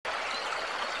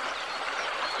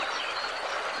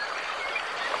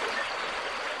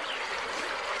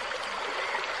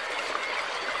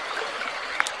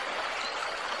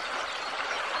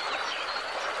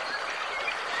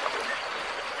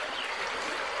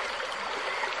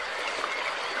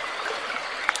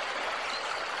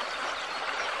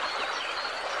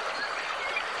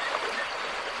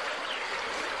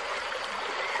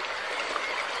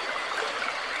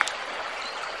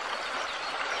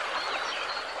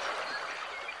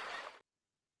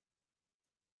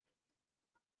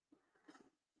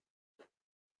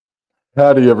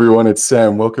Howdy everyone, it's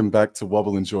Sam. Welcome back to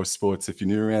Wobble Enjoy Sports. If you're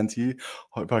new around here,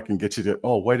 hope I can get you to,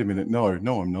 oh, wait a minute. No,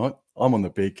 I'm not. I'm on the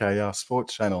BKR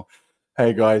Sports channel.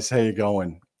 Hey guys, how you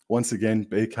going? Once again,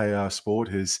 BKR Sport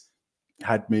has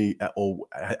had me or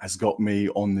has got me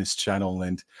on this channel,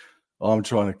 and I'm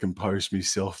trying to compose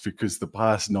myself because the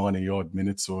past 90 odd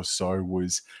minutes or so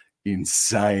was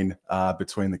insane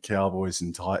between the Cowboys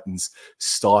and Titans,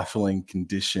 stifling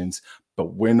conditions.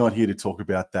 But we're not here to talk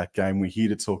about that game. We're here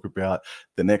to talk about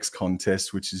the next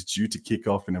contest, which is due to kick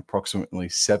off in approximately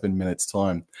 7 minutes'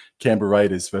 time. Canberra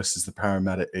Raiders versus the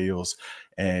Parramatta Eels.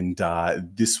 And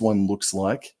this one looks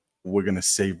like we're going to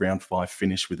see round 5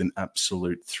 finish with an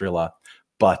absolute thriller.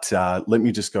 But let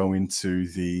me just go into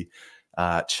the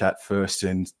chat first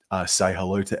and say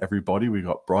hello to everybody. We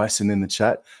got Bryson in the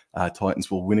chat. Titans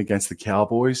will win against the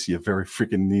Cowboys. You very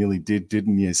freaking nearly did,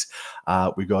 didn't you?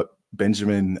 We got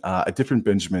Benjamin, a different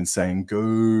Benjamin, saying go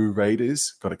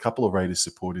Raiders. Got a couple of Raiders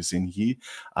supporters in here.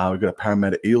 We've got a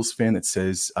Parramatta Eels fan that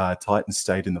says Titans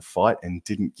stayed in the fight and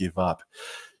didn't give up.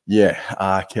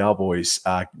 Yeah, Cowboys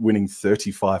winning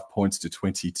 35 points to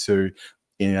 22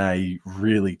 in a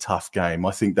really tough game.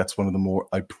 I think that's one of the more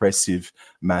oppressive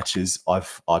matches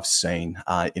I've seen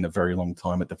in a very long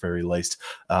time, at the very least.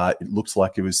 It looked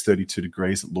like it was 32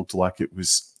 degrees. It looked like it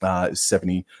was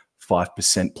 75%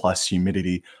 plus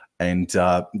humidity. And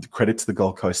credit to the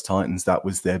Gold Coast Titans, that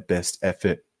was their best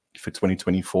effort for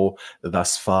 2024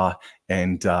 thus far.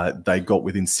 And they got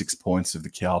within 6 points of the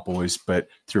Cowboys, but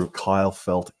through a Kyle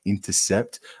Felt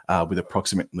intercept with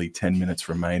approximately 10 minutes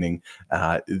remaining,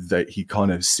 that he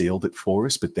kind of sealed it for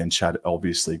us. But then Chad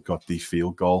obviously got the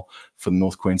field goal for the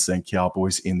North Queensland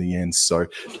Cowboys in the end. So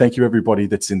thank you everybody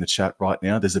that's in the chat right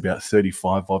now. There's about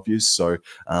 35 of you. So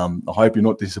I hope you're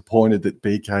not disappointed that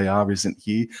BKR isn't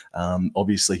here.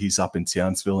 Obviously he's up in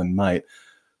Townsville, and mate,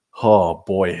 oh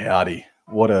boy, howdy.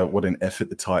 What an effort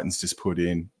the Titans just put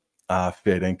in.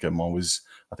 Fair dinkum.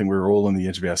 I think we were all on the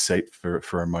edge of our seat for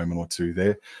a moment or two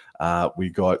there. We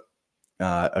got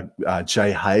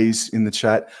Jay Hayes in the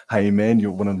chat. Hey man,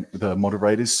 you're one of the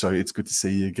moderators, so it's good to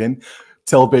see you again.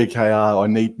 Tell BKR I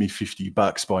need me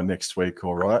 $50 by next week,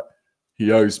 all right?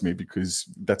 He owes me because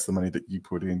that's the money that you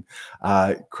put in.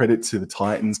 Credit to the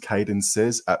Titans, Caden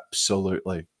says.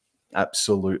 Absolutely.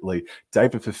 Absolutely.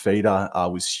 David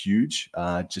Fafita was huge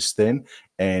just then.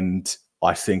 And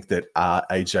I think that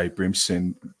AJ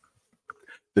Brimson,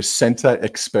 the center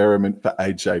experiment for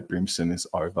AJ Brimson is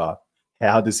over.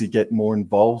 How does he get more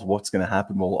involved? What's going to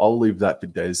happen? Well, I'll leave that for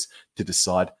Des to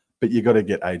decide. But you got to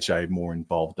get AJ more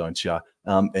involved, don't you?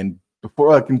 And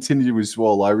before I continue as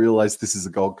well, I realize this is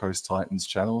a Gold Coast Titans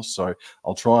channel, so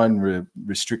I'll try and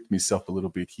restrict myself a little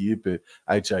bit here. But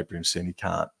AJ Brimson, he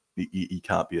can't. He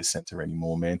can't be a center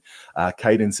anymore, man.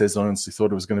 Caden says, I honestly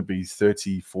thought it was going to be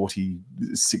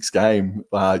 30-46 game.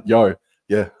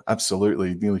 Yeah,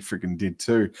 absolutely. Nearly freaking did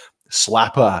too.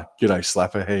 Slapper. G'day,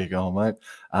 Slapper. How you going, mate?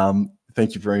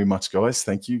 Thank you very much, guys.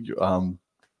 Thank you. I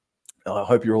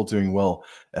hope you're all doing well.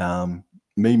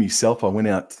 Me, myself, I went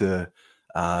out to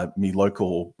me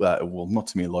local, well, not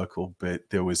to me local, but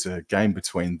there was a game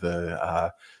between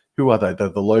the who are they? The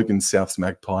Logan Souths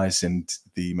Magpies and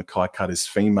the Mackay Cutters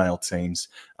female teams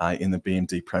in the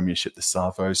BMD Premiership, the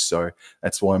Savos. So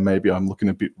that's why maybe I'm looking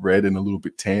a bit red and a little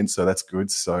bit tan. So that's good.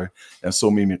 So I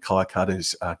saw me Mackay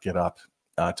Cutters get up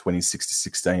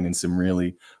 26-16 in some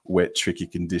really wet, tricky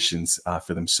conditions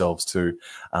for themselves too.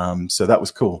 So that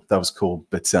was cool. That was cool.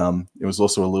 But it was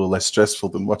also a little less stressful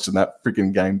than watching that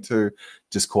freaking game too,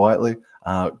 just quietly.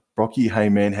 Brocky, hey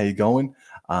man, how you going?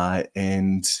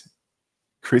 And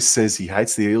Chris says he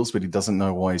hates the Eels, but he doesn't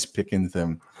know why he's picking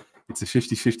them. It's a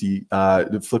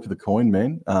 50-50 flip of the coin,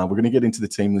 man. We're going to get into the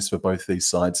team list for both these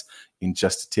sides in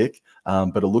just a tick,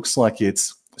 but it looks like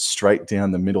it's straight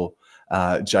down the middle.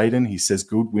 Jaden, he says,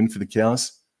 good win for the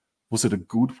Cows. Was it a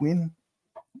good win?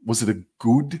 Was it a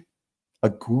good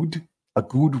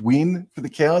win for the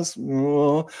Cows?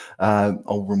 Oh,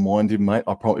 I'll remind him, mate.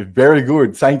 I probably very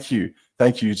good. Thank you.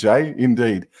 Thank you, Jay.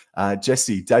 Indeed.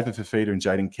 Jesse, David Fafita and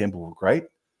Jaden Campbell were great,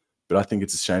 but I think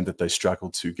it's a shame that they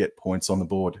struggled to get points on the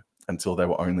board until they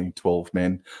were only 12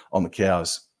 men on the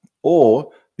Cows.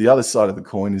 Or the other side of the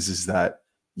coin is that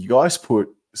you guys put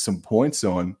some points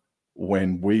on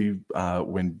when we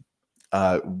were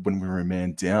a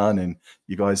man down, and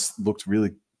you guys looked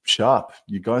really sharp.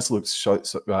 You guys looked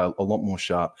a lot more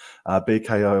sharp.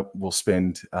 BKO will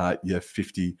spend your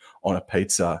 50 on a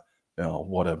pizza. Oh,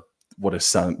 what an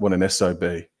SOB.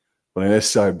 What an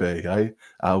SOB, eh?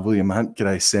 William Hunt,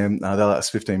 g'day, Sam. That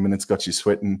last 15 minutes got you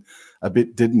sweating a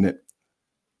bit, didn't it?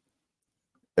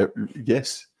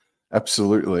 Yes,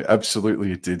 absolutely.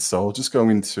 Absolutely it did. So I'll just go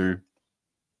into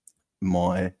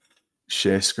my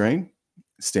share screen.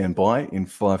 Stand by in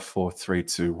 5, 4, 3,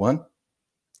 2, 1.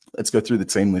 Let's go through the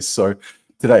team list. So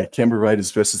today, Canberra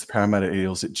Raiders versus the Parramatta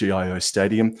Eels at GIO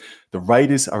Stadium. The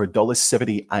Raiders are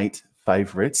 $1.78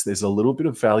 favourites. There's a little bit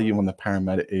of value on the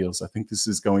Parramatta Eels. I think this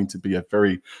is going to be a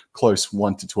very close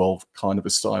 1 to 12 kind of a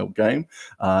style game.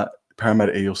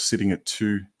 Parramatta Eels sitting at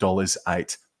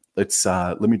 $2.08.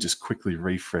 Let me just quickly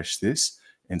refresh this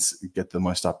and get the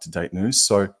most up-to-date news.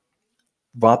 So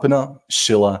Rapana,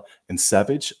 Schiller, and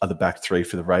Savage are the back three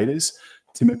for the Raiders.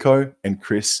 Timoko and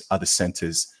Chris are the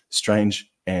centres. Strange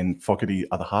and Fogarty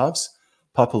are the halves.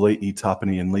 Papali'i,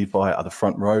 Tapani, and Levi are the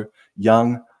front row.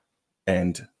 Young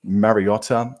and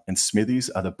Mariota and Smithies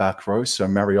are the back row. So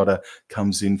Mariota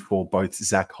comes in for both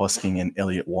Zach Hosking and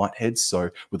Elliot Whitehead. So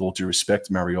with all due respect,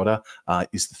 Mariota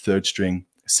is the third string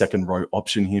second row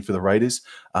option here for the Raiders,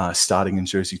 starting in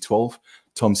jersey 12.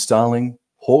 Tom Starling,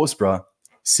 Horsburgh,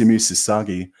 Simu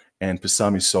Sasagi, and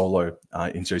Pasami Solo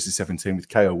in jersey 17, with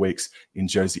KO Weeks in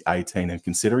jersey 18. And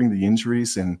considering the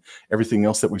injuries and everything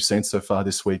else that we've seen so far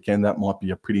this weekend, that might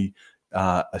be a pretty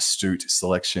astute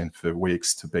selection for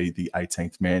Weeks to be the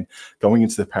 18th man. Going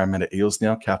into the Parramatta Eels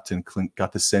now, Captain Clint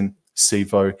Gutherson,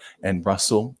 Sevo, and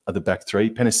Russell are the back three.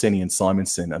 Penasini and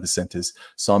Simonson are the centres.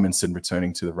 Simonson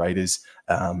returning to the Raiders,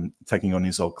 taking on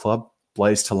his old club.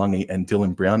 Blaze Talangi and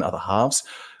Dylan Brown are the halves.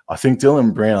 I think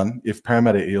Dylan Brown, if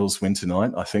Parramatta Eels win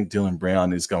tonight, I think Dylan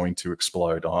Brown is going to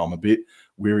explode. I'm a bit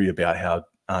weary about how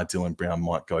Dylan Brown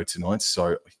might go tonight,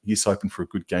 so he's hoping for a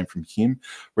good game from him.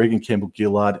 Regan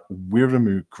Campbell-Gillard,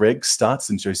 Wiramu Greg starts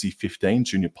in jersey 15.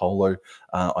 Junior Polo,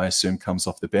 I assume, comes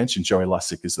off the bench, and Joey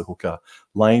Lussick is the hooker.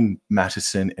 Lane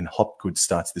Mattison and Hopgood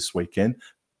starts this weekend.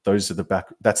 Those are the back.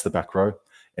 That's the back row,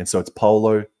 and so it's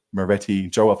Polo, Moretti,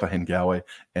 Joe Afahengawe,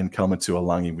 and Kalmatu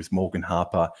Alangi, with Morgan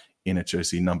Harper in at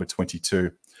jersey number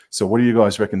 22. So what do you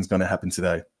guys reckon is going to happen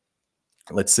today?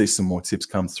 Let's see some more tips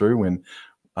come through, and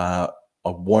I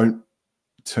won't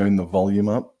turn the volume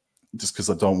up just because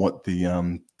I don't want the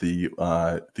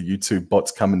YouTube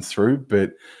bots coming through.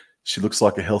 But she looks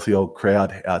like a healthy old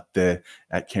crowd out there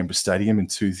at Canberra Stadium, and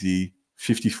to the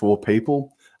 54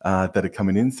 people that are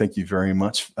coming in, thank you very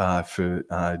much for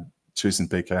choosing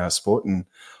BKR Sport, and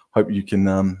hope you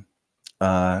can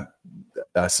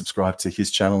subscribe to his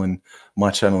channel and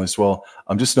my channel as well.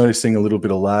 I'm just noticing a little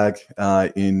bit of lag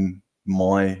on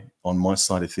my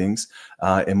side of things.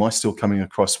 Am I still coming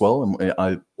across well?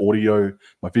 Audio,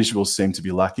 my visuals seem to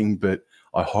be lacking, but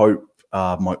I hope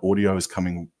my audio is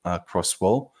coming across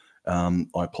well. I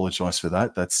apologize for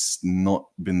that. That's not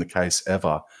been the case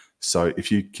ever. So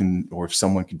if you can, or if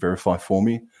someone can verify for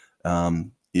me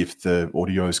if the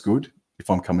audio is good, if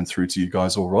I'm coming through to you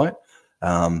guys all right,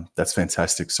 that's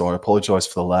fantastic. So I apologize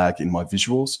for the lag in my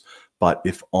visuals, but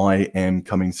if I am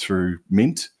coming through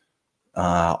mint,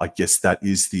 I guess that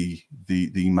is the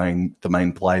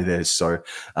main play there. So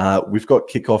we've got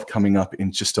kickoff coming up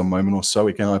in just a moment or so.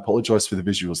 Again, I apologize for the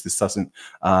visuals. This doesn't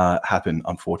happen,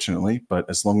 unfortunately, but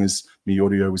as long as my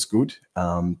audio is good,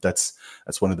 that's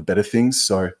one of the better things.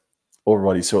 So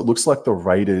alrighty, so it looks like the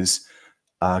Raiders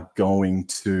are going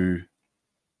to.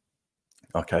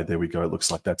 Okay, there we go. It looks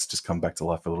like that's just come back to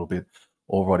life a little bit.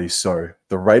 Alrighty, so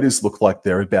the Raiders look like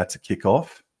they're about to kick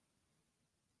off.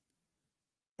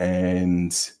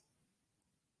 And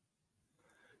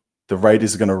the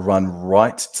Raiders are going to run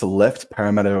right to left.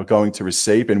 Parramatta are going to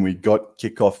receive, and we got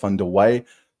kickoff underway.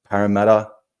 Parramatta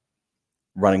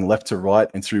running left to right,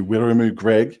 and through Wiramu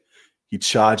Greg, he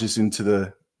charges into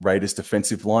the Raiders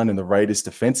defensive line, and the Raiders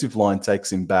defensive line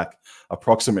takes him back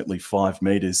approximately 5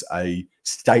 meters. A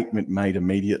statement made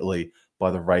immediately by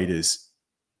the Raiders.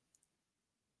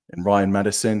 And Ryan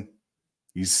Madison,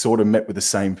 he's sort of met with the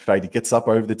same fate. He gets up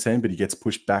over the 10, but he gets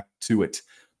pushed back to it.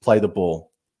 Play the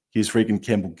ball. Here's Regan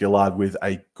Campbell-Gillard with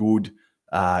a good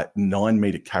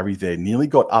 9-meter carry there. Nearly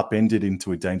got upended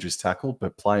into a dangerous tackle,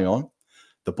 but play on.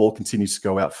 The ball continues to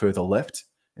go out further left,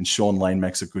 and Sean Lane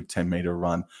makes a good 10-meter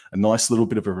run. A nice little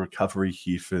bit of a recovery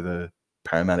here for the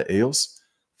Parramatta Eels.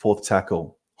 Fourth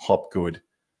tackle, Hopgood.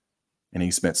 And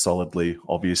he's met solidly,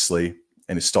 obviously,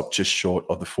 and is stopped just short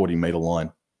of the 40-meter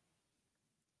line.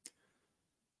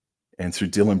 And through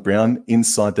Dylan Brown,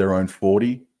 inside their own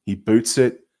 40, he boots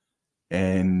it,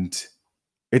 and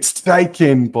it's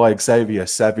taken by Xavier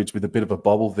Savage with a bit of a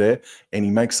bobble there, and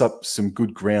he makes up some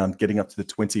good ground, getting up to the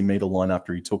 20-meter line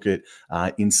after he took it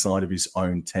inside of his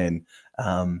own 10.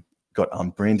 Got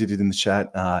unbranded it in the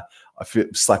chat.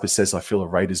 Slapper says, I feel a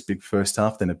Raiders big first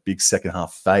half, then a big second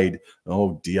half fade.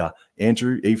 Oh, dear.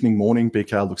 Andrew, evening, morning.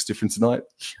 BK looks different tonight.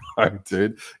 Yo,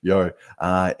 dude. Yo.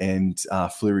 And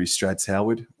Fleury Strads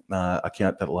Howard.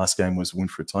 account that the last game was a win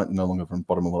for a Titan, no longer from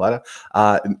bottom of the ladder.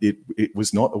 It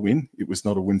was not a win. It was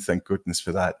not a win, thank goodness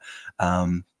for that.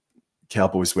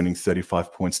 Cowboys winning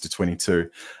 35 points to 22.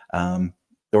 All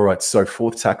right, so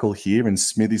fourth tackle here, and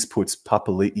Smithies puts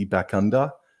Papali'i back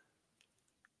under.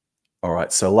 All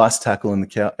right, so last tackle,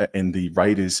 and the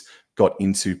Raiders got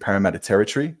into Parramatta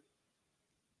territory.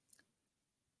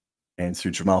 And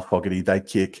through Jamal Fogarty, they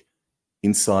kick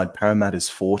inside Parramatta's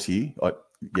 40.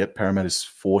 Yep, Parramatta's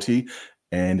 40.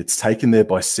 And it's taken there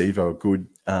by Sevo. A good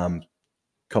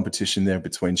competition there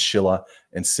between Schiller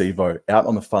and Sevo. Out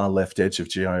on the far left edge of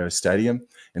GIO Stadium.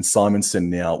 And Simonson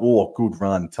now. Oh, good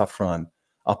run, tough run.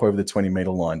 Up over the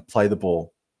 20-metre line. Play the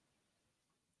ball.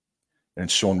 And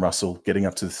Sean Russell getting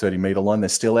up to the 30-metre line. They're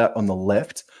still out on the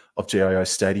left of GIO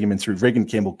Stadium, and through Regan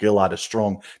Campbell-Gillard, a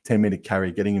strong 10-metre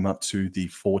carry, getting him up to the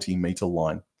 40-metre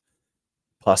line.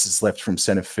 Passes left from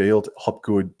centre field.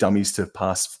 Hopgood dummies to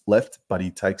pass left, but he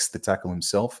takes the tackle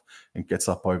himself and gets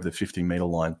up over the 50-metre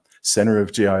line. Centre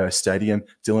of GIO Stadium,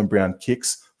 Dylan Brown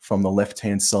kicks from the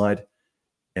left-hand side,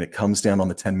 and it comes down on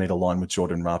the 10-metre line with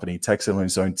Jordan Rapin. He takes it on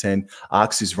his own 10,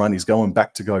 arcs his run. He's going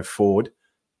back to go forward,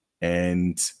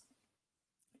 and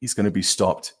he's going to be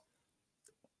stopped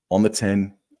on the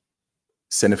 10,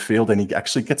 centre field, and he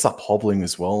actually gets up hobbling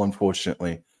as well,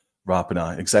 unfortunately.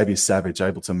 Rapina, Xavier Savage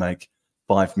able to make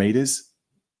 5 metres,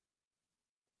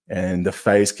 and the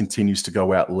phase continues to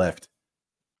go out left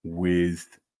with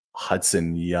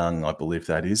Hudson Young, I believe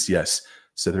that is. Yes.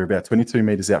 So they're about 22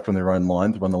 metres out from their own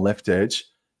line. They're on the left edge.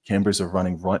 Canberras are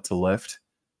running right to left,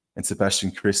 and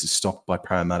Sebastian Chris is stopped by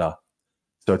Parramatta.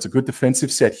 So it's a good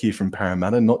defensive set here from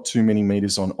Parramatta. Not too many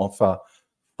metres on offer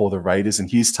for the Raiders. And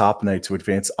here's Tarpanay to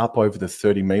advance up over the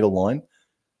 30-metre line.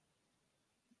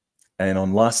 And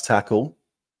on last tackle,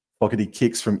 Fogarty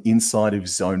kicks from inside of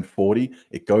his zone 40.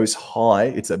 It goes high.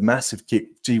 It's a massive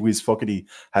kick. Gee whiz, Fogarty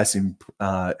has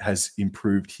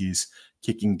improved his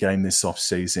kicking game this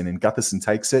off-season. And Gutherson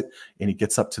takes it, and he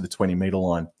gets up to the 20-metre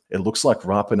line. It looks like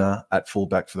Rapina at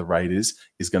fullback for the Raiders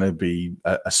is going to be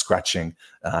a scratching.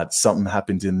 Something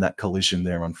happened in that collision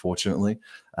there, unfortunately.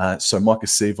 So Micah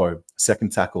Sevo,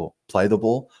 second tackle, play the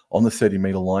ball on the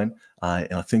 30-metre line.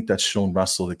 And I think that's Sean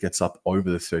Russell that gets up over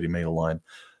the 30-metre line.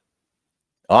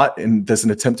 And there's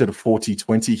an attempt at a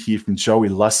 40-20 here from Joey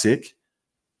Lussick.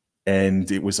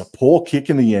 And it was a poor kick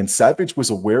in the end. Savage was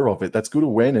aware of it. That's good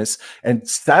awareness. And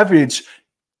Savage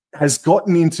has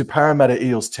gotten into Parramatta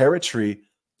Eels territory.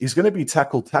 He's going to be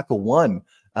tackle one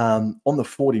on the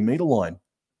 40-metre line.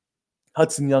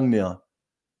 Hudson Young now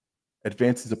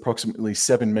advances approximately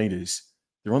 7 metres.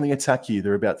 They're on the attack here.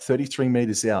 They're about 33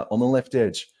 metres out on the left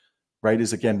edge.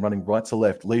 Raiders again running right to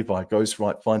left. Levi goes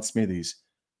right, finds Smithies.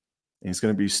 And he's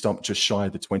going to be stopped just shy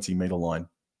of the 20-metre line.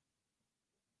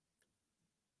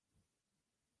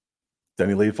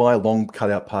 Danny Levi, long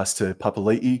cutout pass to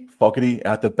Papali'i. Fogarty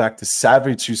out the back to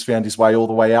Savage, who's found his way all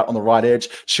the way out on the right edge.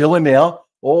 Schiller now.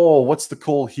 Oh, what's the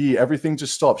call here? Everything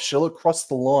just stopped. Schiller crossed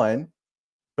the line,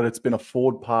 but it's been a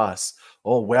forward pass.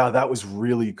 Oh, wow, that was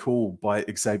really cool by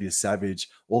Xavier Savage.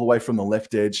 All the way from the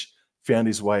left edge, found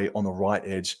his way on the right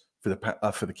edge for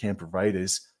the Canberra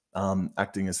Raiders,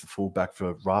 acting as the fullback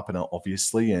for Rapina,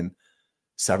 obviously. And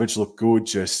Savage looked good.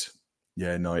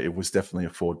 Yeah, no, it was definitely a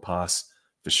forward pass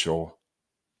for sure.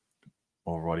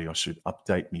 Alrighty, I should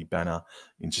update me banner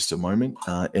in just a moment.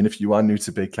 And if you are new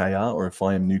to BKR, or if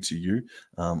I am new to you,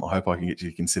 I hope I can get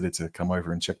you to consider to come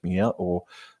over and check me out, or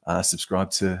subscribe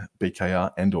to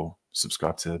BKR or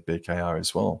subscribe to BKR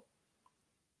as well.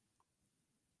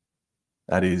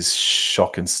 That is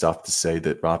shocking stuff to see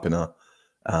that Rapina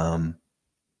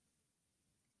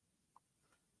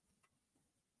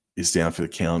is down for the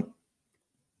count.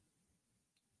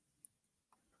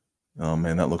 Oh,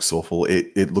 man, that looks awful.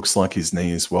 It looks like his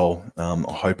knee as well.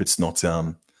 I hope it's not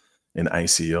an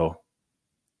ACL.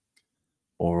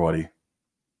 Alrighty.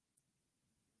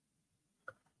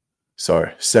 So,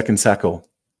 second tackle.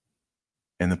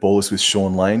 And the ball is with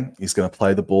Sean Lane. He's going to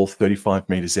play the ball 35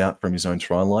 metres out from his own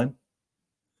try line.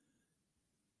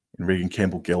 And Regan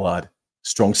Campbell-Gillard.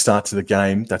 Strong start to the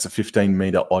game. That's a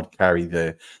 15-metre odd carry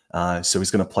there. So he's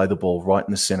going to play the ball right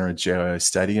in the centre of GIO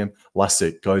Stadium.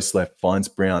 Lussick goes left, finds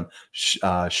Brown.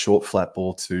 Short flat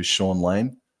ball to Sean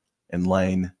Lane. And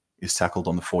Lane is tackled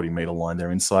on the 40-metre line. They're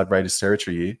inside Raiders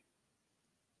territory here.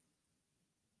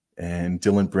 And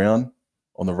Dylan Brown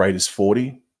on the Raiders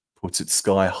 40. Puts it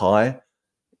sky high.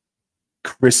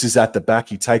 Chris is at the back.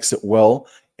 He takes it well.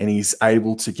 And he's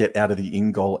able to get out of the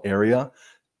in-goal area.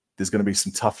 There's going to be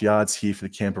some tough yards here for the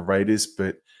Canberra Raiders,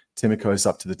 but Timiko's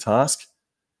up to the task.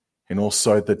 And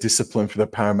also the discipline for the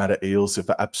Parramatta Eels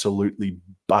have absolutely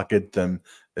buggered them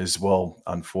as well,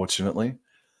 unfortunately.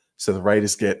 So the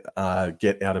Raiders get out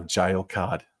of jail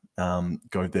card,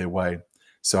 go their way.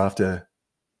 So after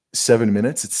 7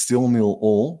 minutes, it's still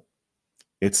 0-0.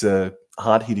 It's a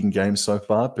hard-hitting game so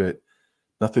far, but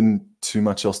nothing too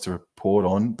much else to report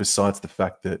on besides the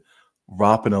fact that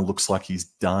Rapana looks like he's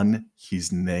done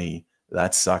his knee.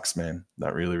 That sucks, man.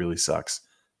 That really, really sucks.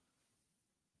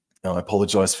 Now, I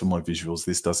apologize for my visuals.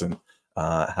 This doesn't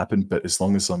happen, but as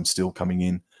long as I'm still coming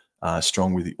in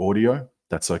strong with the audio,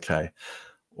 that's okay.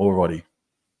 Alrighty.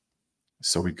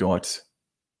 So we got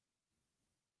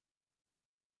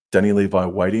Danny Levi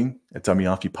waiting. A dummy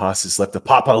after passes left to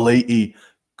Papali'i.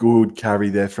 Good carry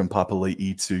there from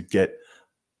Papali'i to get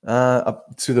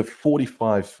up to the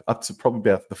 45, up to probably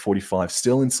about the 45,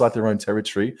 still inside their own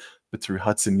territory, but through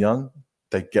Hudson Young,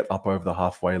 they get up over the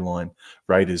halfway line.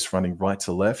 Raiders running right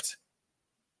to left.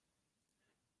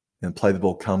 And play the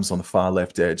ball comes on the far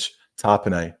left edge.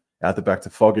 Tarpanay out the back to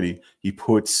Fogarty. He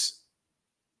puts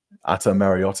Ata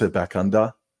Mariota back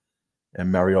under, and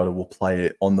Mariota will play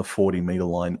it on the 40-meter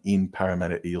line in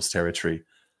Parramatta Eels territory.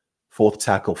 Fourth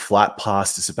tackle, flat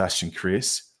pass to Sebastian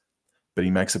Chris, but he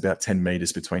makes about 10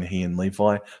 meters between he and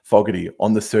Levi. Fogarty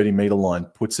on the 30-meter line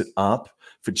puts it up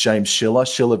for James Schiller.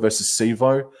 Schiller versus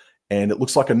Sevo, and it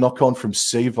looks like a knock-on from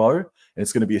Sevo, and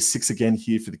it's going to be a 6 again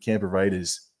here for the Canberra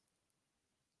Raiders.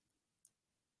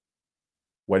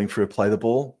 Waiting for a play the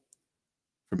ball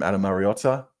from Adam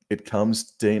Mariota. It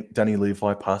comes. Danny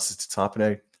Levi passes to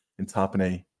Tarpanay, and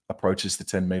Tarpanay approaches the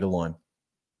 10-meter line.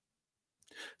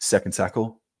 Second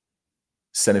tackle.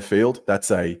 Center field.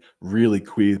 That's a really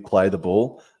quick play the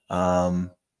ball. So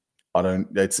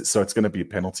it's going to be a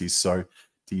penalty. So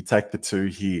do you take the 2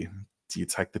 here? Do you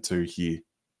take the 2 here?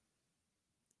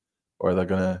 Or are they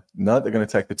going to? No, they're going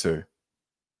to take the 2.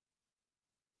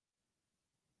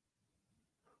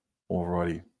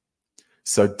 Alrighty.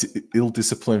 So ill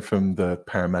discipline from the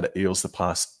Parramatta Eels the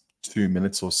past 2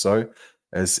 minutes or so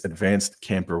has advanced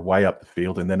Canberra way up the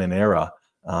field, and then an error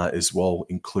as well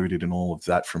included in all of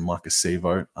that from Marcus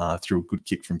Sevo through a good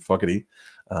kick from Fogarty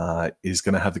is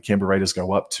going to have the Canberra Raiders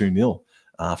go up 2-0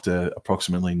 after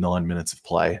approximately 9 minutes of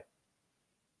play.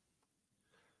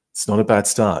 It's not a bad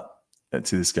start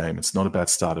to this game. It's not a bad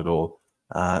start at all.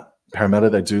 Parramatta,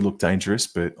 they do look dangerous,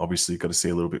 but obviously you've got to see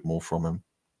a little bit more from them.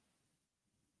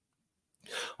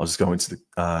 I'll just go into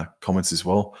the comments as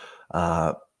well.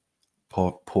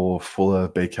 Poor Fuller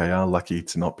BKR, lucky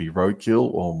to not be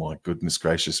roadkill. Oh my goodness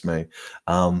gracious me.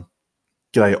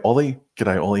 G'day Ollie.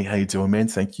 G'day Ollie. How you doing, man?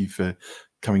 Thank you for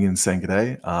coming in and saying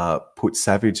g'day. Put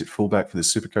Savage at fullback for the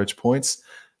Supercoach points.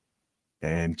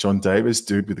 And John Davis,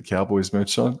 dude with the Cowboys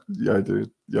merch on. Yo,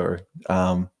 dude. Yo.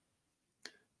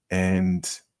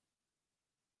 And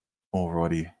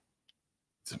alrighty.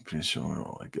 I'm pretty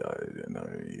sure I go. No,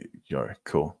 yo,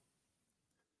 cool.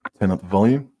 Turn up the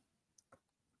volume.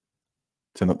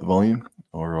 Turn up the volume.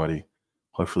 Alrighty.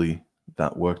 Hopefully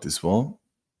that worked as well.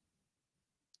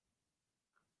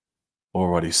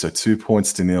 Alrighty, so 2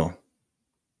 points to 0.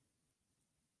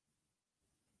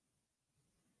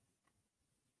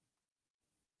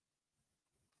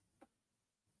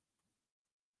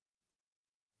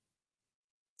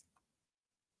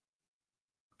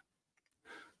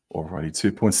 Alrighty,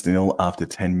 2 points to 0 after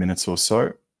 10 minutes or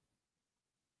so.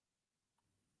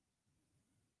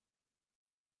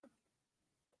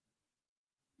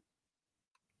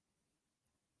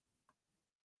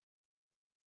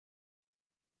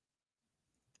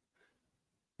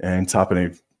 And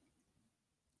Tarpanay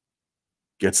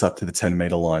gets up to the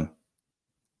 10-meter line.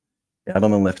 Out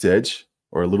on the left edge,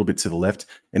 or a little bit to the left.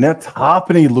 And now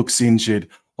Tarpanay looks injured.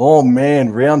 Oh, man,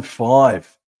 round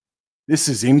 5. This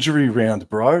is injury round,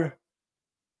 bro.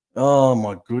 Oh,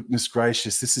 my goodness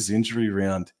gracious. This is injury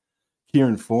round.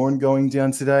 Kieran Foran going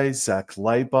down today. Zach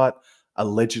Laybutt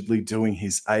allegedly doing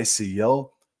his ACL.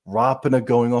 Rapana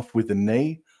going off with a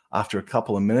knee after a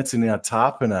couple of minutes. And now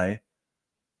Tarpanay,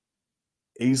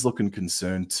 he's looking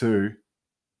concerned too.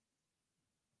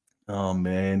 Oh,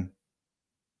 man.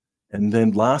 And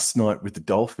then last night with the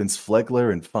Dolphins,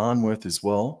 Flegler and Farnworth as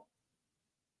well.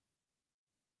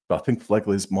 But I think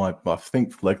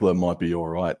Flegler might be all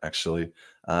right, actually.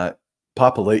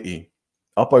 Papali'i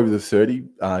up over the 30.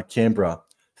 Canberra,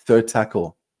 third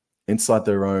tackle inside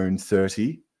their own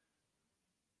 30.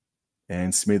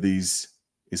 And Smithies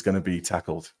is going to be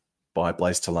tackled by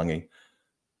Blaze Talangi.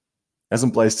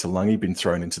 Hasn't Blaze Talangi been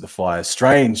thrown into the fire?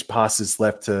 Strange passes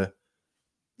left to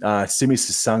Simi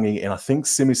Sasangi, and I think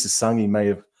Simi Sasangi may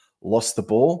have lost the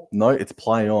ball. No, it's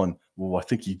play on. Well, I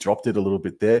think he dropped it a little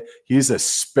bit there. Here's a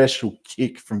special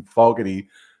kick from Fogarty,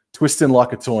 twisting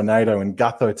like a tornado, and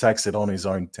Gutho takes it on his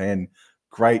own 10.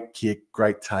 Great kick,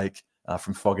 great take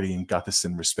from Fogarty and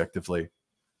Gutherson, respectively.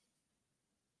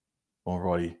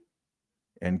 Alrighty.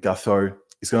 And Gutho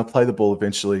is going to play the ball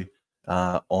eventually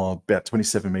on about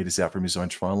 27 metres out from his own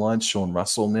try line. Sean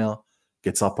Russell now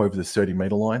gets up over the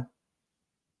 30-metre line.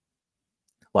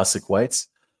 Classic waits.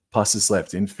 Passes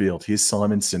left, infield. Here's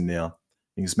Simonson now.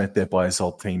 He's met there by his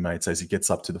old teammates as he gets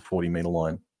up to the 40-metre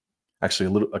line.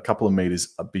 Actually, a couple of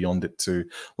metres beyond it too.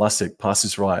 Lussick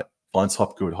passes right, finds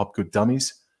Hopgood. Hopgood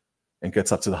dummies and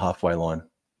gets up to the halfway line.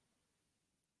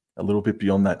 A little bit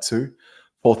beyond that too.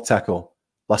 Fourth tackle.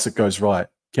 Lussick goes right.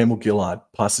 Campbell Gillard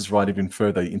passes right even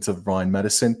further into Ryan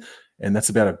Madison. And that's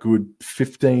about a good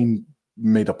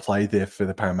 15-metre play there for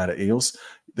the Parramatta Eels.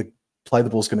 The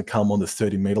ball's going to come on the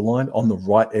 30-metre line on the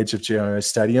right edge of GIO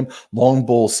Stadium. Long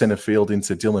ball centre field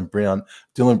into Dylan Brown.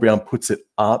 Dylan Brown puts it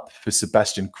up for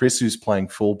Sebastian Chris, who's playing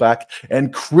fullback.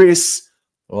 And Chris,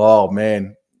 oh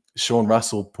man, Sean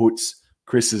Russell puts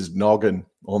Chris's noggin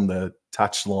on the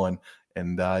touchline.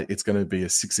 And it's going to be a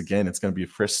 6 again. It's going to be a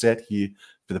fresh set here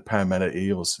for the Parramatta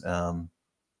Eels.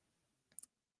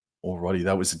 Alrighty,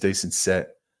 that was a decent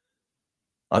set.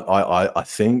 I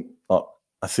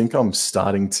think I'm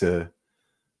starting to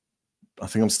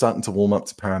warm up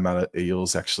to Parramatta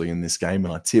Eels actually in this game,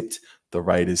 and I tipped the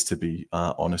Raiders, to be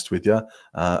honest with you.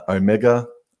 Omega,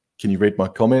 can you read my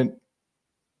comment?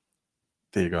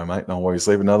 There you go, mate. No worries.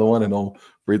 Leave another one, and I'll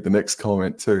read the next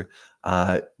comment too.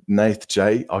 Nath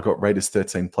J, I got Raiders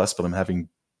 13+, but I'm having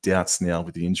doubts now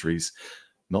with the injuries.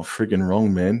 Not friggin'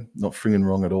 wrong, man. Not friggin'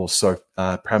 wrong at all. So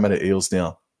Parramatta Eels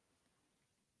now.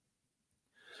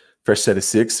 Fresh set of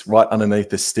 6, right underneath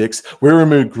the sticks.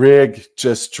 Wiramu Greg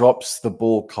just drops the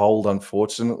ball cold,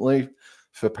 unfortunately,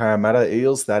 for Parramatta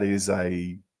Eels. That is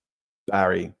a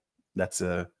Barry. That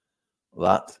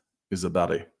is a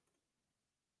Barry.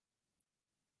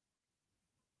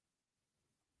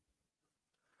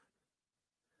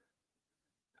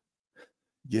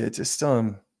 Yeah, just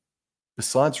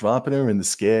besides Rapiner and the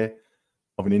scare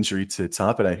of an injury to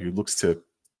Tarpane, who looks to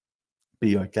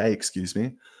be okay, excuse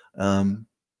me,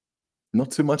 not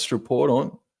too much to report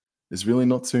on. There's really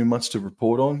not too much to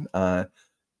report on.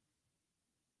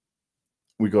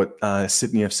 We got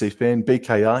Sydney FC fan,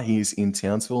 BKR. He's in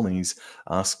Townsville and he's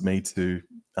asked me to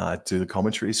do the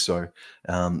commentary. So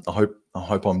I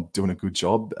hope I'm doing a good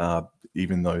job,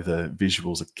 even though the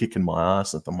visuals are kicking my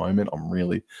ass at the moment. I'm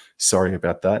really sorry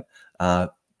about that.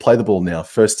 Play the ball now.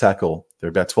 First tackle. They're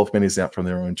about 12 minutes out from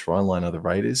their own try line of the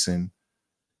Raiders. And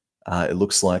it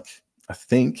looks like, I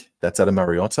think that's Adam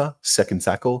Mariota. Second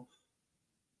tackle.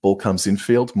 Ball comes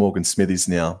infield. Morgan Smithies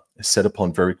now set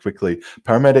upon very quickly.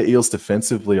 Parramatta Eels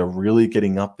defensively are really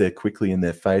getting up there quickly in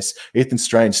their face. Ethan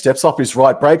Strange steps off his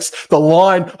right, breaks the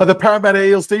line of the Parramatta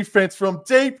Eels defense from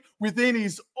deep within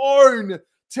his own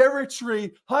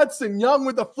territory. Hudson Young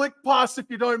with a flick pass, if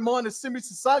you don't mind, to Simi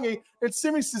Sasangi. And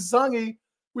Simi Sasangi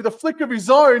with a flick of his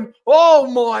own. Oh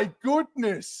my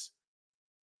goodness.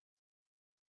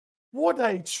 What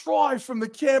a try from the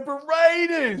Canberra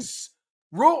Raiders.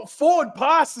 Forward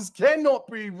passes cannot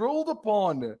be ruled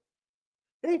upon.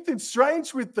 Ethan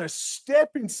Strange with the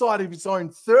step inside of his own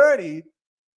 30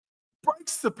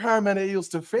 breaks the Parramatta Eels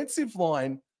defensive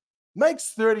line,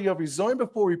 makes 30 of his own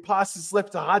before he passes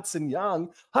left to Hudson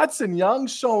Young. Hudson Young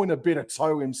showing a bit of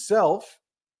toe himself.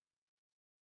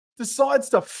 Decides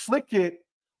to flick it.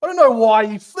 I don't know why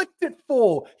he flicked it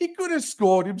for. He could have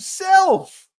scored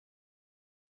himself.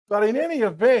 But in any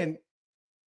event,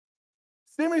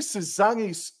 Simi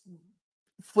Sasangi's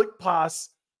flick pass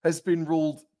has been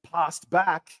ruled passed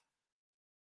back.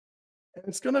 And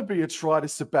it's going to be a try to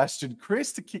Sebastian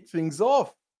Chris to kick things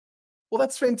off. Well,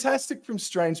 that's fantastic from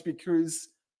Strange because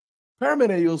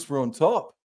Parramatta Eels were on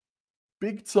top.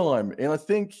 Big time. And I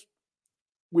think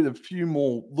with a few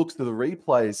more looks at the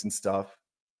replays and stuff,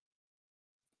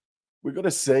 we've got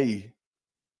to see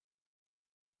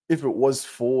if it was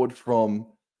forward from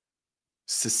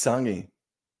Sasangi.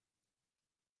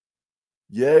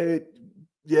 Yeah,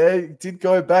 it did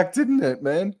go back, didn't it,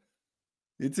 man?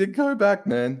 It did go back,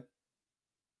 man.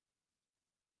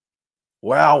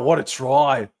 Wow, what a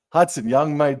try. Hudson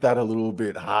Young made that a little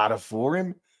bit harder for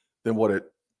him than what it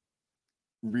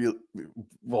really...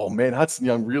 Well, man, Hudson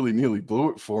Young really nearly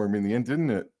blew it for him in the end, didn't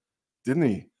it? Didn't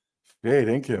he? Fair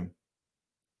dinkum.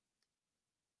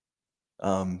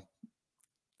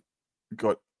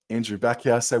 Got Andrew back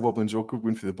here. Say Wobble and Jaw, good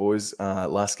win for the boys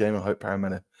last game. I hope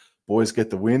Parramatta boys get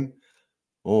the win.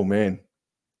 Oh, man.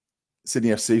 Sydney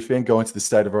FC fan going to the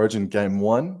State of Origin game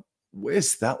 1.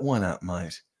 Where's that one at,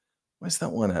 mate? Where's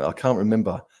that one at? I can't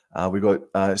remember. We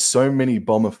got so many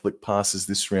bomber flick passes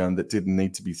this round that didn't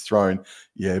need to be thrown.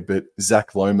 Yeah, but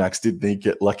Zach Lomax did need to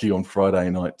get lucky on Friday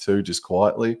night too, just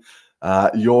quietly.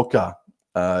 Yorker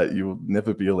You will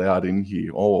never be allowed in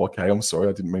here. Oh, okay. I'm sorry.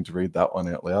 I didn't mean to read that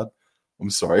one out loud. I'm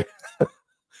sorry.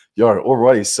 Yo,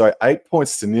 alrighty. So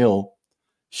 8-0.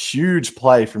 Huge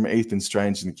play from Ethan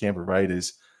Strange and the Canberra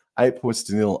Raiders.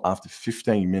 8-0 after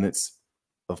 15 minutes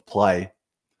of play.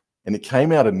 And it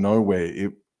came out of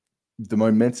nowhere. The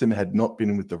momentum had not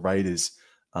been with the Raiders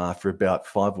for about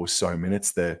 5 or so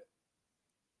minutes there.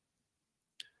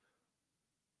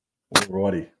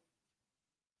 Alrighty.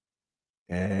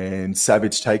 And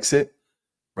Savage takes it.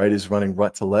 Raiders running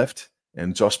right to left.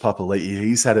 And Josh Papali'i,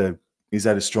 he's had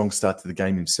a strong start to the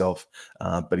game himself,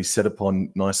 but he's set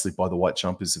upon nicely by the white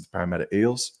jumpers of the Parramatta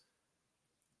Eels.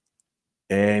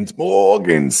 And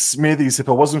Morgan Smithies, if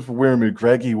it wasn't for Wiremu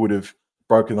Greg, he would have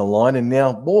broken the line. And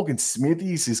now Morgan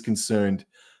Smithies is concerned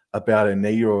about a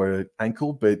knee or an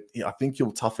ankle, but I think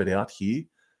he'll tough it out here.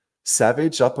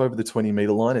 Savage up over the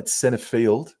 20-meter line at center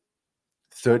field.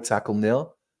 Third tackle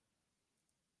now.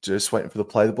 Just waiting for the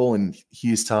play the ball, and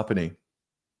here's Tarpany.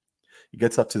 He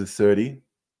gets up to the 30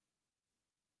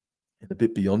 and a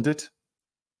bit beyond it.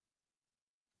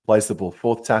 Plays the ball.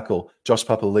 Fourth tackle. Josh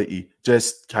Papali'i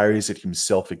just carries it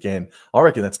himself again. I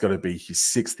reckon that's got to be his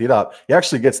 6th hit up. He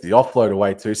actually gets the offload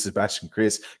away too, Sebastian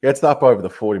Chris. Gets up over the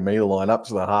 40-meter line, up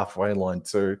to the halfway line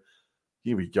too.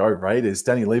 Here we go, Raiders.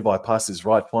 Danny Levi passes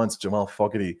right, finds Jamal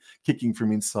Fogarty, kicking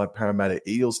from inside Parramatta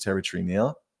Eels territory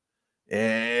now.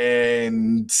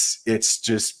 And it's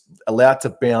just allowed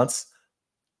to bounce,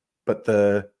 but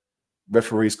the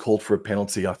referees called for a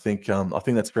penalty. I think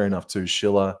that's fair enough too.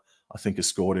 Schiller, I think,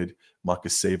 escorted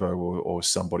Marcus Sevo or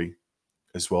somebody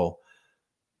as well.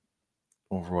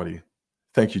 Alrighty.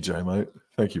 Thank you, Jay, mate.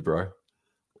 Thank you, bro.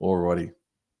 Alrighty.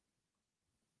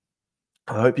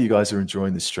 I hope you guys are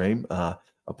enjoying the stream.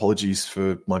 Apologies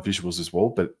for my visuals as well,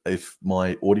 but if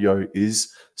my audio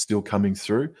is still coming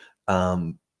through,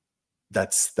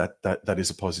 that is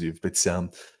a positive. But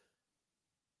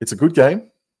it's a good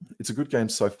game. It's a good game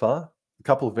so far. A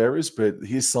couple of errors, but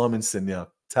here's Simonson now.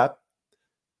 Tap.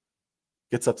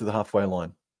 Gets up to the halfway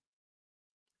line.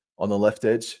 On the left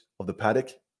edge of the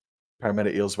paddock,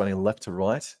 Parramatta Eels running left to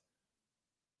right.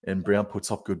 And Brown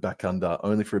puts up good back under,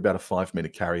 only for about a 5-meter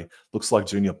carry. Looks like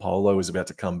Junior Polo is about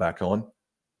to come back on,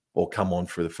 or come on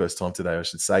for the first time today, I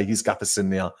should say. Here's Gutherson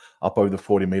now up over the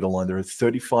 40-meter line. They're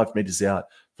 35 meters out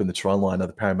from the try line of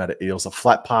the Parramatta Eels. A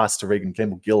flat pass to Regan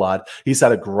Campbell-Gillard. He's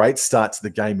had a great start to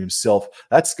the game himself.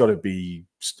 That's got to be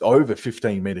over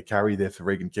 15-meter carry there for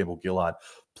Regan Campbell-Gillard.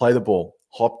 Play the ball.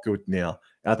 Hopgood now.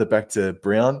 Out the back to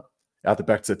Brown. Out the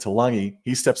back to Talangi.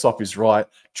 He steps off his right,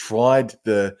 tried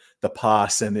the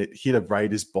pass, and it hit a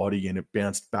Raiders body and it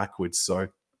bounced backwards. So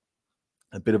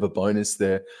a bit of a bonus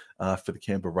there for the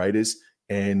Canberra Raiders.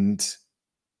 And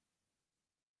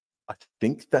I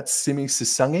think that's Simi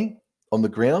Sasangi on the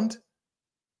ground,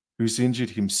 who's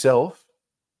injured himself.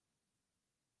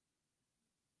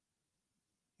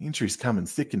 Injuries coming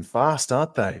thick and fast,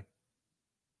 aren't they?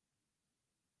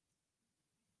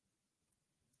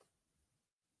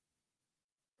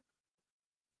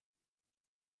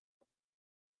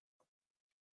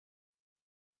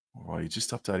 All right,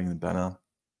 just updating the banner.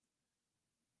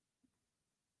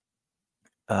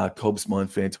 Cobb's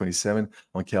Mind Fan 27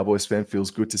 on Cowboys fan.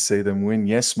 Feels good to see them win.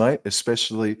 Yes, mate,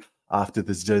 especially after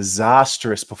the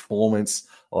disastrous performance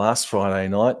last Friday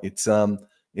night.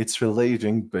 It's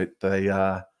relieving, but they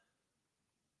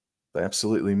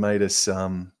absolutely made us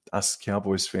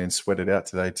Cowboys fans sweat it out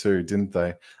today too, didn't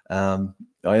they? I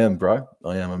am, bro.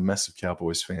 I am a massive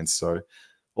Cowboys fan. So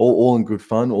all in good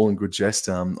fun, all in good jest.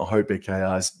 I hope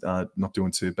BKR's not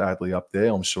doing too badly up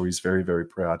there. I'm sure he's very, very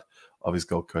proud of his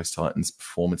Gold Coast Titans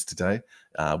performance today,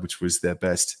 which was their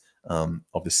best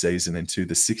of the season. And to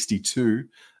the 62,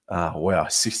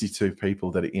 62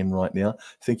 people that are in right now.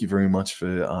 Thank you very much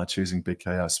for choosing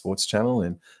BKR Sports Channel,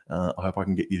 and I hope I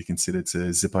can get you to consider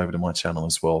to zip over to my channel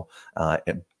as well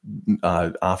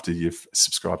after you've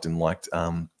subscribed and liked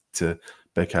to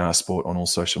BKR Sport on all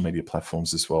social media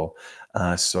platforms as well.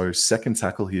 So second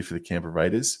tackle here for the Canberra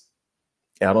Raiders,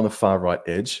 out on the far right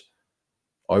edge,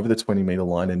 over the 20-meter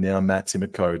line, and now Matt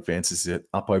Timoko advances it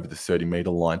up over the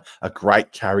 30-meter line. A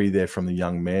great carry there from the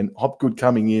young man. Hopgood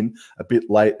coming in a bit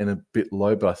late and a bit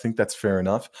low, but I think that's fair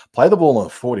enough. Play the ball on the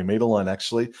 40-meter line,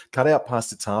 actually. Cut out past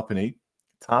to Tarpany.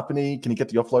 Tarpany, can he get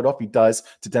the offload off? He does.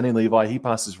 To Danny Levi, he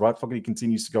passes right. Fogarty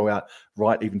continues to go out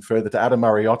right even further to Adam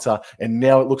Mariota, and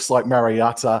now it looks like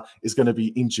Mariota is going to be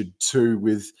injured too,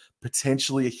 with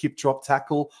potentially a hip drop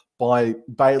tackle by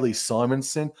Bailey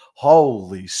Simonson.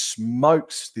 Holy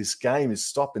smokes, this game is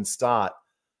stop and start.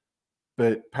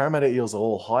 But Parramatta Eels are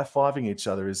all high-fiving each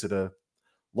other. Is it a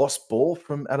lost ball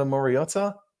from Adam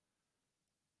Mariota?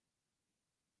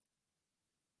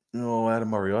 Oh, Adam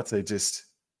Moriarty just...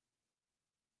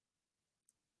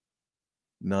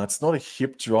 No, it's not a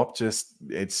hip drop.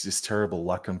 It's just terrible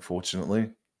luck,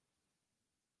 unfortunately.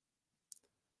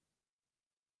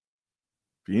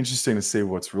 Be interesting to see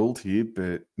what's ruled here,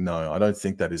 but no, I don't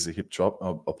think that is a hip drop.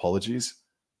 Apologies.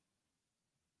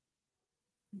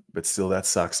 But still, that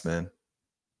sucks, man.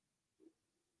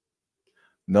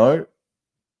 No.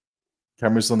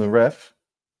 Cameras on the ref.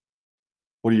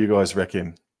 What do you guys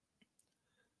reckon?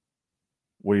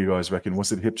 What do you guys reckon?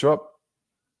 Was it a hip drop?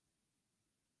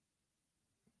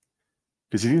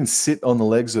 Because he didn't sit on the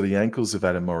legs or the ankles of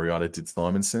Adam Moriarty, did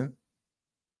Simonson?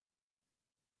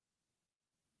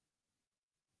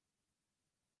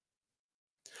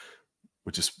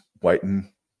 We're just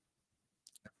waiting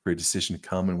for a decision to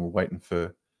come, and we're waiting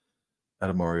for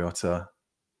Adam Moriarty.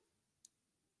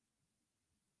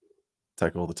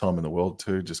 Take all the time in the world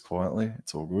too, just quietly.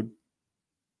 It's all good.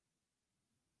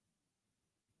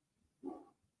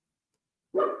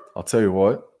 I'll tell you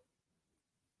what.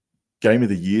 Game of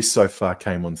the year so far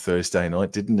came on Thursday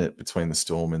night, didn't it? Between the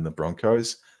Storm and the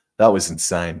Broncos. That was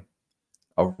insane.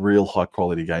 A real high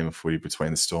quality game of footy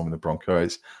between the Storm and the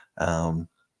Broncos.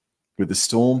 With the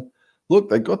Storm, look,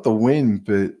 they got the win,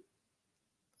 but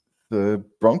the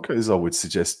Broncos, I would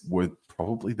suggest, were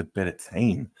probably the better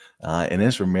team. And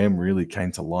Ezra Mam really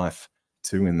came to life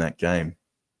too in that game.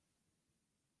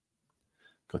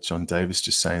 Got John Davis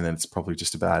just saying that it's probably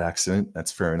just a bad accident.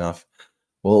 That's fair enough.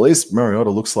 Well, at least Mariota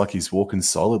looks like he's walking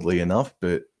solidly enough,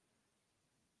 but...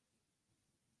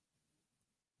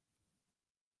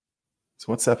 So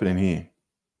what's happening here?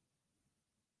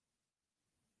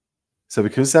 So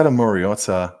because Adam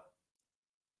Mariota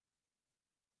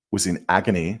was in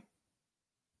agony,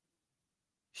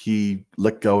 he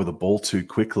let go of the ball too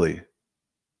quickly.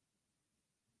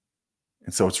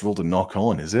 And so it's ruled a knock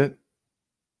on, is it?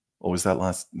 Or was that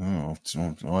last... Oh,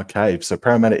 okay, so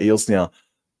Parramatta Eels now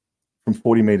from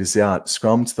 40 metres out.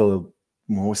 Scrum to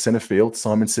the centre field.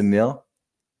 Simonson now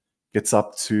gets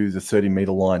up to the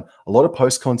 30-metre line. A lot of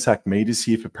post-contact meters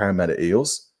here for Parramatta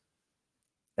Eels.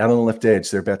 Out on the left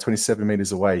edge, they're about 27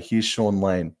 metres away. Here's Sean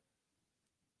Lane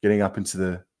getting up into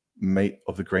the meat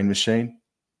of the green machine.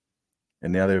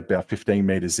 And now they're about 15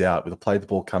 metres out with a play the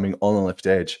ball coming on the left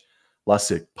edge.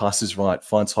 Lussick passes right,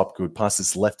 finds Hopgood,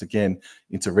 passes left again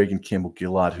into Regan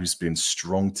Campbell-Gillard, who's been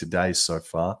strong today so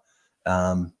far.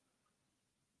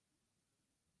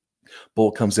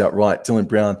 Ball comes out right. Dylan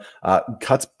Brown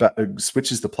cuts back,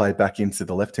 switches the play back into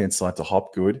the left-hand side to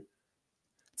Hopgood.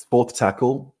 It's fourth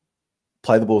tackle.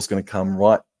 Play the ball is going to come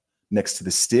right next to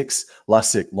the sticks.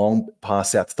 Lussick, long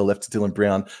pass out to the left to Dylan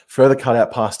Brown. Further cut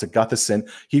out pass to Gutherson.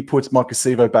 He puts Micah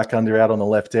Sevo back under out on the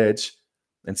left edge.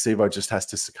 And Sevo just has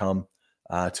to succumb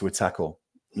to a tackle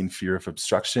in fear of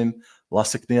obstruction.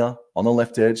 Lussick now on the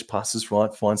left edge, passes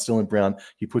right, finds Dylan Brown.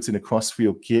 He puts in a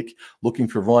crossfield kick, looking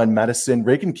for Ryan Madison.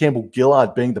 Regan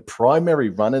Campbell-Gillard being the primary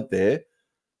runner there.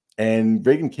 And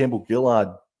Regan Campbell-Gillard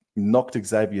knocked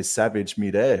Xavier Savage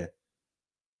midair.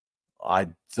 I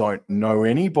don't know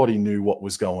anybody knew what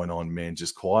was going on, man,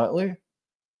 just quietly.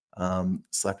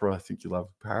 Slapper, I think you love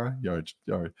Para. Yo.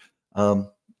 I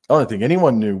don't think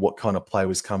anyone knew what kind of play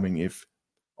was coming if,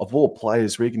 of all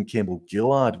players, Regan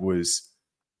Campbell-Gillard was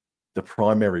the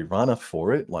primary runner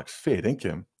for it. Like, fair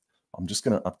dinkum. I'm just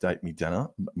going to update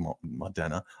my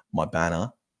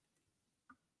banner.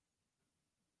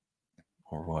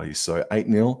 Alrighty, so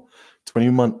 8-0,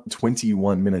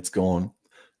 21 minutes gone.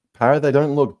 Para, they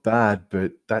don't look bad,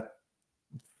 but that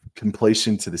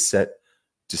completion to the set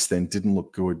just then didn't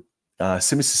look good.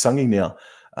 Simi Sasungi now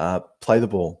play the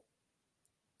ball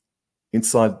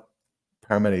inside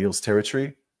Parramatta Eels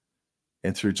territory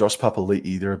and through Josh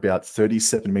Papali'i. They're about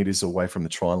 37 metres away from the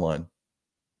try line.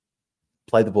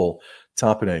 Play the ball.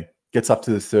 Tarpane gets up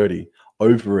to the 30,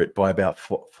 over it by about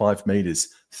 5 metres.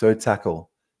 Third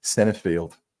tackle, centre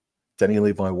field. Danny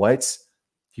Levi waits.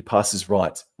 He passes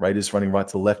right. Raiders running right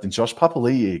to the left. And Josh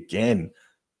Papali'i again.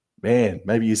 Man,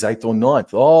 maybe he's 8th or 9th.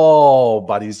 Oh,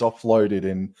 but he's offloaded.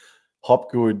 And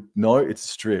Hopgood, no, it's a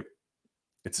strip.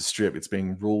 It's a strip. It's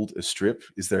being ruled a strip.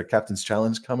 Is there a captain's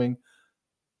challenge coming?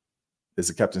 There's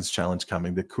a captain's challenge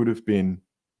coming. There could have been...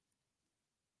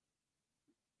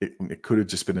 It could have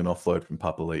just been an offload from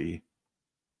Papali'i.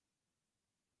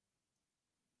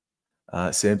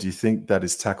 Sam, do you think that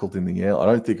is tackled in the air? I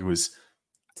don't think it was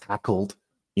tackled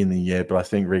in the air, but I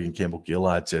think Regan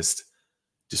Campbell-Gillard just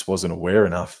wasn't aware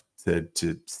enough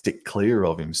to stick clear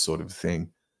of him, sort of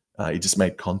thing. He just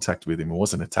made contact with him. It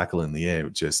wasn't a tackle in the air.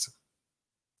 It just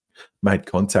made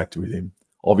contact with him.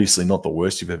 Obviously not the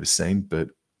worst you've ever seen, but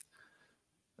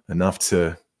enough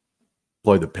to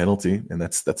blow the penalty, and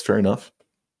that's fair enough.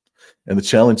 And the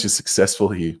challenge is successful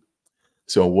here.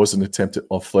 So it was an attempted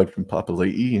offload from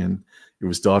Papali'i, and it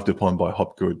was dived upon by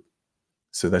Hopgood.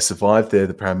 So they survived there,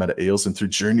 the Parramatta Eels, and through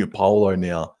Junior Polo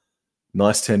now,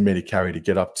 nice 10-metre carry to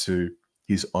get up to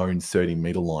his own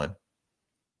 30-metre line.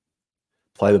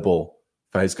 Play the ball.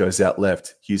 Faze goes out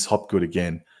left. Here's Hopgood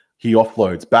again. He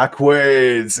offloads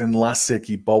backwards, and Lasek,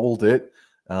 he bobbled it.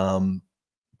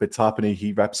 But Tarpany,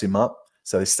 he wraps him up.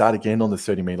 So they start again on the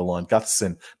 30-metre line.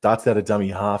 Gutherson darts out a dummy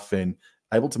half and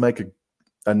able to make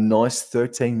a nice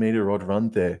 13-metre odd run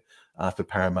there for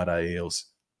Parramatta Eels.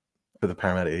 For the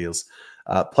Parramatta Eels.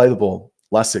 Play the ball.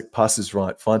 Lasek passes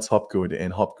right, finds Hopgood,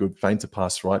 and Hopgood feigned to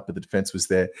pass right, but the defense was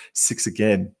there. 6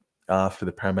 again for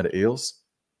the Parramatta Eels.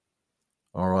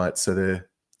 All right, so they're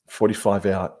 45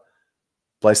 out.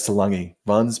 Blaze Talangi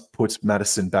runs, puts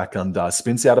Madison back under,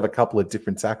 spins out of a couple of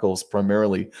different tackles,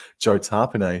 primarily Joe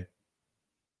Tarpane.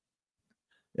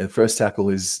 And the first tackle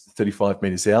is 35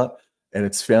 metres out, and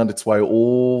it's found its way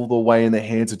all the way in the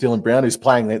hands of Dylan Brown, who's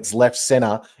playing its left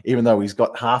centre, even though he's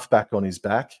got halfback on his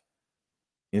back.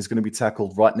 He's going to be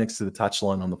tackled right next to the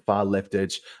touchline on the far left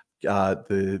edge.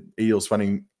 The Eels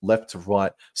running left to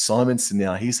right. Simonson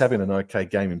now, he's having an okay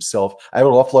game himself.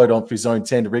 Able to offload on for his own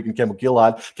 10 to Regan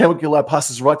Campbell-Gillard. Campbell-Gillard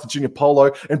passes right to Junior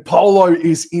Polo, and Polo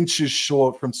is inches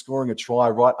short from scoring a try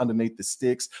right underneath the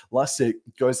sticks. Lasek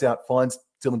goes out, finds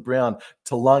Dylan Brown.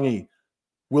 Talangi,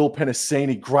 Will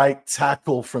Penasini, great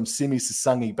tackle from Simi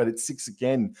Sasangi, but it's 6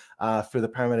 again for the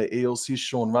Parramatta Eels. Here's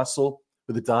Sean Russell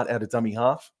with a dart out of dummy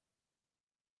half.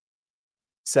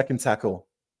 Second tackle.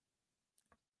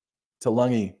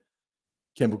 Talangi,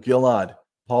 Campbell-Gillard,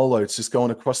 Polo. It's just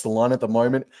going across the line at the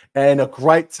moment. And a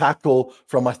great tackle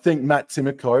from, I think, Matt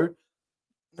Timoko.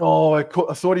 Oh, I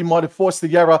thought he might have forced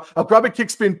the error. A grubber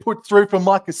kick's been put through from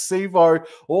Mike Acevo.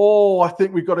 Oh, I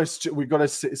think we got to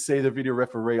see the video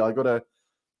referee.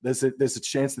 There's a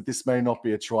chance that this may not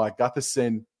be a try.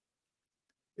 Gutherson,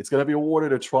 it's going to be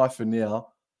awarded a try for now,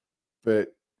 but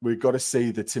we've got to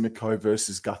see the Timoko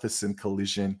versus Gutherson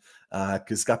collision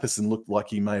because Gutherson looked like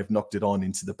he may have knocked it on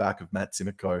into the back of Matt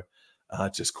Timoko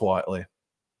just quietly.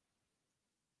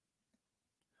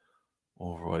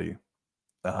 Alrighty.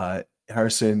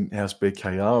 Harrison, how's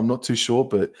BKR? I'm not too sure,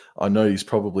 but I know he's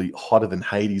probably hotter than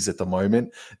Hades at the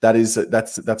moment. That's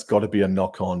got to be a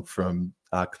knock on from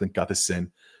Clint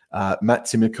Gutherson. Matt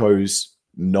Timoko's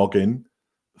noggin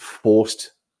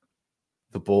forced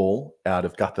the ball out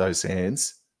of Gutho's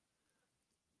hands.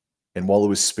 And while it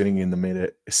was spinning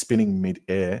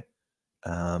mid-air,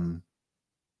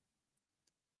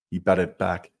 he batted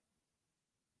back.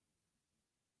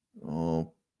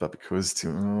 Oh, but because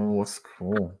what's the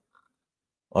call?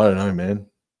 I don't know, man.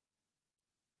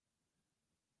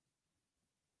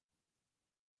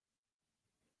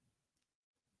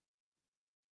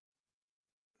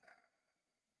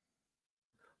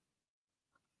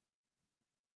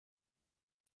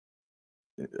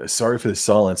 Sorry for the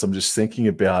silence. I'm just thinking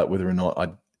about whether or not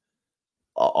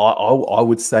I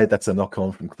would say that's a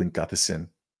knock-on from Clint Gutherson.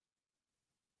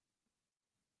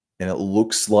 And it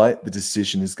looks like the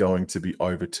decision is going to be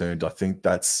overturned. I think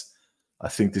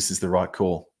this is the right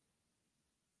call.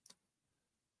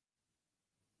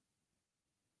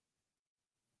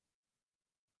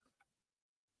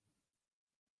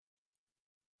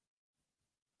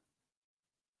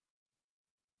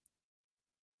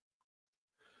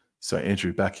 So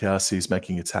Andrew Backhouse, he's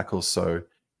making a tackle. So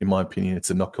in my opinion,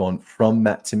 it's a knock-on from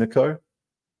Matt Timoko.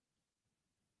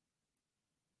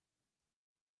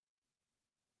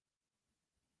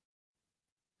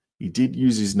 He did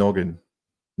use his noggin,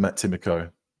 Matt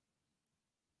Timoko.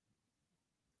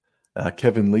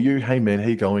 Kevin Liu, hey man, how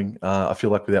you going? I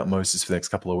feel like without Moses for the next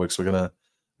couple of weeks, we're going to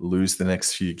lose the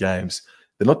next few games.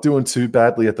 They're not doing too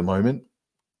badly at the moment.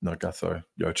 No, Gutho.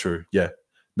 Yo, true. Yeah.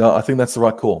 No, I think that's the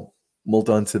right call. Well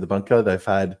done to the bunker. They've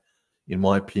had, in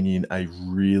my opinion, a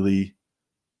really...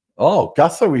 Oh,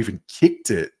 Gutho even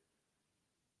kicked it.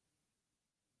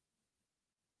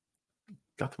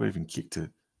 Gutho even kicked it.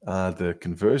 The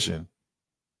conversion.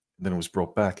 And then it was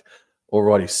brought back.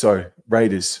 Alrighty, so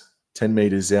Raiders, 10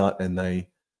 meters out, and they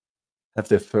have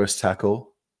their first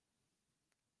tackle.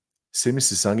 See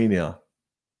Mr. Sungi now.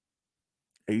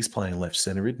 He's playing left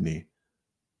center, isn't he?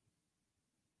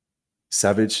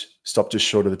 Savage stopped just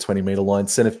short of the 20-meter line.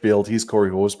 Center field, here's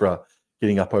Corey Horsburgh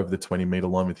getting up over the 20-meter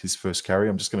line with his first carry.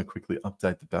 I'm just going to quickly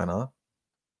update the banner.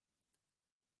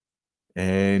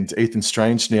 And Ethan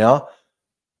Strange now.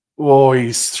 Oh,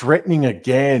 he's threatening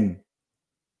again.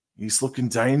 He's looking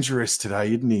dangerous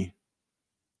today, isn't he?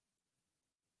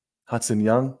 Hudson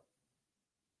Young,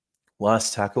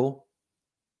 last tackle.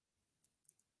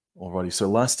 Alrighty, so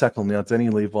last tackle now. Danny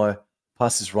Levi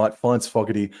Passes right, finds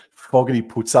Fogarty. Fogarty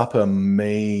puts up a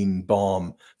mean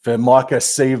bomb for Micah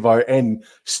Sevo, and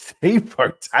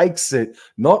Sevo takes it,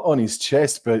 not on his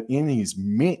chest, but in his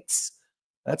mitts.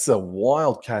 That's a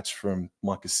wild catch from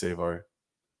Micah Sevo.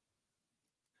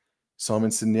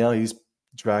 Simonson now, he's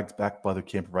dragged back by the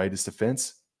Canberra Raiders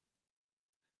defense.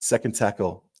 Second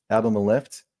tackle, out on the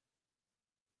left.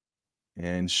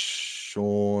 And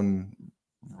Sean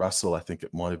Russell, I think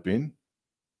it might have been,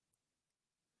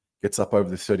 gets up over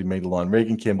the 30-meter line.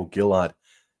 Regan Campbell-Gillard,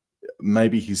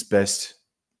 maybe his best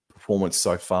performance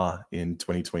so far in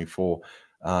 2024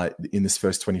 in this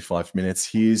first 25 minutes.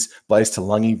 Here's Blaze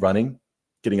Talungi running,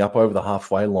 getting up over the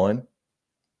halfway line.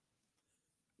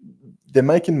 They're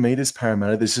making meters,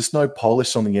 Parramatta. There's just no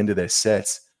polish on the end of their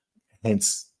sets,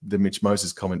 hence the Mitch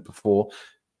Moses comment before.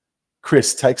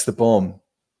 Chris takes the bomb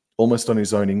almost on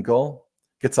his own in goal,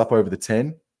 gets up over the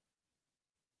 10,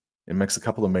 and makes a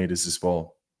couple of meters as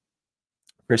well.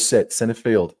 Fresh set, centre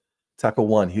field, tackle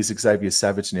one. Here's Xavier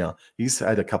Savage now. He's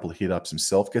had a couple of hit-ups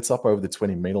himself, gets up over the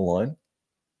 20-meter line.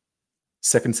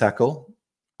 Second tackle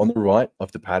on the right of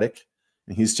the paddock.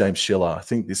 And here's James Schiller. I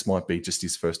think this might be just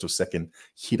his first or second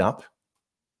hit-up.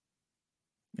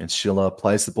 And Schiller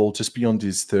plays the ball just beyond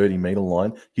his 30-meter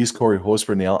line. Here's Corey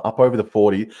Horsburgh now, up over the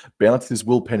 40, bounces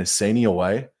Will Penasini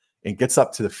away, and gets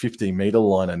up to the 50-meter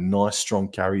line. A nice, strong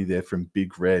carry there from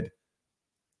Big Red.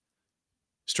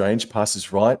 Strange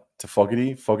passes right to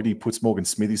Fogarty. Fogarty puts Morgan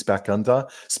Smithies back under.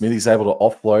 Smithies able to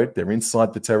offload. They're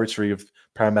inside the territory of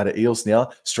Parramatta Eels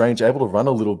now. Strange able to run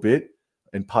a little bit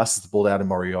and passes the ball out to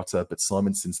Mariota, but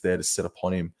Simonson's there to set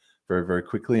upon him very, very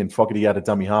quickly. And Fogarty out of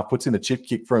dummy half, puts in a chip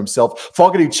kick for himself.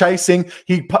 Fogarty chasing.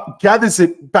 He gathers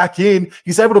it back in.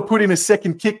 He's able to put in a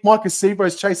second kick. Micah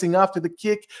Sevo's chasing after the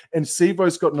kick, and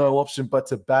Sevo's got no option but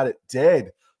to bat it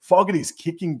dead. Fogarty's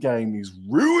kicking game is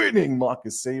ruining Micah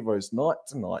Sevo's night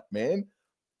tonight, man.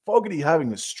 Fogarty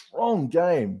having a strong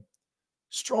game.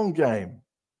 Strong game.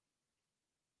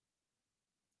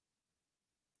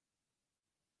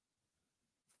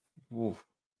 Ooh.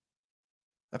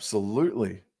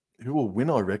 Absolutely. Who will win,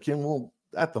 I reckon? Well,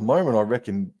 at the moment, I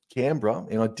reckon Canberra,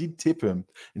 and I did tip him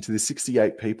into the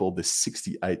 68 people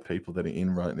that are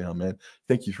in right now, man.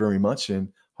 Thank you very much,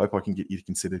 and hope I can get you to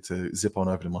consider to zip on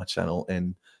over to my channel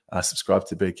and subscribe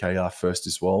to BKR first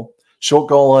as well. Short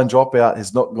goal line dropout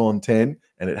has not gone 10,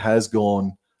 and it has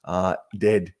gone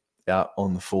dead out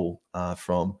on the full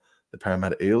from the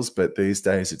Parramatta Eels, but these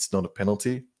days it's not a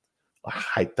penalty. I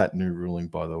hate that new ruling,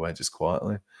 by the way, just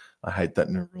quietly. I hate that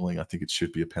new ruling. I think it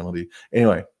should be a penalty.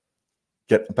 Anyway,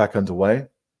 get back underway.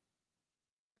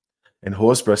 And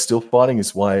Horsburgh still fighting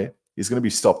his way. He's going to be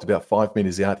stopped about 5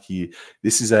 meters out here.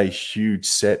 This is a huge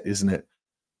set, isn't it?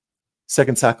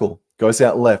 Second tackle goes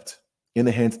out left in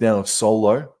the hands now of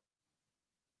Solo.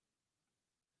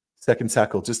 Second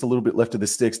tackle, just a little bit left of the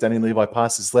sticks. Danny Levi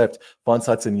passes left, finds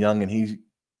Hudson Young, and he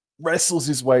wrestles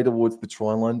his way towards the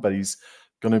try line, but he's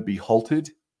going to be halted.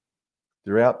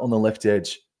 They're out on the left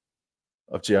edge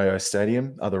of GIO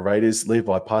Stadium. The Raiders.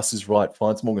 Levi passes right,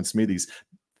 finds Morgan Smithies.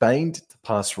 Feigned to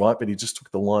pass right, but he just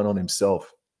took the line on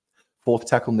himself. Fourth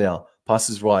tackle now,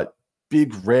 passes right.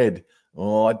 Big Red.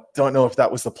 Oh, I don't know if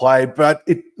that was the play, but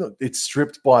it's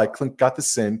stripped by Clint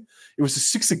Gutherson. It was a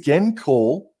 6 again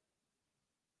call.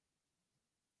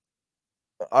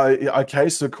 Okay,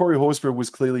 so Corey Horsburgh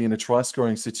was clearly in a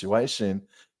try-scoring situation.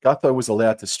 Gutho was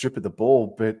allowed to strip at the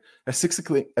ball, but a six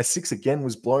again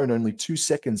was blown only 2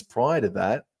 seconds prior to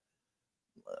that.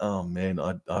 Oh, man,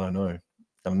 I don't know. I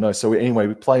don't know. So anyway,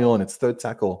 we play on. It's third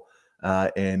tackle,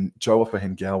 and Joe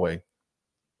Offahengawe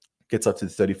gets up to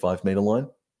the 35-meter line.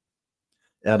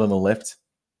 Out on the left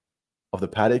of the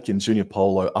paddock, and Junior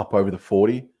Polo up over the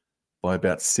 40 by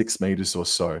about 6 meters or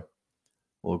so.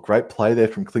 Well, great play there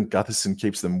from Clint Gutherson,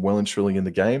 keeps them well and truly in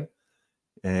the game.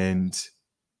 And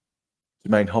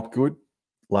Jermaine Hopgood,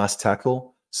 last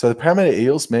tackle. So the Parramatta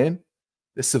Eels, man,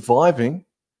 they're surviving.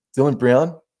 Dylan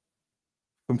Brown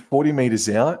from 40 meters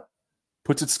out,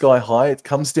 puts it sky high. It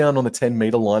comes down on the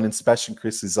 10-meter line, and Sebastian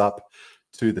Chris is up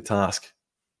to the task.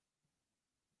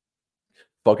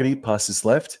 Fogarty passes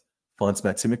left, finds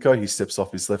Matt Timoko. He steps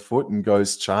off his left foot and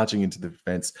goes charging into the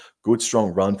defense. Good,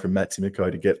 strong run from Matt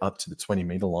Timoko to get up to the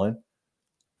 20-meter line.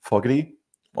 Fogarty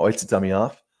waits a dummy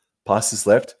half, passes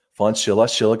left, finds Schiller.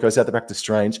 Schiller goes out the back to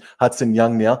Strange. Hudson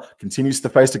Young now continues the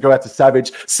face to go out to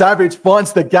Savage. Savage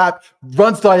finds the gap,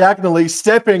 runs diagonally,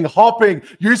 stepping, hopping,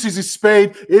 uses his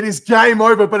speed. It is game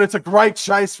over, but it's a great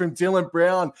chase from Dylan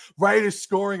Brown. Raiders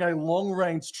scoring a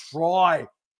long-range try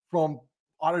from,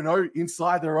 I don't know,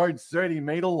 inside their own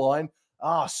 30-meter line.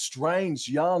 Strange,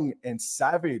 Young, and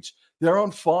Savage. They're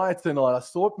on fire tonight. I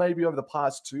thought maybe over the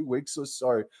past 2 weeks or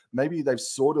so, maybe they've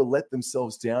sort of let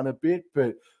themselves down a bit.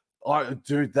 But,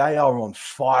 dude, they are on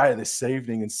fire this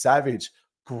evening. And Savage,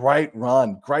 great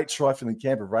run. Great try from the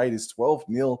Canberra Raiders.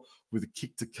 12-0 with a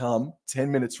kick to come.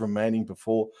 10 minutes remaining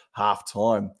before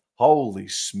halftime. Holy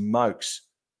smokes.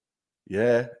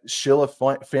 Yeah, Schiller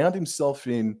found himself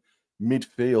in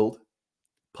midfield,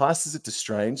 passes it to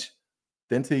Strange,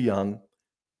 then to Young,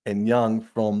 and Young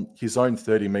from his own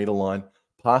 30-meter line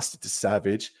passed it to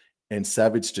Savage, and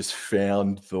Savage just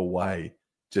found the way,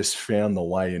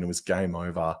 and it was game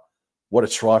over. What a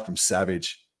try from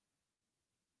Savage.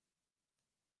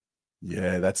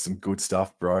 Yeah, that's some good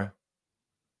stuff, bro.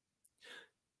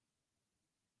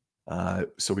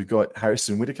 So we've got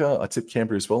Harrison Whitaker. I tipped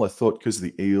Canberra as well. I thought because of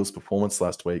the Eels' performance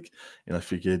last week, and I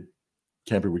figured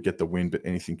Canberra would get the win, but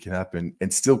anything can happen,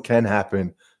 and still can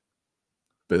happen.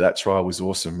 But that try was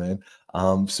awesome,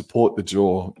 man. Support the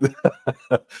jaw.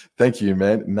 Thank you,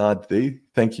 man. Nadi,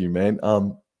 thank you, man.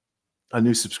 A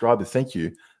new subscriber, thank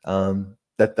you.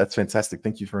 That's fantastic.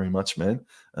 Thank you very much, man.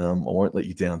 I won't let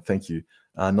you down. Thank you.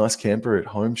 Nice Canberra at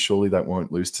home. Surely they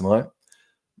won't lose tonight.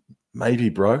 Maybe,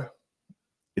 bro.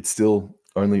 It's still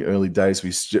only early days.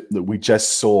 We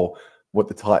just saw what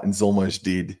the Titans almost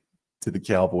did to the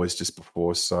Cowboys just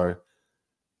before. So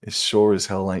it sure as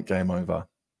hell ain't game over.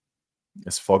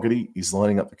 As Fogarty, he's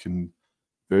lining up the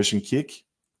conversion kick.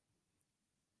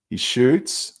 He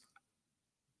shoots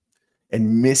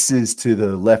and misses to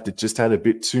the left. It just had a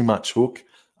bit too much hook,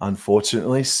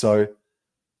 unfortunately. So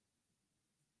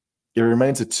it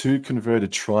remains a 2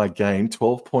 converted try game,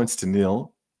 12 points to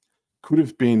 0. Could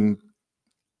have been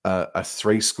a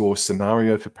 3-score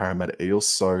scenario for Parramatta Eels.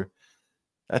 So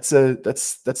that's a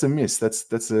miss.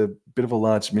 That's a bit of a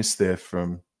large miss there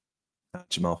from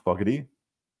Jamal Fogarty.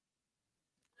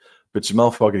 But Jamal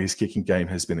Fogarty's kicking game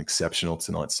has been exceptional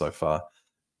tonight so far.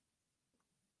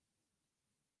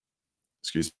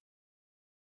 Excuse me.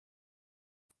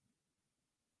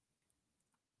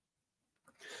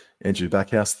 Andrew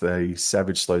Backhouse, the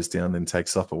Savage slows down, then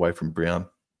takes off away from Brown.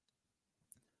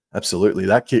 Absolutely.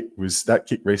 That kick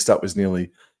restart was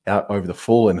nearly out over the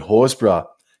full, and Horsburgh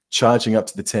charging up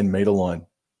to the 10-meter line.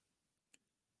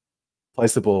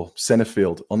 Plays the ball center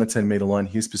field on the 10-meter line.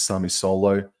 Here's Pasami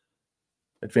solo.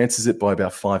 Advances it by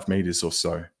about 5 meters or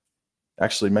so.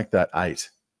 Actually, make that 8.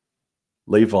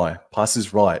 Levi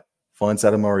passes right, finds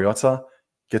Adam Mariota,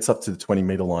 gets up to the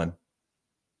 20-meter line.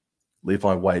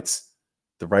 Levi waits.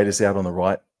 The Raiders out on the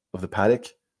right of the paddock.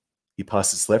 He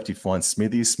passes left. He finds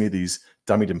Smithies. Smithies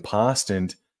dummied and passed,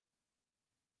 and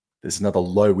there's another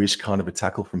low-ish kind of a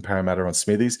tackle from Parramatta on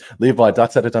Smithies. Levi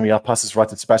ducks out a dummy up, passes right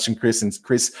to Sebastian Chris, and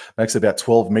Chris makes about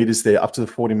 12 meters there up to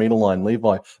the 40-meter line.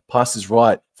 Levi passes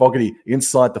right. Fogarty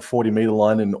inside the 40-meter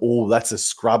line, and that's a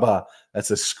scrubber.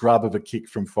 That's a scrub of a kick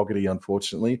from Fogarty,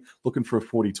 unfortunately. Looking for a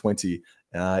 40-20,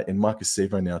 and Marcus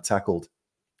Sevo now tackled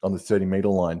on the 30-meter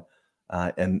line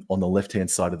and on the left-hand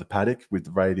side of the paddock with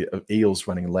the Eels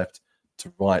running left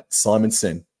to right.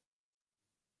 Simonson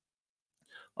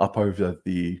up over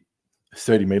the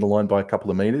 30-meter line by a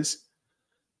couple of meters.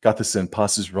 Gutherson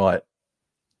passes right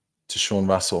to Sean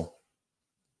Russell.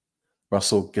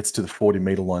 Russell gets to the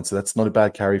 40-meter line, so that's not a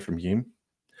bad carry from him.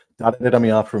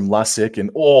 Dadadamiar from Lasek,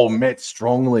 and met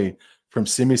strongly from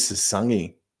Simi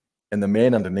Sasangi, and the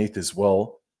man underneath as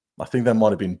well. I think that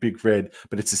might have been Big Red,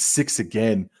 but it's a 6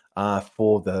 again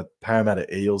for the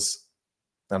Parramatta Eels,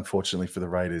 unfortunately for the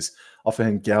Raiders.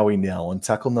 Offhand Gowie now on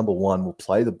tackle number 1 will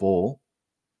play the ball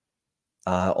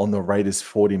on the Raiders'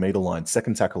 40-meter line.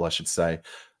 Second tackle, I should say.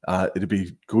 It'd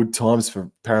be good times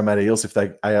for Parramatta Eels if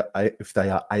they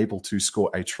are able to score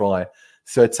a try.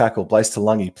 Third tackle, Blaze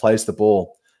Talungi plays the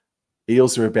ball.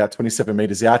 Eels are about 27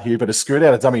 meters out here, but a screwed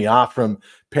out of dummy from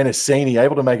Penasini,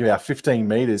 able to make about 15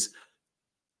 meters.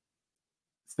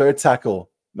 Fourth tackle.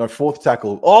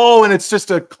 And it's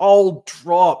just a cold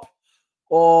drop.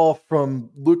 From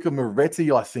Luca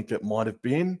Moretti, I think it might have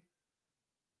been.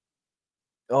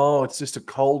 It's just a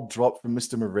cold drop from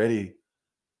Mr. Moretti.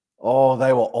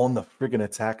 They were on the friggin'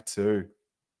 attack too.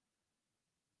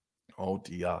 Oh,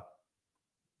 dear.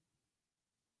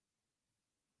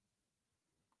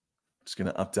 Just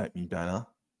going to update me banner.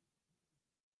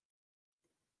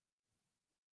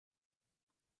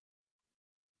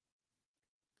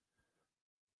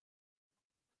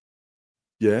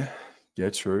 Yeah,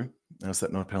 true. How's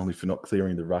that not a penalty for not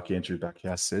clearing the ruck? Andrew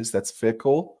Backhouse says. That's a fair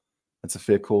call. That's a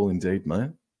fair call indeed, mate.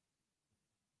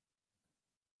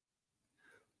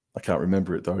 I can't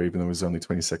remember it, though, even though it was only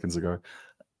 20 seconds ago.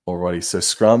 Alrighty, so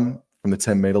scrum from the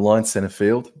 10-meter line, center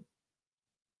field.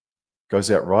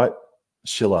 Goes out right.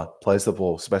 Schiller plays the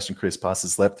ball. Sebastian Chris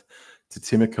passes left to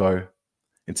Timoko,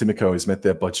 and Timoko is met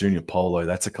there by Junior Polo.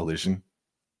 That's a collision.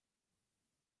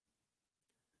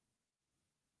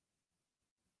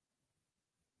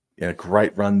 Yeah,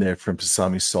 great run there from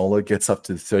Pasami Solo. Gets up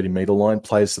to the 30-meter line,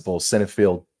 plays the ball center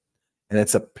field, and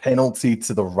it's a penalty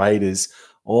to the Raiders.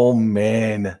 Oh,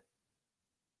 man.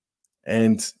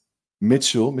 And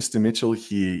Mitchell, Mr. Mitchell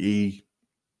here,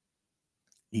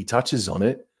 he touches on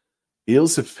it.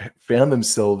 Eels have found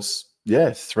themselves,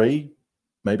 3,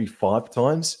 maybe 5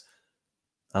 times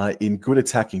in good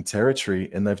attacking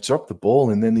territory, and they've dropped the ball,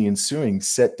 and then the ensuing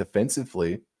set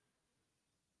defensively,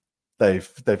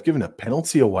 they've given a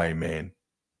penalty away, man.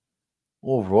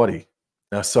 Alrighty.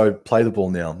 Now, so play the ball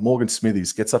now. Morgan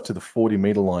Smithies gets up to the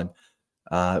 40-meter line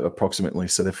approximately.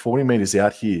 So they're 40 meters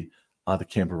out here are the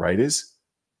Canberra Raiders.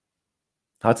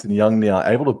 Hudson Young now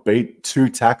able to beat 2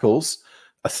 tackles.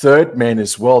 A third man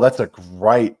as well. That's a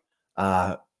great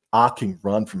arcing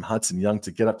run from Hudson Young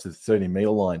to get up to the 30-meter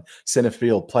line. Center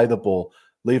field, play the ball.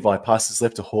 Levi passes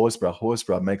left to Horsburgh.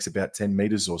 Horsburgh makes about 10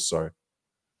 meters or so.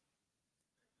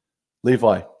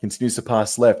 Levi continues to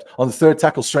pass left. On the third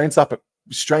tackle,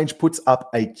 Strange puts up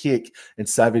a kick, and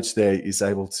Savage there is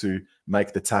able to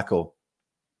make the tackle.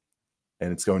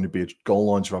 And it's going to be a goal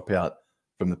line dropout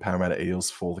from the Parramatta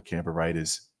Eels for the Canberra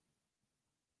Raiders.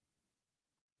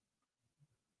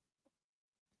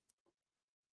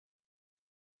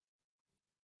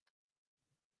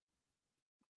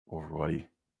 Alrighty.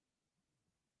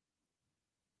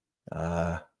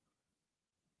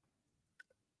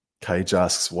 Cage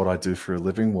asks what I do for a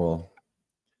living. Well,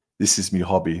 this is my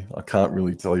hobby. I can't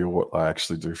really tell you what I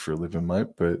actually do for a living, mate,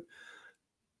 but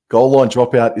goal line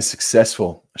dropout is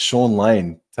successful. Sean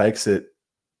Lane takes it.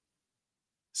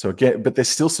 So again, but they're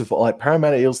still like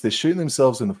Parramatta Eels, they're shooting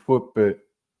themselves in the foot, but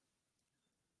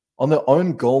on their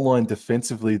own goal line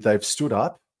defensively, they've stood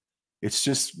up. It's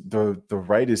just the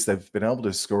Raiders, they've been able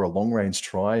to score a long-range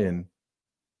try, and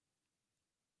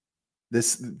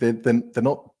they're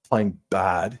not playing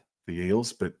bad, the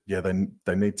Eels, but yeah,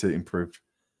 they need to improve.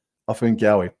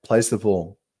 Gowie plays the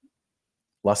ball.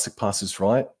 Lusick passes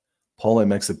right. Polo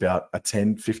makes about a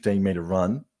 10, 15-meter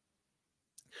run.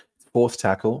 4th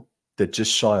tackle. They're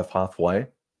just shy of halfway.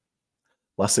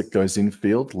 Lusick goes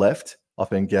infield, left.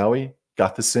 Gowie,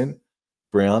 Gutherson,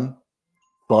 Brown,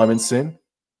 Simonson.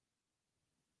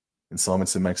 And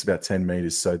Simonson makes about 10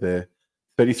 meters. So they're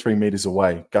 33 meters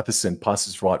away. Gutherson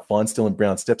passes right. Finds Dylan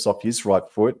Brown, steps off his right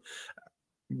foot.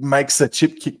 Makes a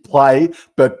chip kick play,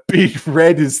 but Big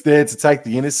Red is there to take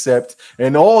the intercept.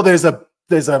 And there's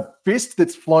a fist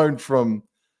that's flown from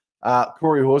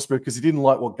Corey Horsburgh because he didn't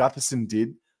like what Gutherson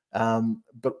did.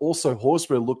 But also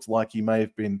Horsburgh looked like he may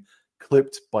have been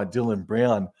clipped by Dylan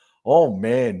Brown. Oh,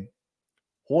 man.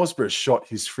 Horsburgh shot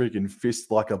his friggin'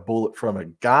 fist like a bullet from a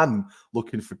gun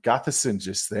looking for Gutherson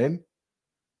just then.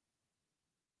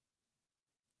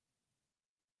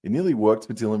 It nearly worked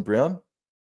for Dylan Brown.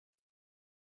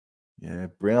 Yeah,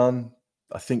 Brown,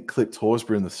 I think, clipped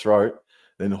Horsburgh in the throat.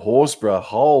 Then Horsburgh,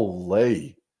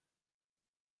 holy,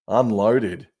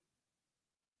 unloaded.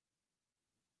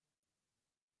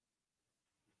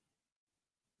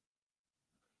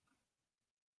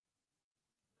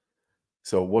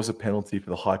 So it was a penalty for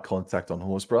the high contact on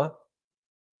Horsburgh.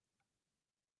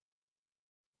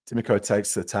 Timoko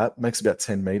takes the tap, makes about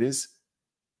 10 meters,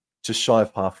 just shy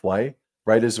of halfway.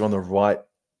 Raiders are on the right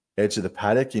edge of the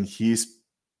paddock, and here's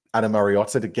Adam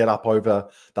Mariota to get up over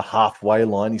the halfway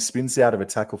line. He spins out of a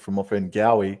tackle from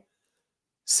Gowie.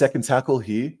 Second tackle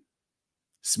here.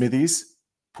 Smithies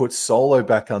puts Solo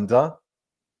back under.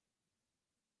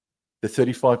 The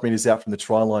 35 meters out from the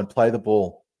try line. Play the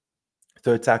ball.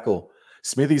 Third tackle.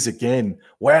 Smithies again.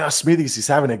 Wow, Smithies is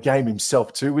having a game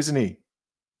himself too, isn't he?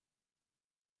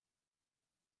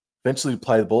 Eventually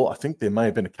play the ball. I think there may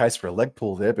have been a case for a leg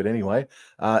pull there, but anyway.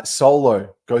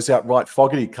 Solo goes out right.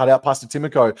 Fogarty cut out pass to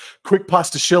Timoko. Quick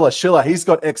pass to Schiller. Schiller, he's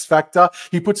got X factor.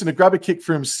 He puts in a grabber kick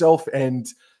for himself, and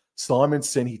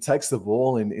Simonson, he takes the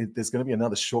ball, and there's going to be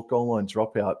another short goal line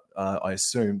dropout, I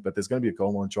assume, but there's going to be a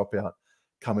goal line dropout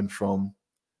coming from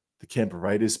the Canberra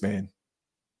Raiders, man.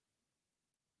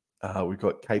 We've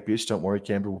got Cape-ish. Don't worry,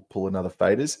 Canberra will pull another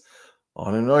faders. I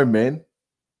don't know, man.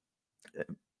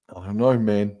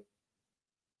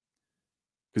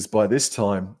 Because by this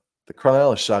time, the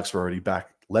Cronulla Sharks were already back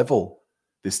level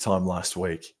this time last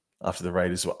week after the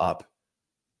Raiders were up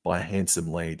by a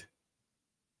handsome lead.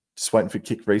 Just waiting for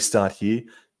kick restart here.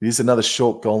 Here's another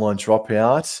short goal line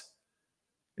dropout.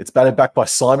 It's batted back by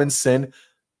Simonson.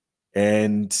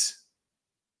 And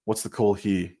what's the call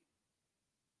here?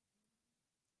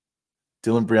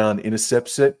 Dylan Brown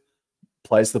intercepts it,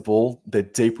 plays the ball. They're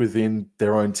deep within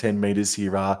their own 10 meters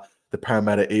here. the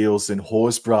Parramatta Eels, and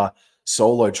Horsburgh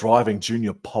solo driving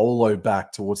Junior Polo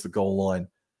back towards the goal line.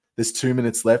 There's 2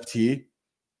 minutes left here.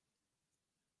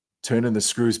 Turning the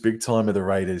screws big time of the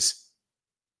Raiders.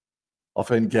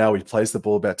 Offen Gowie plays the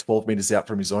ball about 12 meters out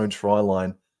from his own try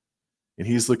line. And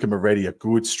here's Luca Moretti, a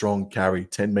good, strong carry,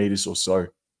 10 meters or so.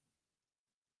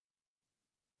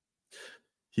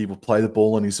 He will play the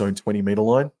ball on his own 20-meter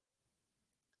line.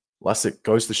 Lussick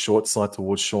goes the short side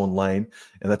towards Sean Lane,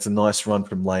 and that's a nice run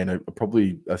from Lane,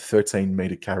 probably a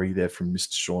 13-meter carry there from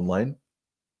Mr. Sean Lane.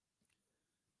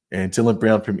 And Dylan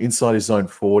Brown from inside his own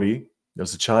 40. There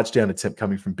was a charge down attempt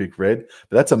coming from Big Red,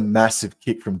 but that's a massive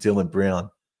kick from Dylan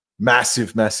Brown.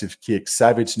 Massive, massive kick.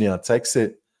 Savage now takes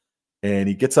it, and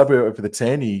he gets up over the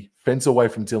 10. He fends away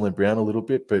from Dylan Brown a little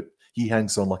bit, but he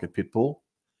hangs on like a pit bull.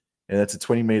 And that's a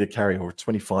 20-meter carry, or a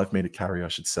 25-meter carry, I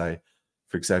should say,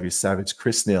 for Xavier Savage.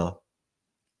 Chris now,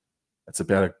 that's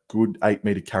about a good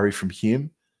 8-meter carry from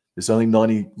him. There's only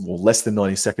 90, or less than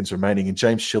 90 seconds remaining. And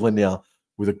James Schiller now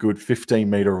with a good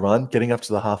 15-meter run, getting up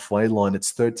to the halfway line.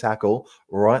 It's third tackle,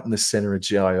 right in the center of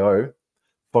GIO.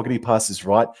 Fogarty passes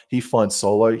right. He finds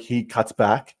Solo. He cuts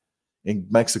back and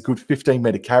makes a good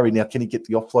 15-meter carry. Now, can he get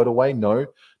the offload away? No.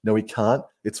 No, he can't.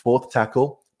 It's fourth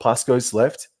tackle. Pass goes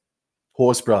left.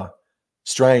 Horsburgh.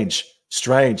 Strange.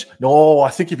 No, I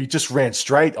think if he just ran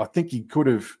straight, I think he could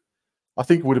have, I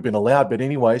think it would have been allowed. But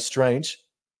anyway, Strange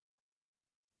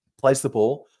plays the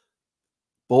ball.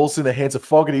 Ball's in the hands of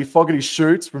Fogarty. Fogarty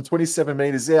shoots from 27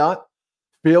 meters out.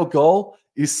 Field goal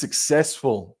is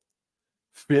successful.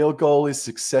 Field goal is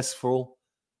successful.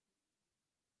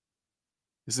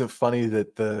 Isn't it funny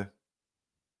that the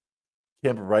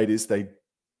Canberra Raiders, they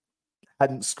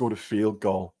hadn't scored a field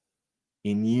goal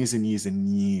in years and years and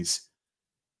years.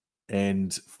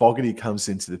 And Fogarty comes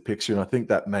into the picture, and I think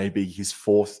that may be his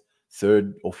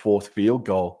third or fourth field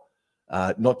goal,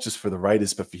 not just for the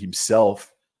Raiders, but for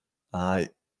himself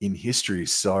in history.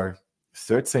 So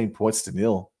 13 points to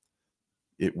nil.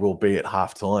 It will be at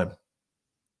halftime.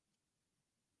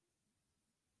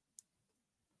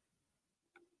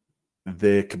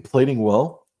 They're completing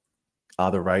well,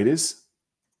 are the Raiders.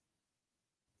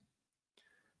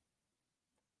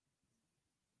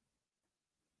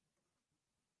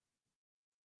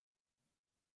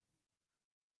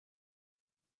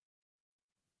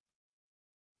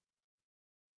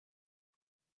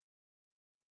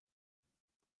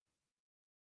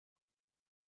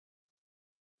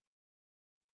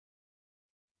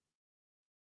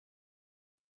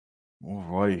 All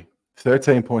righty.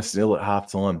 13 points to nil at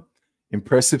halftime.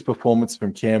 Impressive performance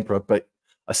from Canberra, but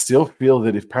I still feel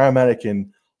that if Parramatta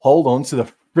can hold on to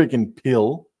the friggin'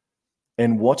 pill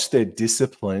and watch their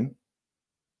discipline,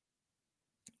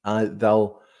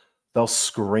 they'll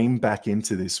scream back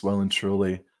into this well and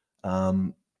truly.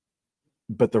 But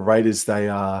the Raiders,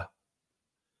 they've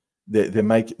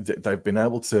been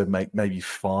able to make maybe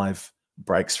 5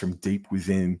 breaks from deep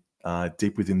within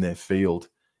their field,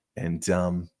 and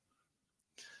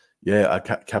I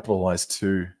capitalized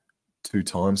two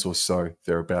times or so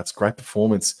thereabouts. Great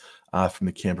performance from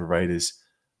the Canberra Raiders.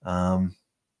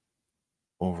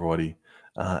 Alrighty,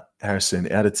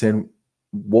 Harrison, out of 10,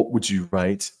 what would you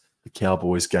rate the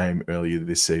Cowboys game earlier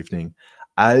this evening?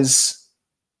 As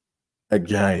a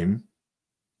game,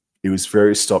 it was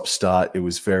very stop-start. It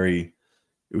was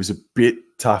a bit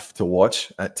tough to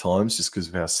watch at times just because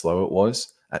of how slow it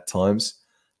was at times.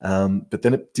 But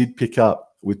then it did pick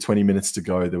up with 20 minutes to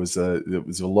go. There was a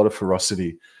lot of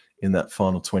ferocity in that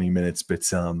final 20 minutes.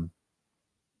 But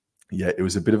it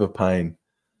was a bit of a pain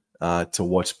to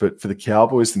watch. But for the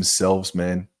Cowboys themselves,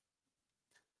 man,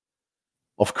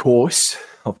 of course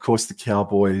the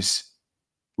Cowboys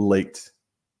leaked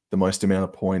the most amount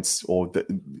of points,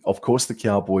 of course the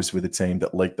Cowboys were the team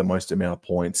that leaked the most amount of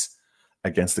points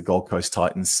against the Gold Coast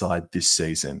Titans side this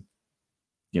season.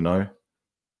 You know,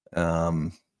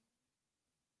 I'm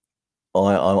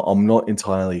not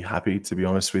entirely happy, to be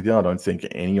honest with you. I don't think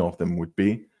any of them would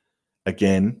be.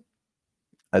 Again,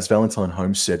 as Valentine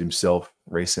Holmes said himself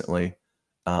recently,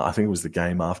 I think it was the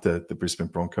game after the Brisbane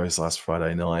Broncos last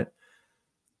Friday night,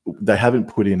 they haven't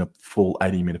put in a full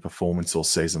 80-minute performance all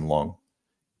season long.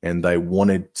 And they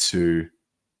wanted to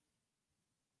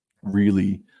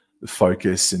really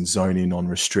focus and zone in on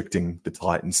restricting the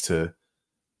Titans to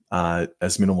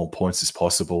as minimal points as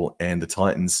possible. And the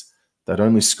Titans, they'd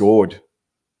only scored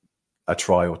a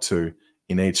try or two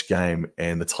in each game.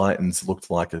 And the Titans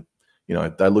looked like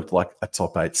they looked like a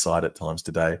top 8 side at times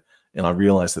today. And I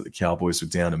realized that the Cowboys were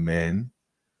down a man,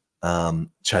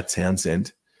 Chad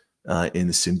Townsend, in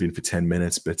the sin bin for 10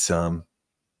 minutes. But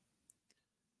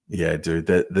yeah, dude,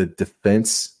 the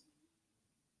defense,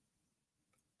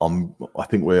 I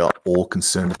think we're all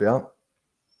concerned about.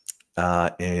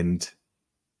 And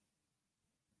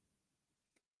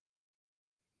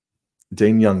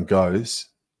Dean Young goes,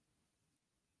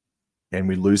 and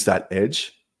we lose that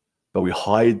edge, but we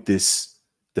hired this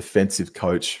defensive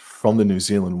coach from the New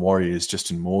Zealand Warriors,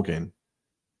 Justin Morgan.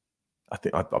 I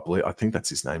think that's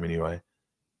his name anyway.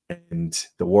 And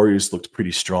the Warriors looked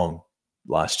pretty strong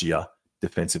last year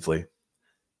defensively.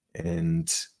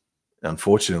 And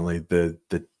unfortunately, the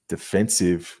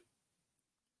defensive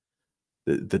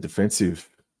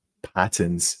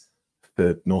patterns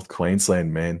for North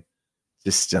Queensland, man,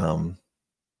 just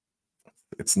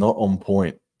it's not on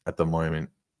point at the moment.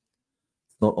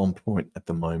 It's not on point at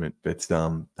the moment. But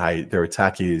hey, their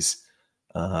attack is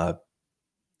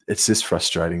it's just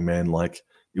frustrating, man. Like,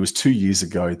 it was 2 years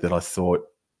ago that I thought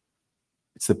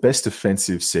it's the best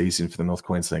defensive season for the North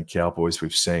Queensland Cowboys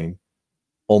we've seen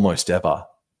almost ever.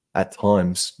 At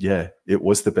times, yeah, it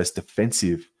was the best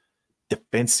defensive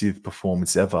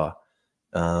performance ever.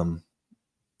 And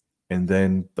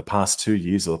then the past 2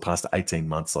 years, or the past 18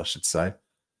 months, I should say,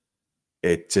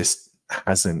 it just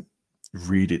hasn't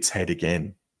reared its head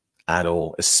again at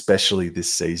all, especially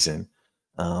this season.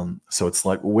 So it's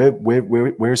like,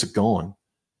 where is it gone?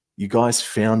 You guys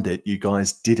found it. You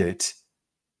guys did it.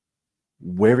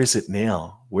 Where is it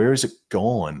now? Where is it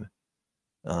gone?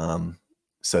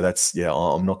 So that's, yeah,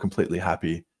 I'm not completely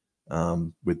happy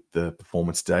with the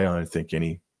performance today. I don't think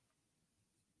any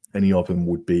of them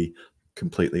would be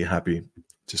completely happy,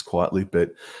 just quietly.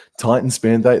 But Titans,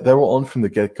 man, they were on from the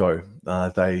get-go.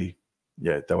 They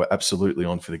were absolutely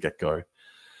on for the get-go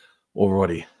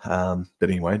already. But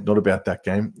anyway, not about that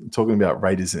game. I'm talking about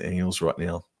Raiders and Eels right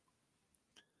now.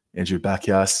 Andrew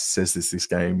Backhouse says this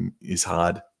game is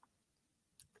hard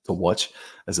to watch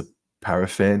as a Para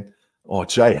fan. Oh,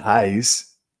 Jay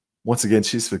Hayes, once again,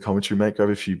 cheers for the commentary, mate. Grab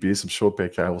a few beers. I'm sure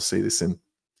BK will see this and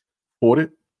support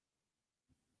it.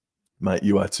 Mate,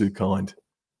 you are too kind.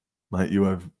 Mate, you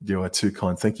are too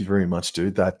kind. Thank you very much,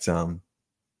 dude. That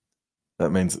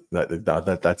means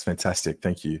that's fantastic.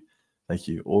 Thank you. Thank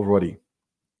you. Alrighty.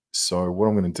 So what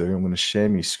I'm going to do, I'm going to share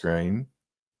my screen,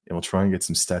 and we'll try and get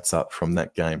some stats up from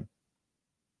that game.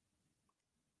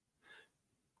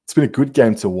 It's been a good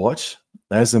game to watch.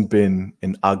 It hasn't been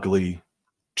an ugly,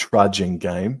 trudging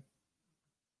game,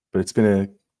 but it's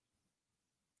been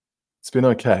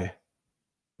okay.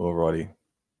 Alrighty.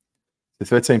 The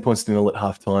 13 points to nil at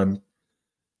halftime.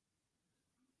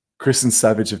 Chris and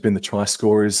Savage have been the try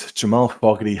scorers. Jamal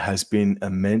Fogarty has been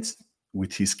immense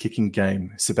with his kicking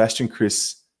game. Sebastian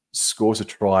Chris scores a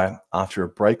try after a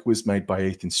break was made by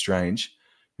Ethan Strange,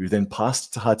 who then passed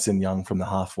it to Hudson Young from the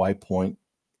halfway point.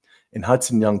 And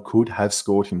Hudson Young could have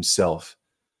scored himself,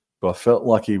 but I felt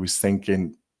like he was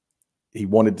thinking he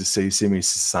wanted to see Simi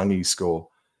Sasangi score.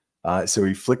 So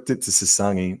he flicked it to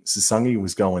Sasangi. Sasangi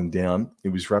was going down. He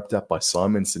was wrapped up by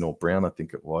Simonson or Brown, I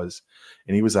think it was,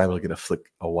 and he was able to get a flick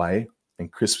away,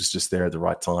 and Chris was just there at the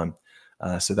right time.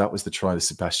 So that was the try to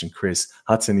Sebastian Chris.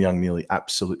 Hudson Young nearly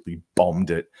absolutely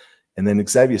bombed it. And then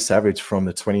Xavier Savage from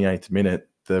the 28th minute.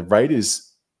 The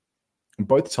Raiders,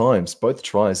 both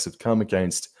tries have come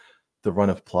against the run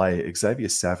of play. Xavier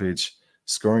Savage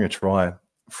scoring a try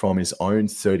from his own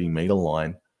 30-meter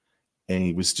line, and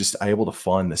he was just able to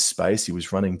find the space. He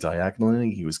was running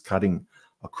diagonally. He was cutting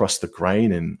across the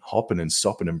grain and hopping and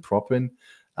sopping and propping,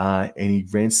 and he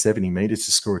ran 70 meters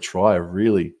to score a try. A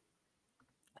really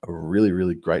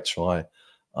great try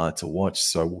to watch.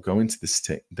 So we'll go into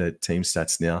the team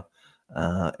stats now,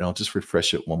 and I'll just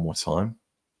refresh it one more time.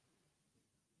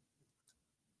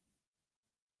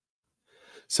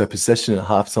 So possession at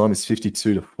halftime is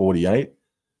 52-48.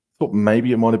 Thought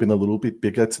maybe it might have been a little bit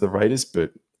bigger to the Raiders,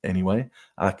 but anyway.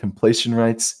 Completion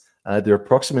rates, they're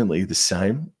approximately the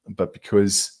same, but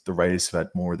because the Raiders have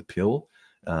had more of the pill,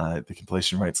 the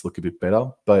completion rates look a bit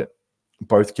better, but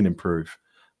both can improve.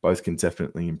 Both can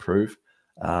definitely improve.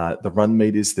 The run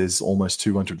meters, there's almost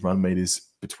 200 run meters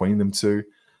between them two.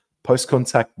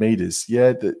 Post-contact meters,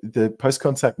 yeah, the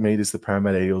post-contact meters, the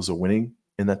Parramatta Eels are winning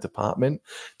in that department.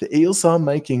 The Eels are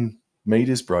making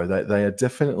meters, bro. They are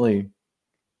definitely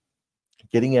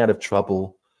getting out of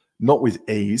trouble, not with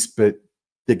ease, but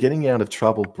they're getting out of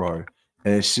trouble, bro.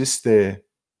 And it's just their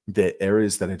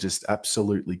errors that are just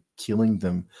absolutely killing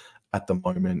them at the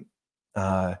moment.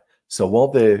 So while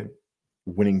they're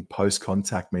winning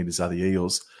post-contact meters are the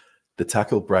Eels, the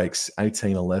tackle breaks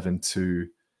 18-11 to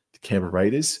the Canberra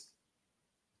Raiders.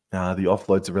 The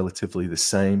offloads are relatively the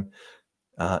same.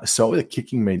 So with the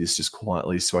kicking meters just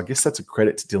quietly. So I guess that's a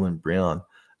credit to Dylan Brown.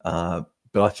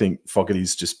 But I think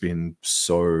Fogarty's just been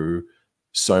so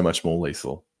much more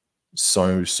lethal.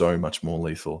 So much more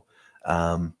lethal.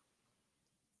 And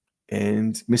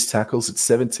missed tackles at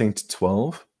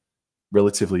 17-12,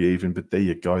 relatively even, but there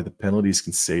you go. The penalties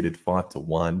conceded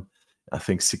 5-1. I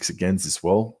think 6 against as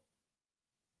well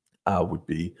would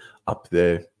be up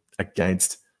there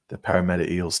against the Parramatta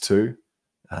Eels too.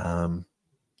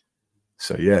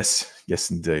 So yes,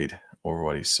 indeed.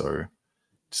 Alrighty, so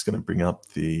just going to bring up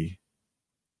the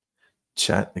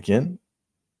chat again.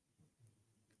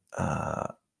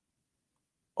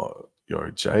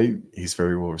 Jay, he's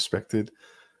very well respected.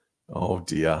 Oh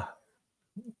dear.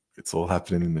 It's all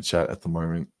happening in the chat at the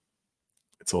moment.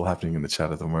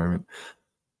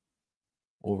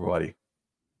 Alrighty.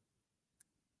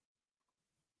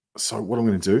 So what I'm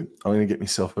going to do, I'm going to get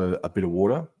myself a bit of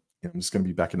water. I'm just going to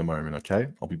be back in a moment, okay?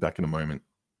 I'll be back in a moment.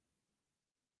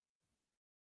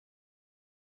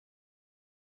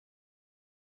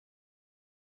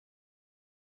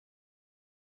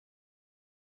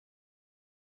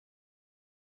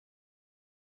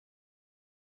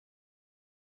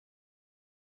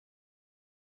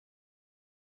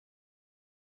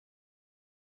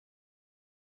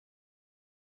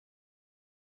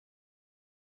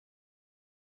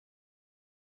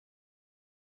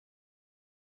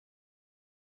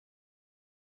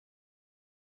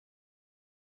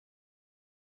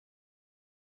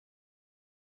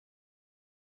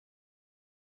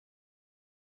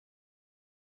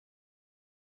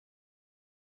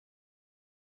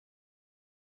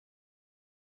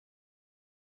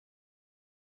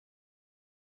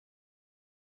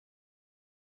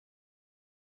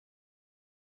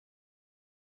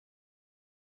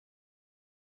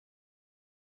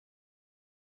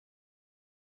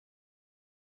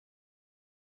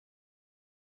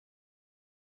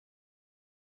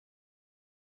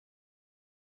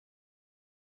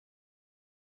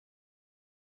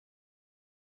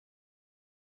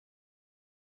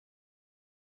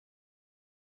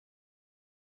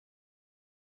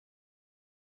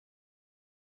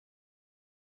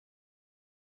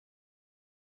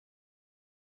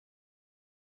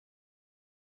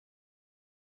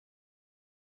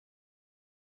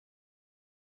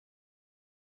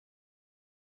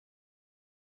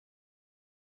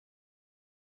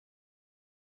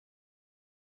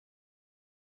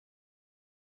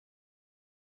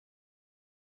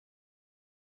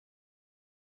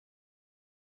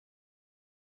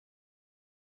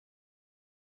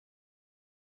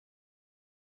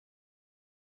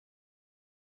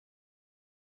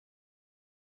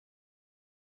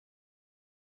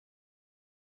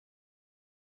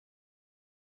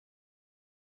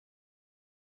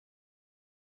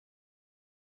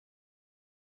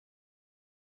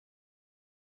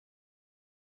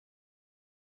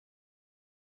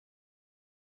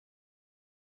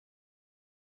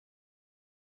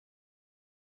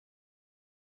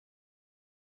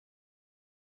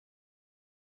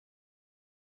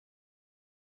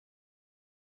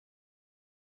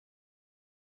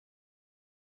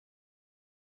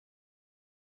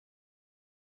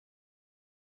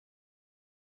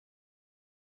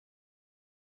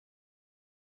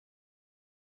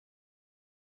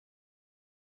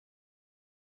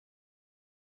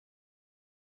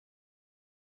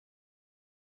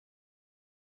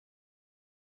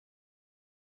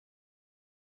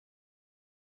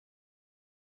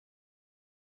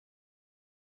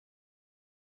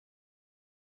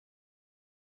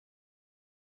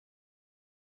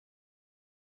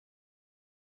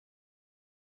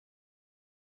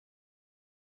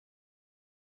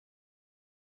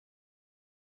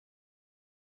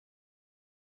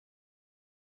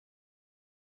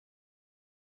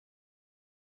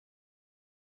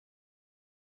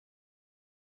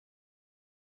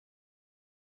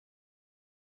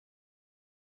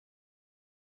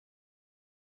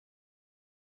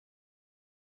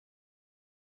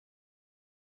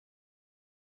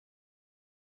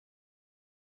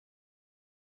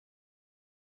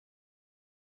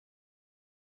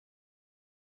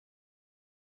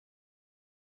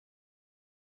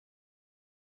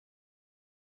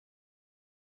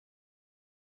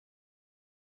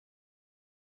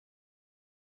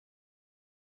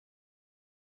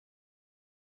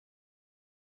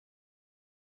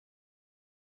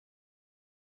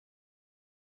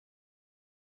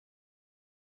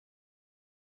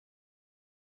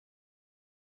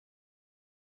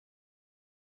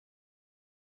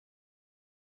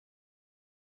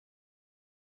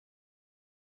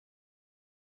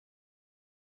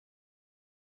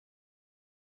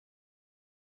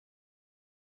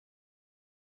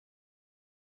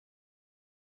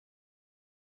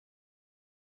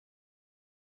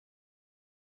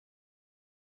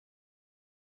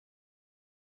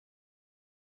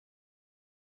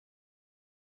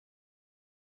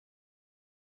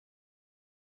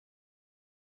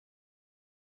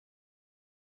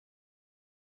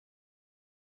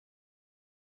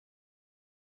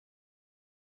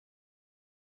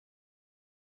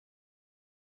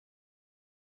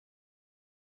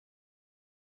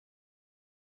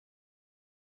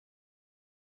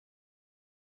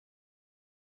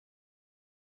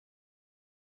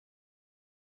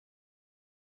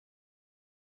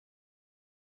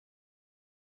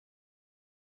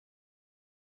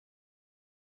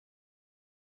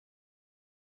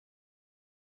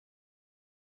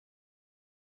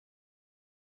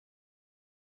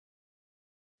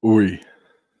 Oi.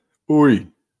 Oi.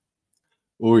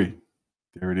 Oi.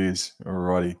 There it is.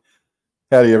 Alrighty.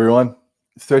 Howdy, everyone.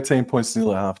 13 points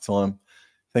nil at halftime.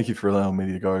 Thank you for allowing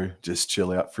me to go just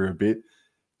chill out for a bit.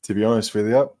 To be honest with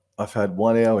you, I've had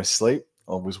 1 hour sleep.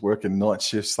 I was working night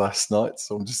shifts last night,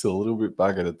 so I'm just a little bit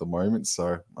buggered at the moment.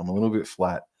 So I'm a little bit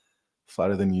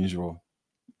flatter than usual.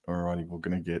 Alrighty, we're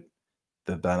going to get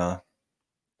the banner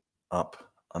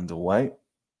up underway.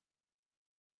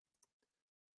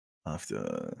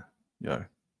 After,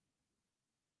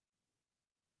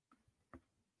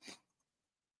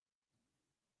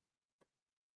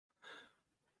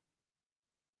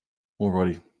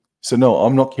 Alrighty. So no,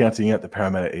 I'm not counting out the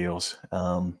Parramatta Eels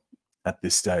at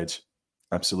this stage.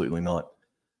 Absolutely not.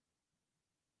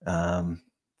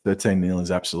 13-0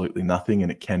 is absolutely nothing,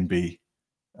 and it can be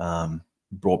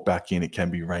brought back in. It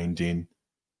can be reined in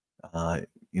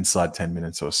inside 10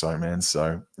 minutes or so, man.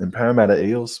 So, and Parramatta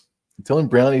Eels, Dylan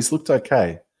Brown, he's looked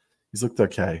okay. He's looked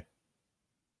okay.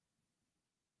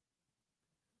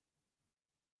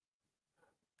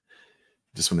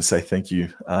 Just want to say thank you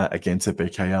again to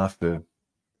BKR for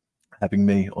having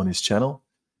me on his channel,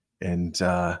 and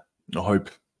I hope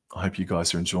you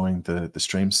guys are enjoying the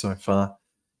stream so far.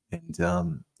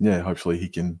 And yeah, hopefully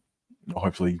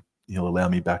he'll allow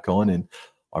me back on, and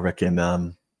I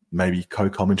reckon maybe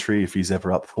co-commentary, if he's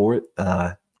ever up for it,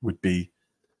 would be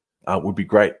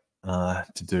great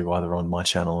to do either on my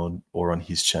channel or on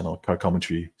his channel.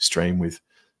 Co-commentary stream with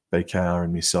BKR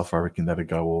and myself, I reckon that'd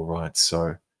go all right.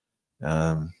 So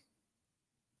the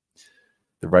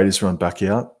Raiders run back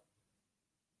out.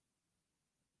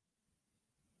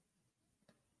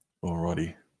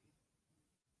 Alrighty.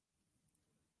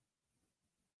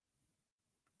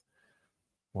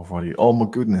 Alrighty. Oh my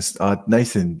goodness,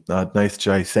 Nathan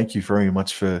J, thank you very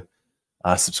much for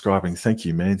subscribing. Thank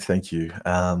you, man. Thank you.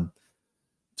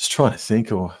 Just trying to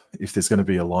think, or if there's going to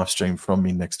be a live stream from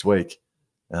me next week.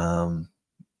 I'm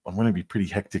going to be pretty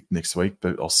hectic next week,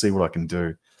 but I'll see what I can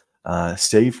do.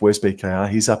 Steve, where's BKR?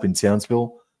 He's up in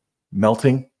Townsville,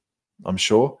 melting, I'm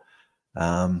sure.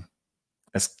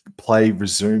 As play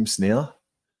resumes now,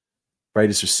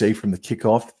 Raiders receive from the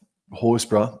kickoff.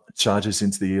 Horsburgh charges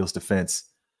into the Eels' defence.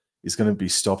 He's going to be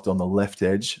stopped on the left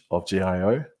edge of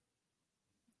GIO.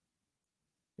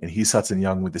 And here's Hudson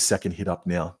Young with the second hit up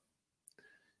now.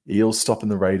 Eels stopping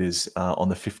the Raiders on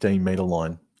the 15-metre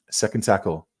line. Second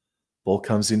tackle. Ball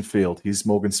comes in field. Here's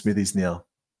Morgan Smithies now.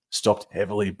 Stopped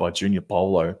heavily by Junior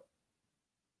Polo.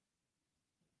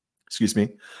 Excuse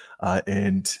me.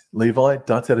 And Levi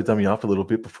darts out a dummy after a little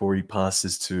bit before he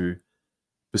passes to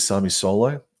Basami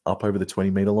Solo up over the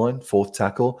 20-metre line. Fourth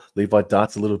tackle. Levi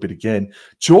darts a little bit again.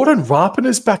 Jordan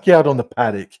Rapina's back out on the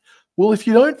paddock. Well, if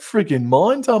you don't friggin'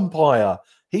 mind, umpire,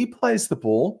 he plays the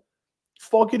ball.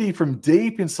 Fogarty from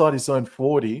deep inside his own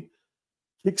 40.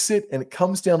 Kicks it, and it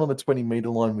comes down on the 20-metre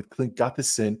line with Clint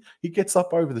Gutherson. He gets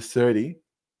up over the 30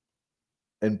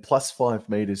 and plus 5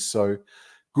 metres. So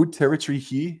good territory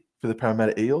here for the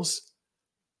Parramatta Eels.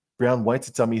 Brown waits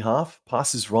at dummy half,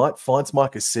 passes right, finds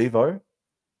Mike Acevo.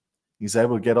 He's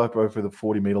able to get up over the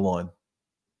 40-metre line.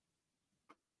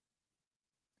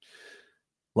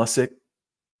 Lussick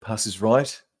passes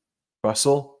right.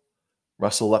 Russell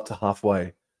up to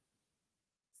halfway.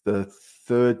 The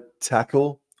third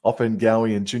tackle,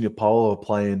 Offengawi and Junior Polo are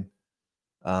playing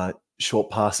short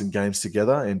passing games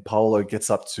together, and Polo gets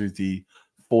up to the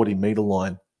 40-metre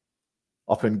line.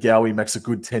 Offengawi makes a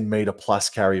good 10-metre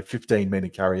plus carry, a 15-metre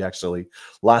carry actually.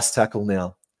 Last tackle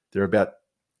now. They're about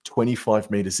 25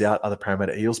 metres out, other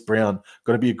Parramatta Eels. Brown,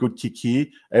 got to be a good kick here.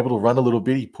 Able to run a little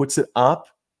bit. He puts it up.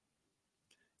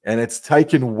 And it's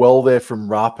taken well there from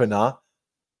Rapina.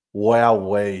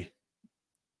 Wowee.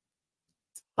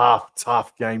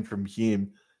 Tough game from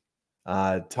him.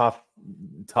 Tough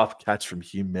catch from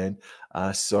him, man.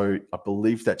 So I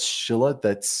believe that's Schiller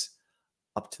that's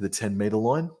up to the 10-metre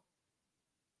line.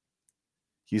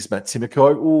 Here's Matt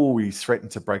Timoko. Oh, he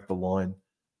threatened to break the line.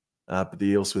 But the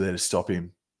Eels were there to stop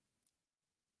him.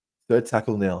 Third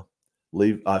tackle now.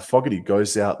 Fogarty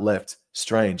goes out left.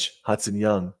 Strange. Hudson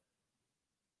Young.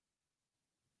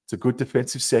 It's a good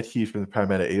defensive set here from the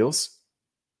Parramatta Eels.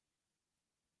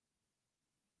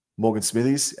 Morgan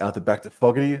Smithies out the back to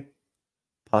Fogarty.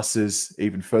 Passes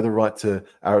even further right to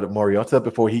Arad Moriota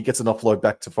before he gets an offload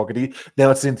back to Fogarty.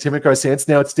 Now it's in Timoko's hands.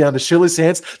 Now it's down to Schiller's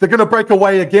hands. They're going to break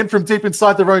away again from deep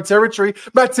inside their own territory.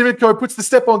 Matt Timoko puts the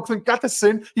step on Clint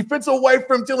Gutherson. He fends away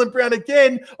from Dylan Brown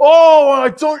again. Oh, I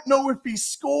don't know if he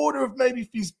scored or if maybe if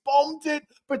he's bombed it,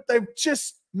 but they've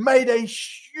just made a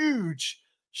huge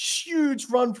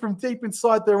run from deep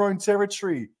inside their own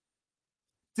territory.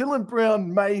 Dylan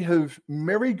Brown may have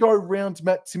merry-go-round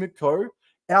Matt Timoko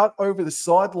out over the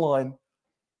sideline,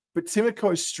 but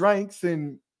Timoko's strength,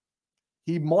 and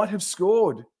he might have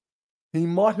scored. He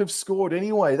might have scored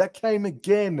anyway. That came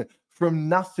again from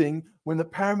nothing when the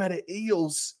Parramatta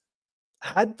Eels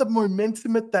had the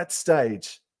momentum at that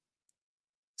stage.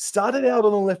 Started out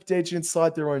on the left edge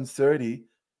inside their own 30,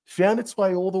 found its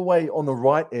way all the way on the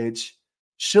right edge.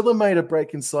 Schiller made a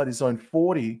break inside his own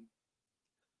 40,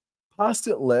 passed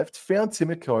it left, found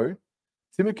Timoko.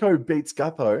 Timoko beats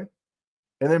Guppo,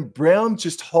 and then Brown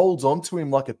just holds onto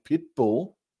him like a pit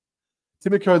bull.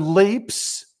 Timoko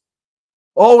leaps.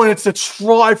 Oh, and it's a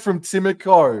try from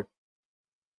Timoko.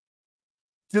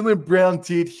 Dylan Brown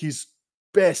did his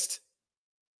best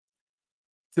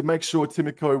to make sure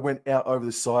Timoko went out over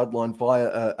the sideline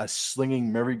via a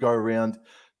slinging merry-go-round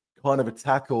kind of a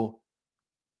tackle.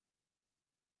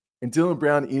 And Dylan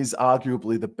Brown is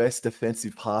arguably the best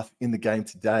defensive half in the game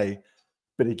today.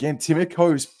 But again,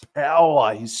 Timoko's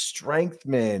power, his strength,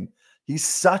 man. He's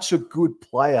such a good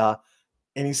player,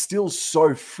 and he's still so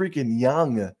freaking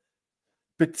young.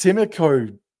 But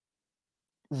Timoko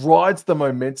rides the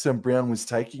momentum Brown was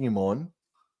taking him on.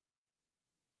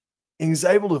 And he's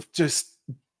able to just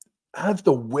have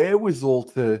the wherewithal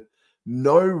to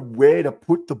know where to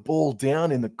put the ball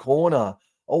down in the corner.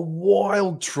 A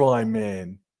wild try,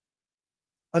 man.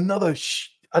 Another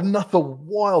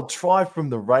wild try from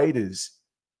the Raiders.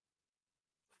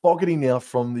 Fogarty now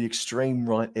from the extreme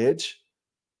right edge.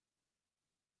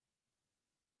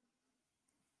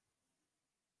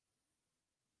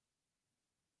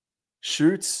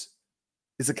 Shoots.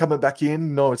 Is it coming back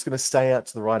in? No, it's going to stay out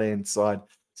to the right-hand side.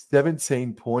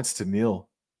 17 points to nil.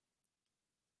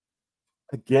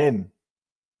 Again,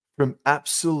 from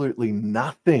absolutely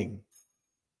nothing.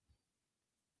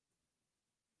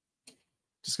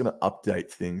 Just going to update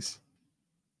things.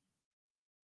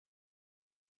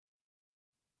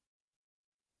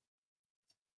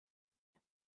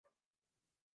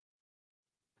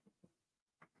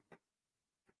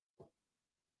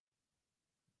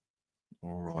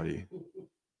 Alrighty.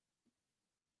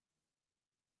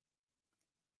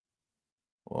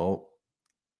 Well,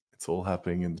 it's all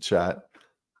happening in the chat.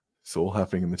 It's all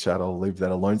happening in the chat. I'll leave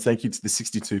that alone. Thank you to the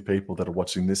 62 people that are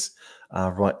watching this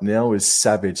right now. As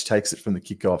Savage takes it from the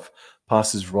kickoff,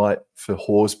 passes right for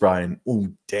Horsburgh, and oh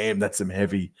damn, that's some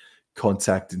heavy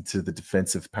contact into the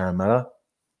defensive Parramatta.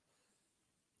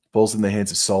 Ball's in the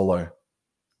hands of Solo.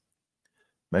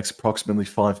 Makes approximately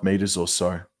 5 meters or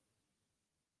so.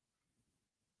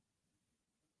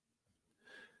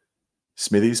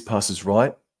 Smithies passes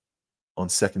right on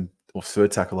second or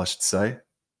third tackle, I should say.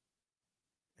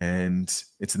 And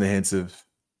it's in the hands of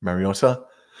Mariota.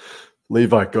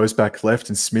 Levi goes back left,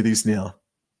 and Smithies now.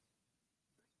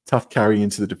 Tough carry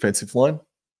into the defensive line.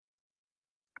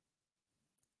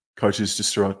 Coaches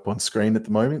just are up on screen at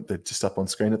the moment. They're just up on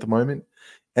screen at the moment.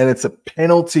 And it's a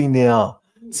penalty now.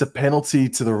 It's a penalty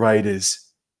to the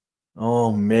Raiders.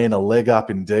 Oh, man, a leg up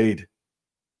indeed.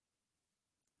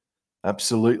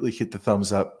 Absolutely hit the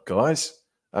thumbs up, guys.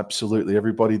 Absolutely.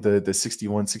 Everybody, the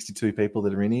 61, 62 people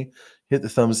that are in here, hit the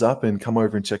thumbs up and come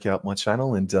over and check out my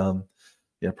channel. And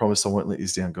yeah, I promise I won't let you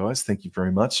down, guys. Thank you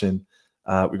very much. And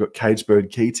we've got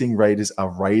Cagebird Keating. Raiders are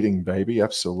raiding, baby.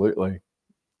 Absolutely.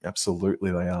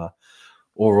 Absolutely, they are.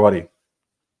 Alrighty.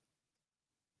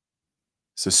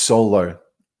 So Solo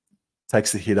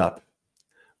takes the hit up.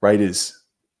 Raiders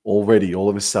already, all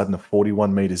of a sudden, are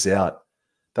 41 meters out.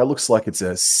 That looks like it's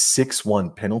a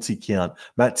 6-1 penalty count.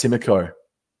 Matt Timoko.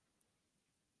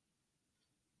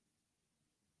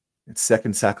 It's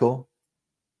second tackle.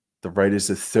 The Raiders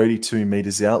are 32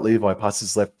 meters out. Levi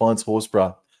passes left, finds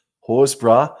Horsburgh.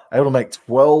 Horsburgh able to make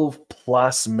 12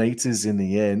 plus meters in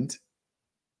the end.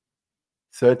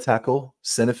 Third tackle,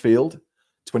 center field,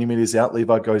 20 meters out.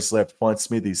 Levi goes left, finds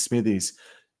Smithies. Smithies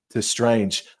to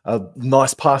Strange. A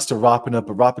nice pass to Rapiner,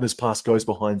 but Rapiner's pass goes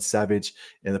behind Savage.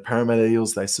 And the Parramatta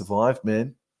Eels, they survive,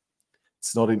 man.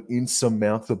 It's not an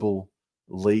insurmountable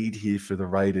lead here for the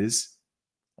Raiders.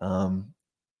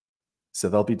 So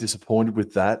they'll be disappointed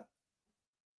with that.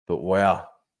 But wow.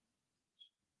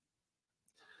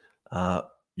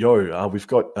 We've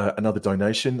got another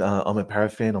donation. I'm a Para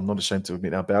fan. I'm not ashamed to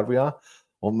admit how bad we are.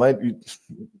 Well, maybe,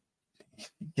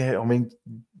 yeah, I mean,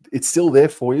 it's still there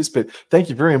for you. But thank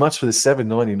you very much for the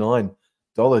 $7.99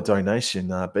 donation.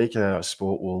 BKR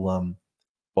Sport will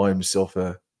buy himself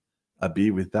a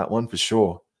beer with that one for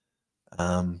sure.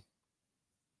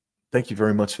 Thank you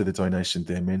very much for the donation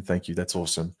there, man. Thank you. That's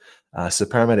awesome. So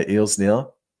Parramatta Eels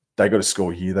now, they got to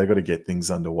score here. They got to get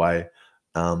things underway.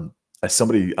 As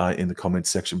somebody in the comments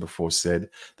section before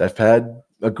said, they've had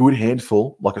a good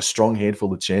handful, like a strong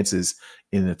handful of chances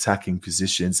in attacking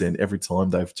positions, and every time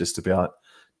they've just about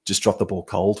just dropped the ball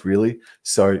cold, really.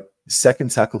 So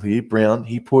second tackle here, Brown,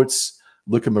 he puts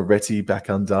Luca Moretti back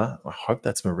under. I hope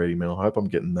that's Moretti, man. I hope I'm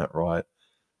getting that right.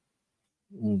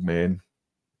 Oh, man.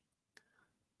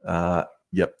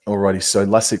 Yep. Alrighty. So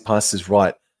Lussick passes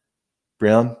right.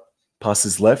 Brown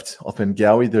passes left. Off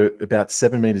Ngawi. They're about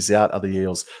 7 meters out are the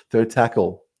Eels. Third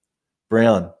tackle.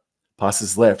 Brown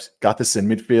passes left. Gutherson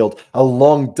midfield. A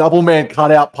long double man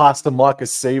cutout pass to Micah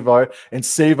Sevo. And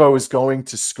Sevo is going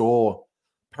to score.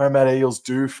 Parramatta Eels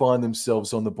do find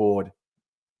themselves on the board.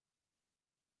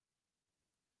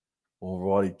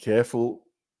 Alrighty. Careful.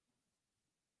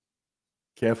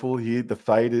 Careful here. The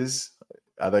faders.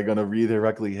 Are they going to rear their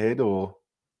ugly head or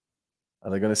are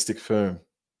they going to stick firm?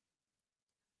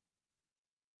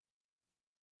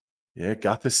 Yeah,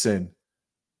 Gutherson.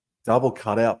 Double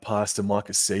cutout pass to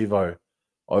Micah Sevo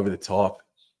over the top.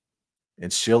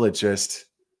 And Schiller just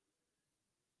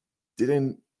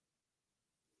didn't,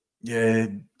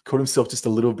 caught himself just a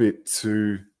little bit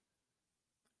too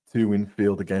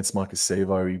infield against Micah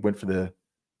Sevo. He went for the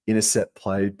intercept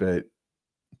play, but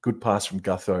good pass from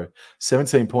Gutho.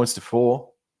 17 points to 4.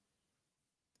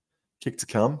 Kick to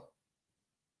come.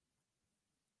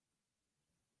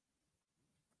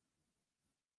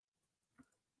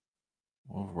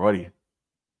 Alrighty.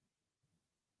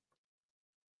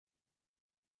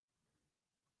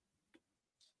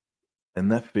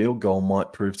 And that field goal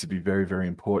might prove to be very, very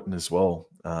important as well.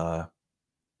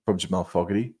 From Jamal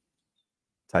Fogarty,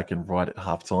 taken right at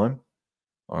halftime.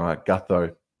 All right,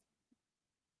 Gutho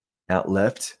out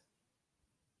left.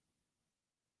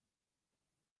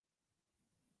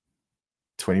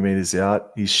 20 meters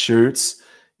out. He shoots.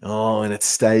 Oh, and it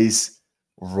stays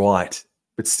right.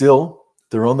 But still,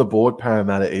 they're on the board,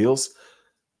 Parramatta Eels.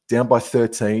 Down by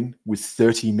 13 with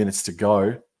 30 minutes to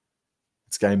go.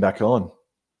 It's game back on.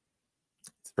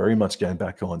 It's very much game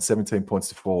back on. 17 points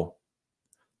to 4.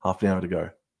 Half an hour to go.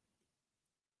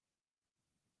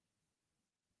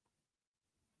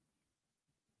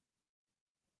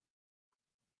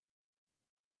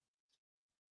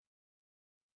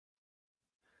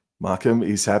 Markham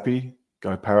is happy.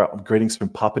 Go Para. Greetings from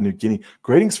Papua New Guinea.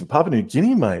 Greetings from Papua New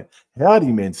Guinea, mate.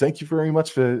 Howdy, man. Thank you very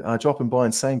much for dropping by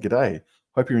and saying g'day.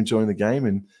 Hope you're enjoying the game,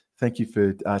 and thank you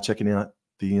for checking out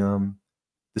the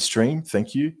stream.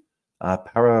 Thank you.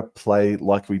 Para play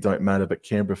like we don't matter, but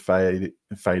Canberra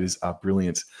faders are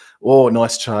brilliant. Oh,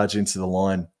 nice charge into the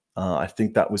line. I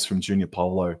think that was from Junior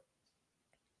Polo.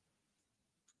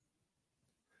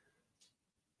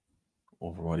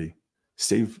 Alrighty.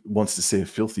 Steve wants to see a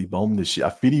filthy bomb this year.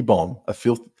 A fitty bomb. A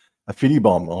fitty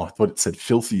bomb. Oh, I thought it said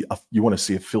filthy. You want to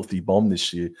see a filthy bomb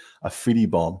this year. A fitty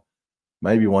bomb.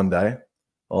 Maybe one day.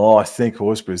 Oh, I think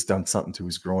Horsburgh's done something to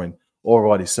his groin.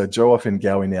 Alrighty, so Joe off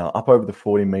Ngawi now. Up over the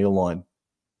 40-metre line.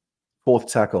 Fourth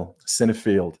tackle. Centre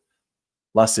field.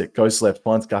 Lussick goes left.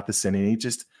 Finds Gutherson. And he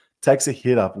just takes a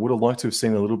hit up. Would have liked to have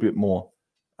seen a little bit more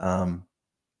on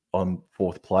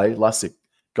fourth play. Lussick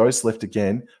goes left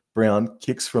again. Brown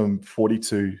kicks from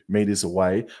 42 meters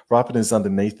away. Ripen is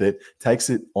underneath it, takes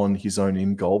it on his own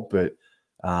in goal, but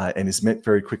and is met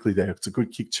very quickly there. It's a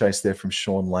good kick chase there from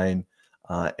Sean Lane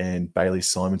and Bailey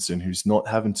Simonson, who's not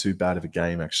having too bad of a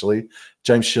game, actually.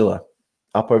 James Schiller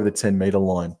up over the 10-meter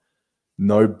line.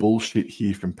 No bullshit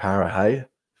here from Para, hey?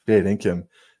 Fair dinkum.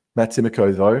 Matt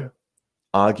Timoko, though,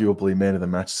 arguably man of the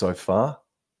match so far.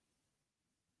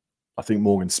 I think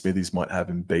Morgan Smithies might have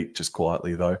him beat just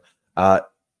quietly, though.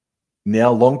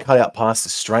 Now, long cutout pass to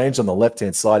Strange on the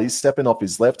left-hand side. He's stepping off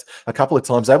his left a couple of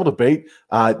times, able to beat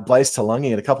Blaze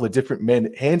Talangi and a couple of different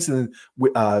men. Hanson,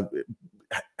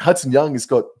 Hudson Young has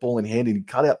got ball in hand and he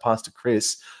cut out pass to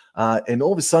Chris. And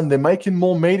all of a sudden, they're making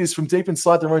more meters from deep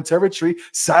inside their own territory.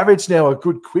 Savage now a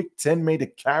good, quick 10-meter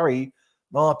carry.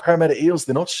 Oh, Parramatta Eels,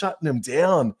 they're not shutting them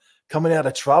down, coming out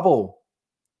of trouble.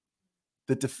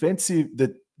 The defensive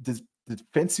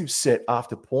set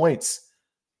after points.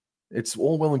 It's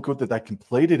all well and good that they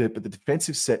completed it, but the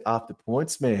defensive set after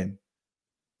points, man.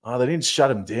 Oh, they didn't shut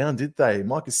him down, did they?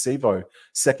 Micah Sevo,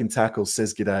 second tackle,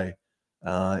 says g'day.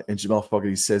 And Jamal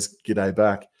Fogarty says g'day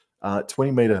back.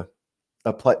 20-meter,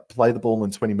 play the ball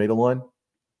on 20-meter line.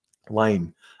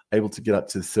 Lane, able to get up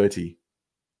to 30.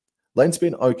 Lane's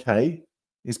been okay.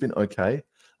 He's been okay.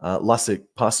 Lussick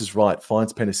passes right,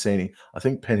 finds Penasini. I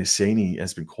think Penasini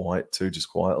has been quiet too, just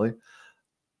quietly.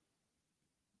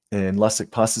 And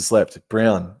Lussick passes left.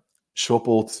 Brown, short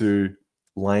ball to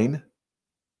Lane.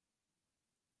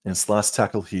 And it's last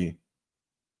tackle here.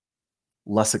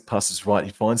 Lussick passes right.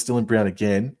 He finds Dylan Brown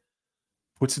again.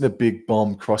 Puts in a big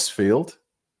bomb cross field.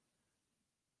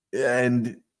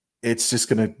 And it's just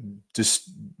going to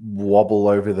just wobble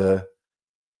over the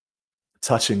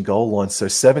touch and goal line. So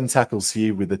 7 tackles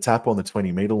here with the tap on the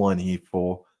 20-meter line here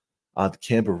for the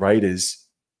Canberra Raiders.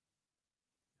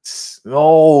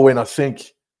 Oh, and I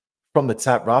think from the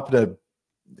tap, Rapida,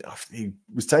 he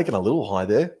was taken a little high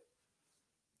there.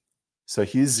 So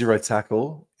here's 0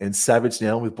 tackle, and Savage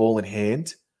now with ball in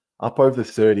hand, up over the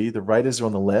 30. The Raiders are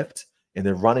on the left, and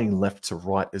they're running left to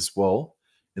right as well.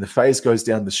 And the phase goes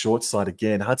down the short side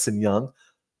again. Hudson Young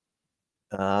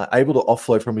able to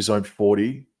offload from his own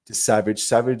 40 to Savage.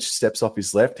 Savage steps off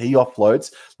his left. He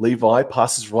offloads. Levi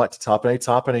passes right to Tarpany.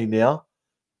 Tarpany now.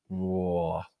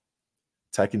 Whoa.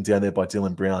 Taken down there by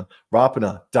Dylan Brown.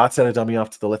 Rapina darts out a dummy off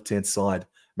to the left-hand side.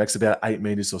 Makes about 8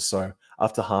 meters or so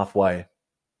after halfway.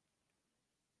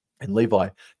 And Levi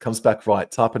comes back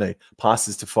right. Tarpany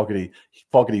passes to Fogarty.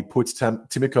 Fogarty puts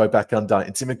Timoko back under.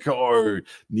 And Timoko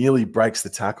nearly breaks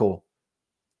the tackle.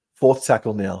 4th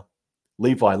tackle now.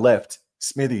 Levi left.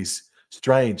 Smithies.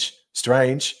 Strange.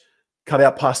 Cut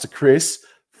out pass to Chris.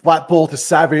 Flat ball to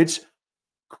Savage.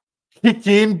 Kick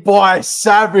in by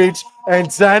Savage. And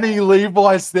Danny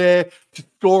Levi's there to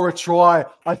score a try.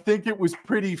 I think it was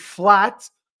pretty flat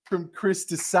from Chris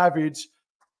to Savage.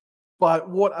 But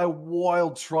what a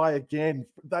wild try again.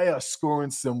 They are scoring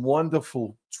some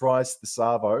wonderful tries this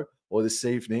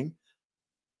evening.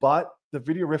 But the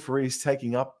video referee is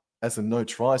taking up as a no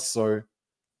try. So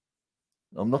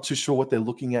I'm not too sure what they're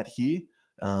looking at here.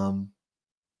 As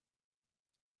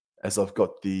I've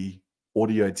got the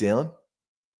audio down.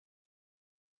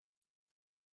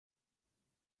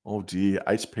 Oh dear,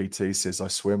 HPT says, I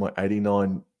swear my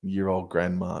 89-year-old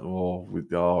grandma.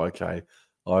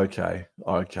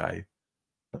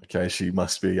 Okay, she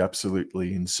must be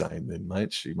absolutely insane then,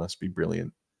 mate. She must be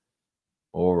brilliant.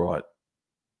 All right.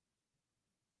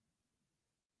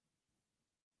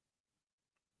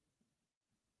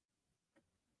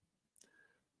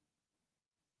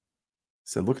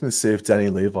 So looking to see if Danny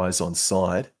Levi's on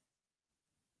side.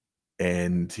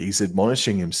 And he's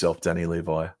admonishing himself, Danny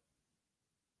Levi.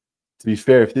 To be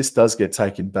fair, if this does get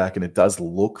taken back and it does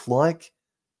look like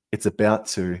it's about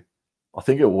to, I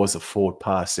think it was a forward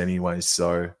pass anyway,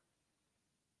 so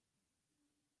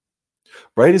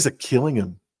Raiders are killing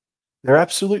him. They're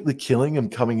absolutely killing him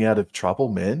coming out of trouble,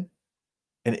 man.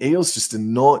 And Eels just are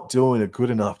not doing a good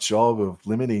enough job of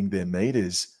limiting their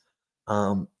meters.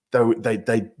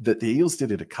 The Eels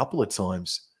did it a couple of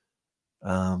times.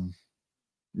 No,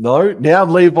 now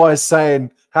Levi is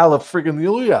saying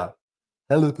hallelujah.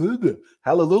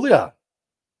 Hallelujah.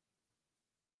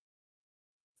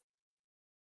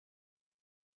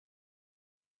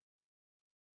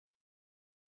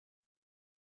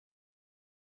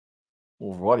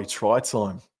 Alrighty, try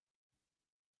time.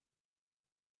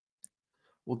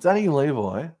 Well, Danny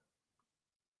Levi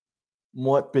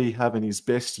might be having his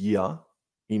best year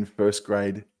in first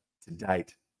grade to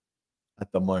date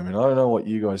at the moment. I don't know what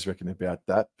you guys reckon about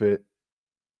that, but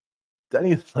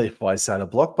Danny Levi's had a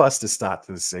blockbuster start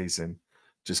to the season,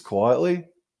 just quietly.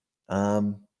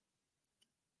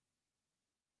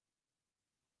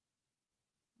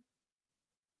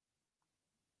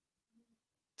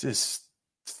 Just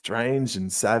Strange and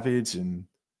Savage and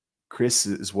Chris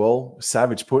as well.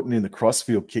 Savage putting in the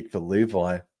crossfield kick for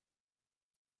Levi.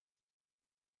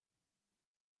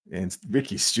 And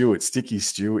Sticky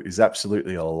Stewart is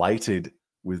absolutely elated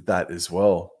with that as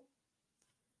well.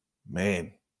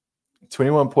 Man,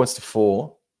 21 points to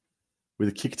 4 with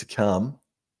a kick to come.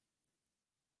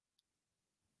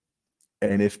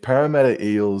 And if Parramatta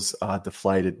Eels are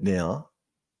deflated now,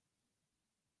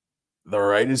 the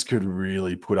Raiders could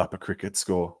really put up a cricket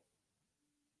score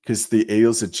because the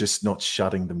Eels are just not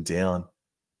shutting them down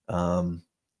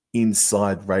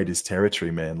inside Raiders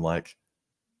territory, man. Like,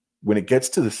 when it gets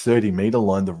to the 30-meter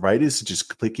line, the Raiders are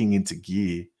just clicking into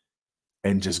gear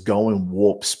and just going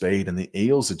warp speed, and the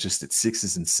Eels are just at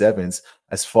 6s and 7s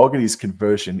as Fogarty's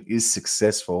conversion is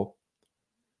successful.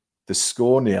 The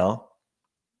score now,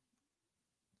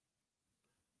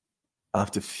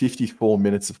 after 54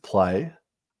 minutes of play,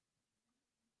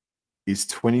 is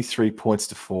 23 points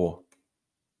to 4.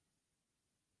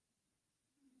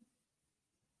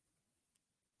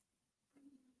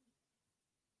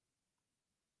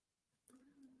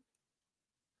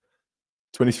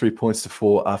 $23 points to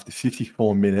 4 after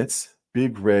 54 minutes.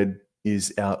 Big Red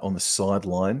is out on the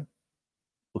sideline.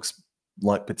 Looks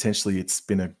like potentially it's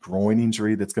been a groin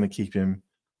injury that's going to keep him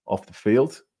off the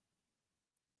field.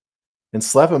 And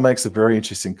Slapper makes a very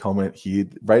interesting comment here.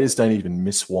 Raiders don't even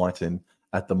miss Whiten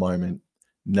at the moment.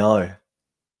 No,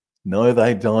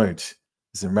 they don't.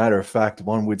 As a matter of fact,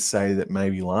 one would say that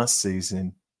maybe last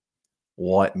season,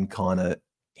 Whiten kind of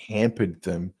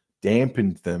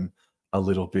dampened them a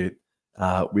little bit.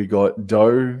 We got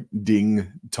Doe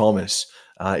Ding Thomas.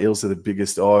 Eels are the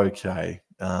biggest. Okay.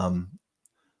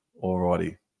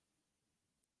 Alrighty.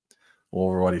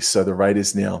 So the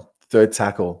Raiders now. Third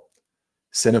tackle.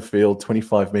 Center field,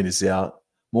 25 meters out.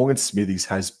 Morgan Smithies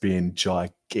has been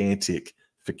gigantic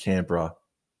for Canberra.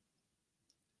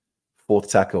 Fourth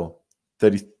tackle,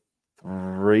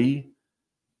 33.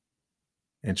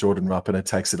 And Jordan Rapiner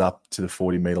takes it up to the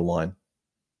 40-meter line.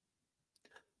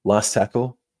 Last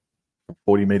tackle,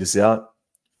 40 meters out.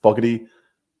 Fogarty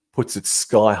puts it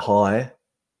sky high.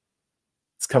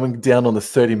 It's coming down on the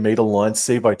 30-meter line.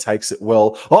 Sivo takes it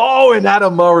well. Oh, and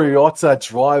Adam Mariota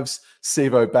drives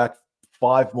Sivo back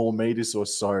 5 more meters or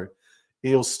so.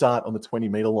 Eels start on the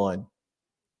 20-meter line.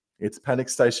 It's panic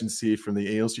stations here from the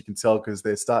Eels. You can tell because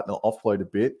they're starting to offload a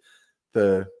bit.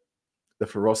 The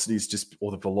ferocity is just,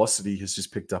 or the velocity has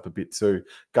just picked up a bit too.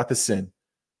 Gutherson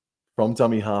from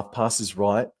dummy half passes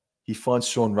right. He finds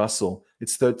Sean Russell.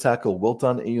 It's third tackle. Well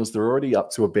done, Eels. They're already up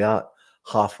to about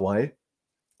halfway.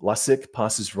 Lussick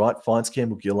passes right, finds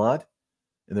Campbell Gillard,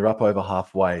 and they're up over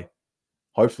halfway.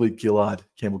 Hopefully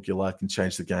Campbell Gillard can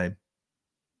change the game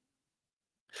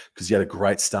because he had a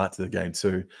great start to the game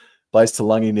too. Blaze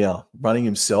Talangi now running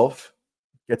himself.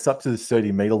 Gets up to the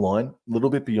 30-meter line, a little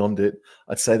bit beyond it.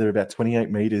 I'd say they're about 28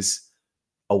 meters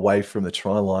away from the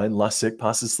try line. Lussick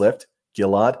passes left.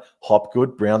 Gillard,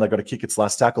 Hopgood, Brown, they've got to kick its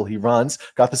last tackle. He runs.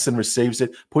 Gutherson receives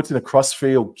it, puts in a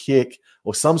crossfield kick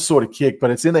or some sort of kick,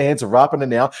 but it's in the hands of Rapiner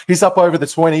now. He's up over the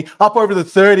 20, up over the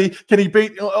 30. Can he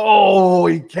beat? Oh,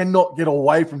 he cannot get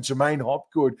away from Jermaine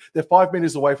Hopgood. They're 5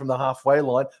 meters away from the halfway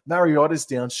line. Mariotta's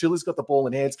down. Schiller's got the ball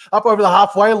in hands. Up over the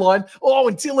halfway line. Oh,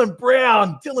 and Dylan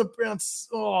Brown's,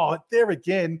 oh, there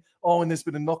again. Oh, and there's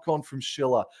been a knock-on from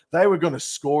Schiller. They were going to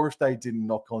score if they didn't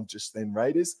knock on just then,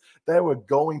 Raiders. They were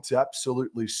going to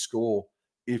absolutely score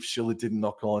if Schiller didn't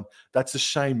knock on. That's a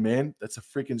shame, man. That's a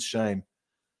freaking shame.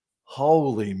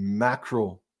 Holy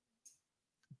mackerel.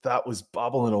 That was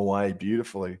bubbling away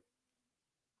beautifully.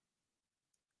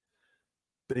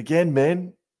 But again,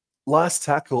 man, last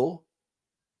tackle,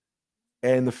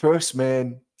 and the first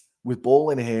man with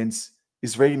ball in hands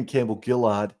is Regan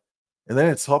Campbell-Gillard, and then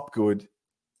it's Hopgood.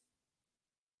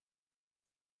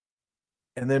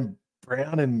 And then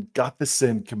Brown and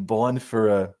Gutherson combined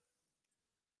for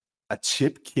a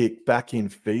chip kick back in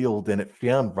field, and it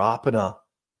found Rapiner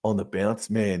on the bounce,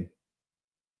 man.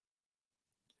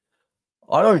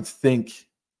 I don't think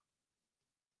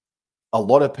a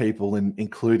lot of people,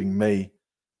 including me,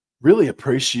 really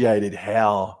appreciated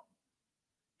how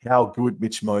good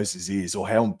Mitch Moses is or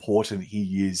how important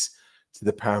he is to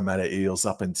the Parramatta Eels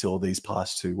up until these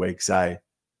past 2 weeks, eh?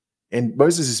 And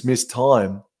Moses has missed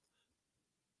time,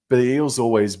 but the Eels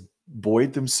always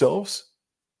buoyed themselves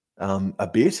a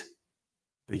bit.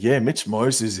 But yeah, Mitch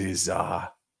Moses is the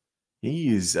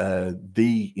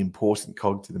important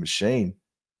cog to the machine.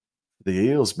 The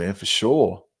Eels, man, for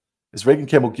sure. As Regan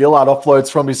Campbell-Gillard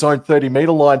offloads from his own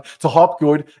 30-meter line to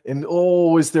Hopgood. And,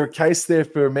 oh, is there a case there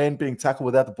for a man being tackled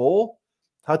without the ball?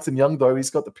 Hudson Young, though,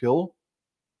 he's got the pill.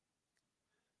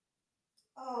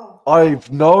 Oh.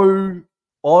 I've no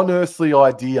unearthly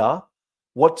idea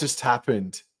what just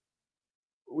happened.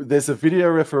 There's a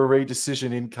video referee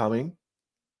decision incoming.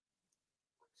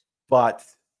 But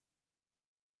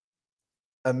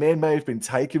a man may have been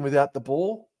taken without the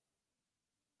ball.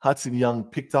 Hudson Young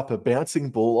picked up a bouncing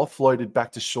ball, offloaded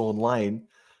back to Sean Lane,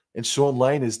 and Sean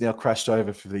Lane has now crashed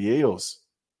over for the Eels.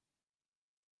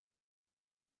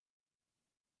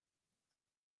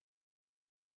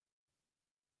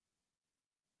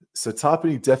 So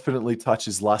Tarpany definitely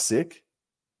touches Lussick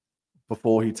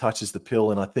before he touches the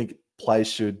pill, and I think play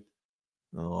should,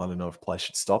 I don't know if play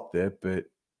should stop there, but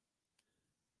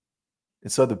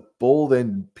and so the ball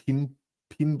then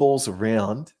pinballs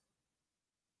around.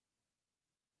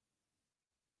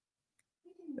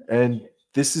 And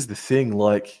this is the thing,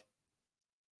 like,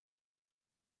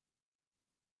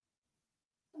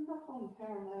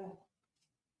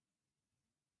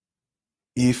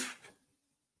 if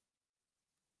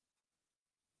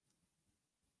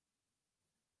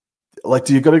like,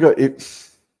 do you got to go?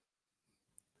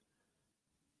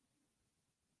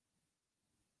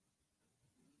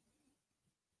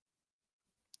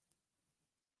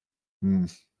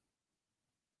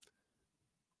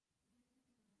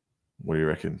 What do you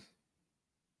reckon?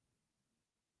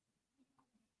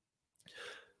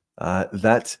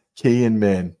 That Kean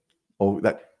man, or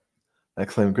that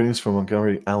claim greetings from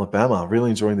Montgomery, Alabama.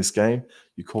 Really enjoying this game.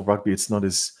 You call rugby, it's not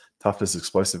as tough as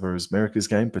explosive as America's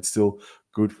game, but still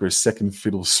good for a second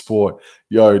fiddle sport.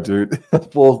 Yo, dude.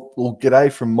 well,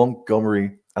 g'day from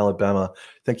Montgomery, Alabama.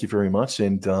 Thank you very much.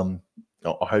 And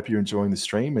I hope you're enjoying the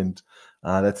stream, and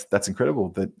that's incredible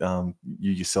that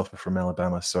you yourself are from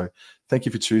Alabama. So thank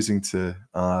you for choosing to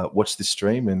watch this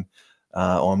stream. And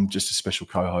I'm just a special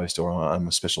co-host, or I'm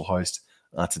a special host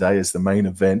today, as the main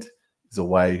event is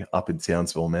away up in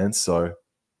Townsville, man. So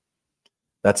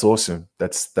that's awesome.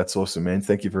 That's awesome, man.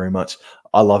 Thank you very much.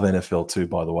 I love NFL too,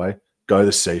 by the way. Go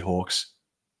the Seahawks.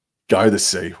 Go the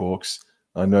Seahawks.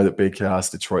 I know that BKR's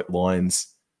Detroit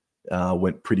Lions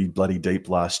went pretty bloody deep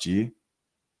last year,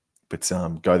 but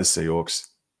go the Seahawks.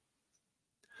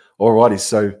 Alrighty,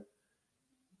 so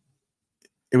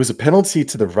it was a penalty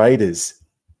to the Raiders.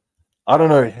 I don't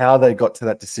know how they got to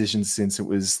that decision, since it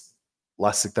was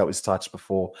Lassick that was touched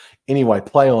before. Anyway,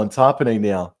 play on. Tarpany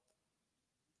now.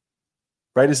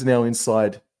 Raiders are now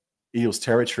inside Eels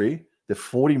territory. They're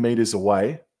 40 meters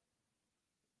away.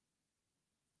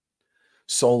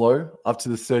 Solo up to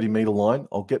the 30-meter line.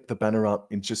 I'll get the banner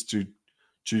up in just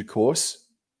due course.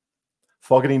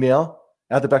 Fogarty now.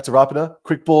 Out the back to Rapina.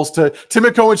 Quick balls to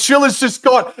Timoko, and Schiller's just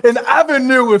got an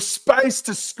avenue of space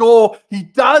to score. He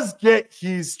does get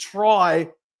his try.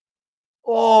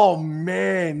 Oh,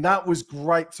 man, that was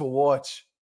great to watch.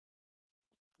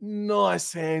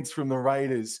 Nice hands from the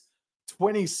Raiders.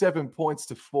 27 points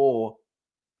to 4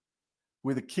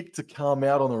 with a kick to come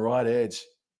out on the right edge.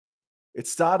 It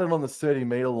started on the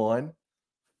 30-meter line.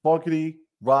 Fogarty,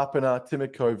 Rapina,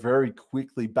 Timoko very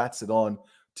quickly bats it on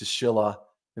to Schiller,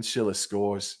 and Schiller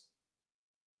scores.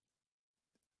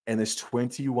 And there's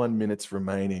 21 minutes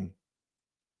remaining.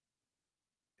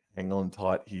 Hang on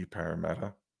tight here,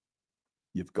 Parramatta.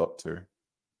 You've got to.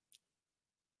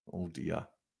 Oh, dear.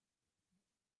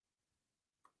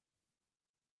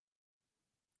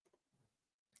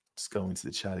 Just go into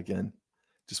the chat again,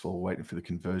 just while we're waiting for the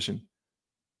conversion.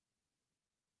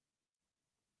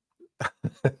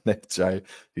 Jay,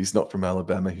 he's not from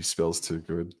Alabama. He spells too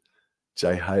good.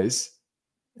 Jay Hayes.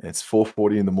 And it's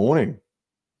 4:40 in the morning.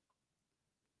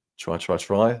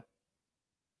 Try.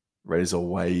 Raiders are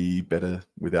way better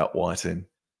without Whiten.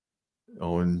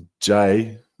 Oh, and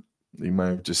Jay, he may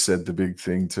have just said the big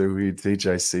thing too here.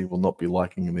 TJC will not be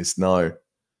liking this. No,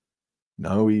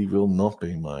 he will not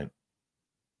be, mate.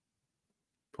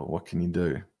 But what can you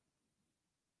do?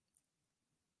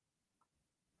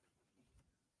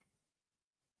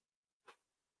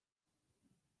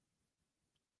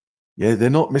 Yeah,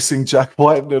 they're not missing Jack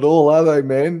Whiten at all, are they,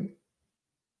 man?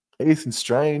 Ethan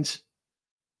Strange,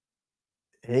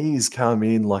 he's come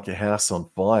in like a house on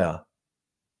fire.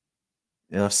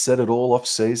 And I've said it all off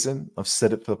season. I've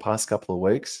said it for the past couple of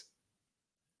weeks.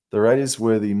 The Raiders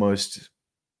were the most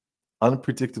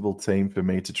unpredictable team for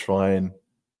me to try and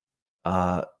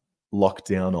lock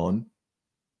down on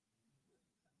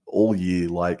all year.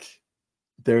 Like,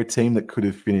 they're a team that could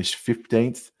have finished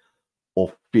 15th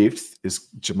or 5th as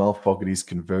Jamal Fogarty's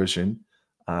conversion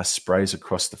sprays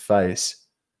across the face.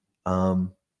 But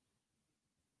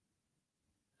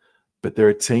they're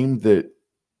a team that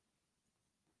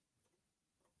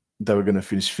they were going to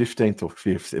finish 15th or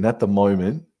 5th. And at the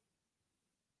moment,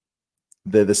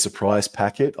 they're the surprise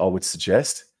packet, I would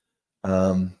suggest.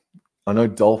 I know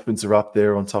Dolphins are up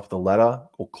there on top of the ladder,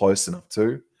 or close enough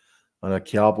to. I know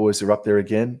Cowboys are up there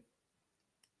again.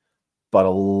 But a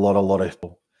lot of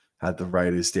people had the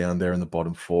Raiders down there in the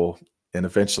bottom 4. And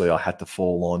eventually I had to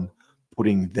fall on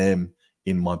putting them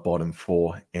in my bottom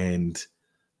 4 and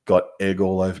got egg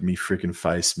all over me freaking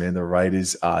face, man. The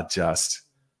Raiders are just...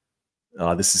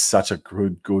 this is such a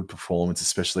good performance,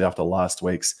 especially after last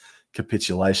week's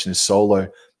capitulation. As Solo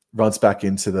runs back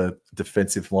into the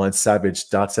defensive line. Savage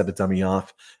darts out a dummy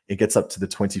half. It gets up to the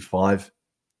 25.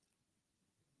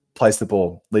 Plays the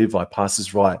ball. Levi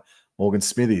passes right. Morgan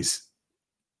Smithies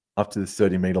up to the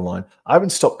 30-meter line. I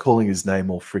haven't stopped calling his name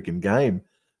all freaking game.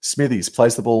 Smithies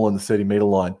plays the ball on the 30-meter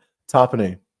line.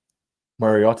 Tarpany.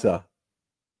 Mariota.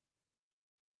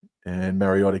 And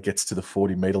Mariota gets to the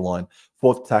 40-meter line.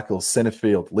 4th tackle, center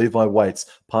field. Levi waits.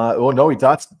 He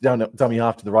darts down dummy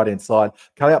half to the right-hand side.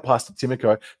 Cut out past to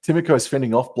Timoko. Timoko's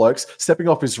fending off blokes, stepping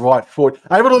off his right foot.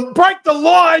 Able to break the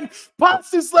line.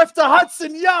 Passes left to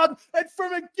Hudson Young. And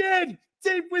from again,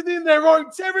 deep within their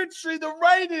own territory, the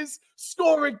Raiders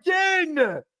score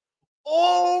again.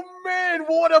 Oh, man,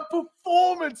 what a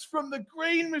performance from the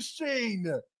Green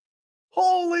Machine.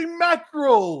 Holy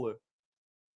mackerel.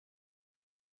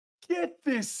 Get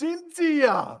this into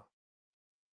ya.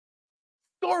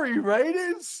 Sorry,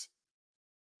 Raiders.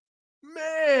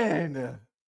 Man.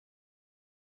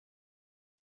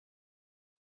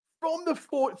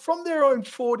 From their own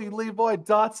 40, Levi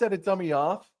darts out a dummy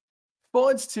half,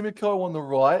 finds Timoko on the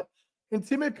right, and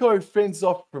Timoko fends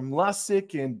off from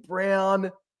Lassick and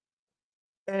Brown.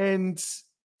 And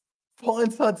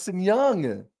finds Hudson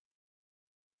Young.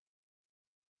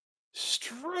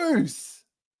 Struth.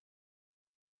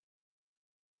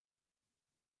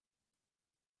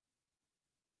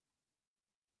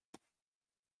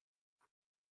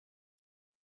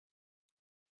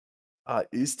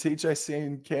 Is TJ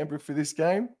seeing Canberra for this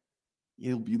game?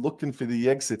 He'll be looking for the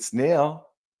exits now.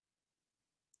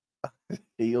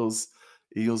 Eels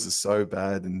are so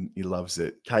bad and he loves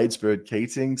it. Cagebird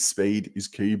Keating, speed is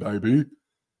key, baby.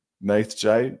 Nath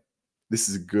J, this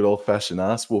is a good old-fashioned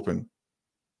ass whooping.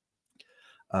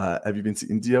 Have you been to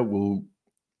India? We'll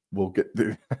get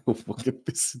we'll get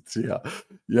this India.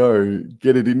 Yo,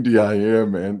 get it India, yeah,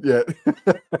 man. Yeah.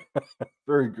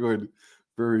 Very good.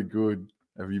 Very good.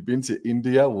 Have you been to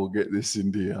India? We'll get this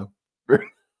India.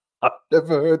 I've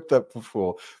never heard that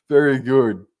before. Very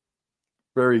good.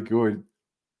 Very good.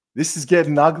 This is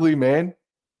getting ugly, man.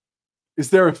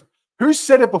 Who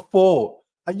said it before?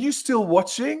 Are you still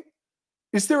watching?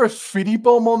 Is there a 50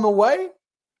 bomb on the way?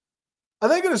 Are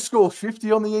they going to score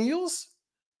 50 on the Eels?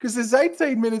 Because there's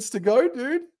 18 minutes to go,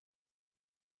 dude.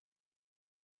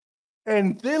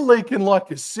 And they're leaking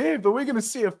like a sieve. Are we going to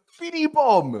see a 50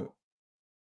 bomb?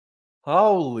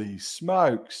 Holy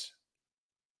smokes.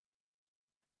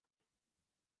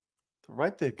 The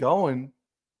rate they're going,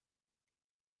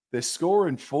 they're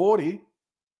scoring 40.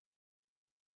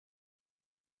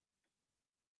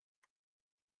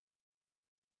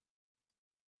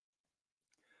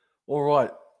 All right,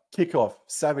 kickoff.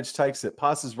 Savage takes it,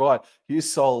 passes right. Here's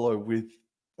Solo with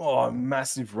a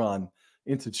massive run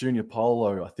into Junior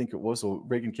Polo, I think it was, or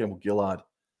Regan Campbell-Gillard.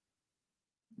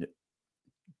 Yeah.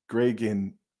 Greg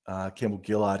and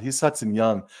Campbell-Gillard. Here's Hudson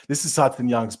Young. This is Hudson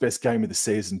Young's best game of the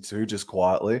season too, just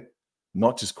quietly.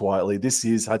 Not just quietly. This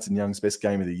is Hudson Young's best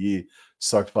game of the year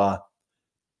so far.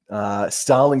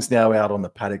 Starling's now out on the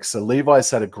paddock. So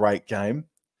Levi's had a great game.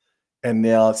 And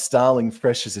now Starling,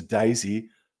 fresh as a daisy,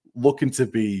 looking to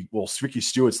be, well, Ricky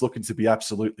Stewart's looking to be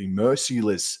absolutely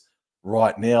merciless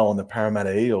right now on the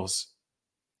Parramatta Eels.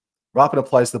 Rapana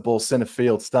plays the ball center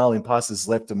field. Starling passes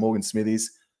left to Morgan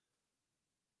Smithies.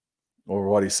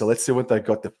 Alrighty, so let's see what they've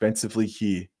got defensively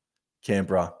here,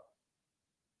 Canberra.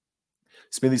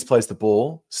 Smithies plays the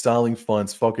ball. Starling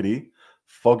finds Fogarty.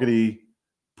 Fogarty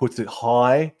puts it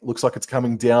high. Looks like it's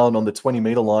coming down on the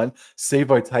 20-meter line.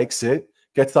 Sevo takes it,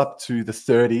 gets up to the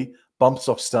 30, bumps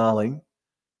off Starling.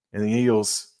 And the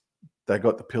Eels, they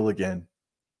got the pill again.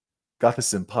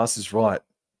 Gutherson passes right.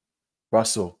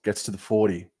 Russell gets to the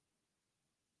 40.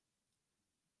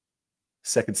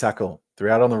 Second tackle. They're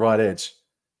out on the right edge.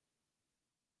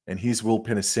 And here's Will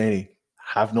Penasini.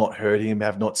 Have not heard him,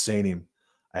 have not seen him.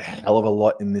 A hell of a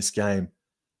lot in this game.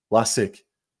 Lussick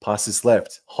passes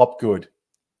left. Hopgood.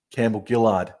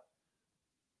 Campbell-Gillard.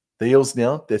 The Eels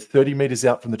now, they're 30 meters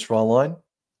out from the try line.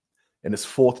 And it's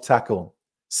fourth tackle.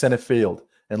 Center field.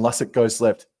 And Lussick goes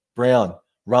left. Brown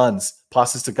runs,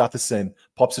 passes to Gutherson,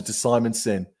 pops it to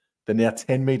Simonson. They're now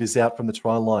 10 meters out from the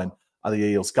try line are the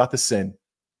Eels. Gutherson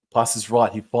passes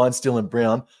right. He finds Dylan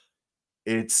Brown.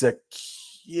 It's a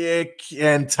kick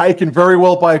and taken very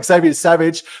well by Xavier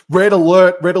Savage. Red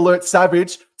alert,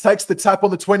 Savage takes the tap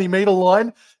on the 20-meter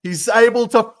line. He's able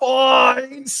to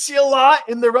find Schiller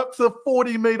and they're up to the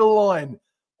 40-meter line.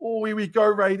 Oh, here we go,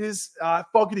 Raiders.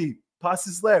 Fogarty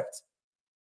passes left.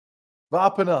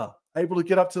 Rapana able to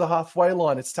get up to the halfway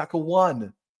line. It's tackle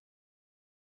one.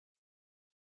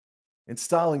 And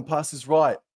Starling passes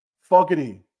right.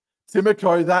 Fogarty.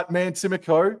 Timoko, that man,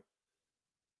 Timoko,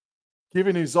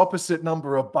 giving his opposite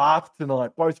number a bath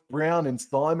tonight. Both Brown and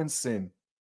Simonson.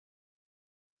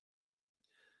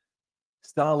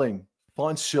 Starling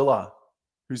finds Schiller,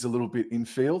 who's a little bit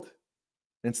infield.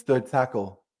 And it's third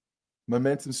tackle.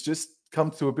 Momentum's just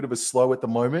come to a bit of a slow at the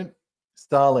moment.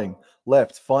 Starling,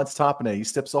 left, finds Tarpane. He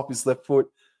steps off his left foot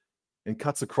and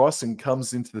cuts across and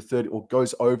comes into the 30, or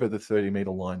goes over the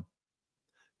 30-meter line.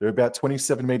 They're about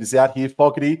 27 meters out here.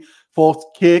 Fogarty,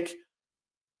 fourth kick,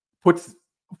 puts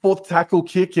fourth tackle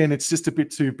kick in. It's just a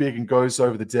bit too big and goes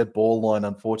over the dead ball line,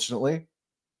 unfortunately.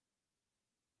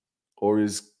 Or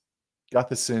is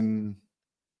Gutherson...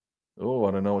 Oh,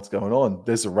 I don't know what's going on.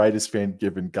 There's a Raiders fan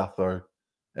giving Gutho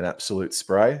an absolute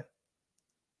spray.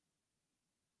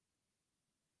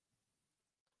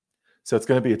 So it's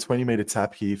going to be a 20-meter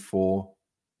tap here for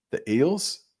the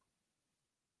Eels.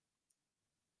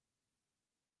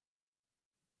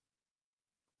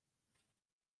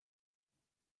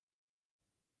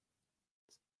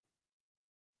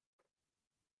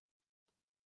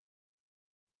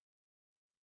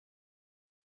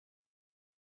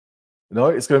 No,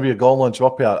 it's going to be a goal line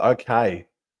dropout. Okay.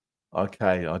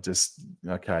 Okay.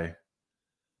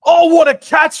 Oh, what a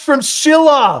catch from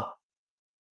Schiller.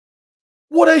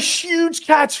 What a huge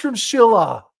catch from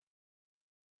Schiller.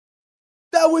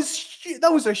 That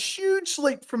was a huge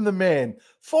leap from the man.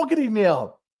 Fogarty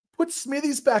now. Put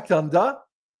Smithies back under.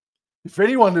 If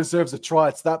anyone deserves a try,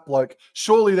 it's that bloke.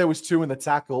 Surely there was 2 in the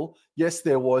tackle. Yes,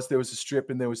 there was. There was a strip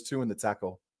and there was 2 in the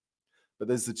tackle. But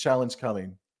there's the challenge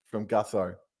coming from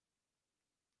Gutho.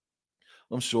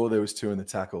 I'm sure there was 2 in the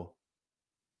tackle.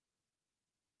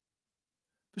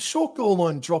 The short goal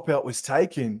line dropout was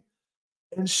taken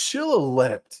and Schiller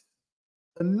leapt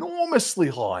enormously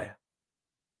high.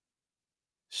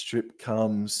 Strip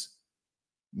comes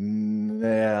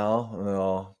now.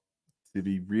 Oh, to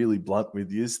be really blunt with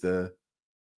you, the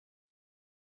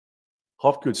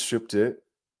Hopgood stripped it.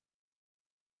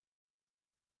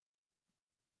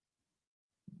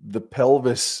 The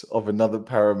pelvis of another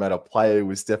Parramatta player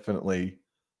was definitely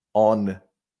on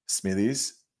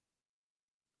Smithies.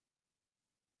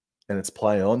 And it's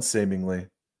play on, seemingly.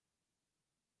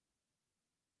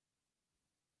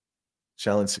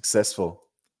 Challenge successful.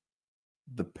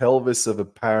 The pelvis of a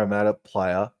Parramatta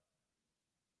player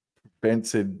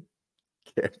prevented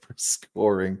Canberra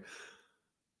scoring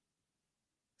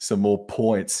some more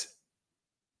points.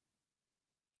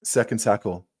 Second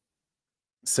tackle.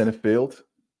 Centre field.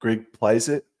 Grigg plays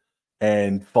it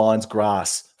and finds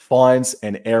grass. Finds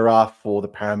an error for the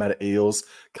Parramatta Eels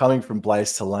coming from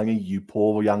Blaze Talangi. You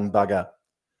poor young bugger.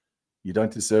 You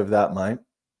don't deserve that, mate.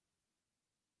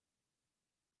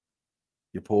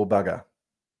 You poor bugger.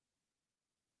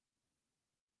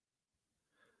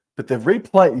 But they're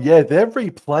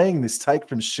replaying this take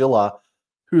from Schiller,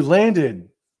 who landed,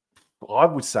 I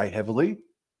would say, heavily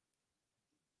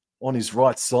on his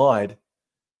right side.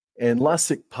 And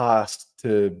Lussick passed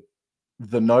to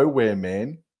the nowhere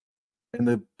man, and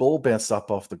the ball bounced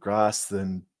up off the grass.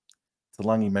 Then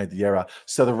Talangi made the error.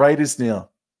 So the Raiders now,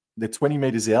 they're 20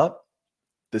 meters out.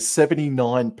 There's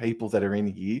 79 people that are in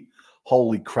here.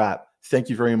 Holy crap. Thank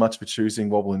you very much for choosing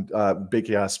Wobble and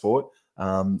BKR Sport.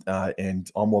 And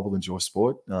I'm Wobble Enjoy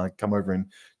Sport. Come over and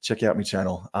check out my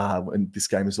channel when this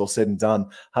game is all said and done.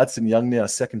 Hudson Young now,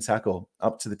 second tackle,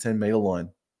 up to the 10-meter line.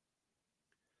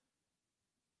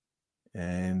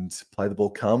 And play the ball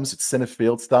comes. It's centre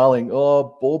field. Starling,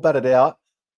 ball batted out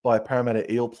by a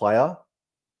Parramatta Eel player.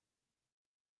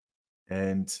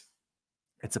 And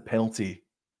it's a penalty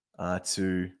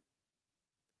to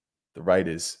the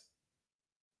Raiders.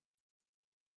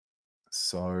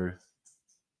 So,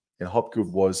 and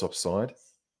Hopgood was offside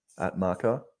at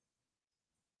marker.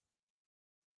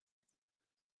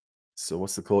 So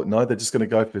what's the call? No, they're just going to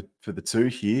go for the 2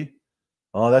 here.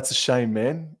 Oh, that's a shame,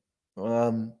 man.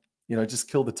 Just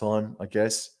kill the time, I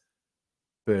guess.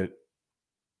 But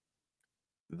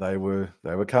they were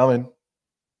coming.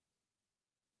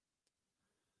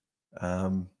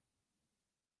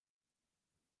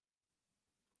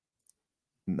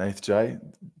 Nath J.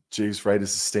 Jeeves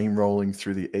Raiders are steamrolling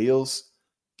through the Eels.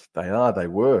 They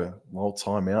were. Well,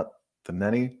 timeout. The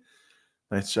nanny.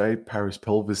 Nath J. Parra's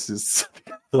pelvis is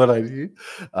what I do.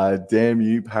 Damn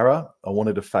you, Parra. I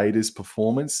wanted to fade his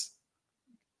performance.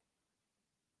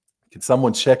 Can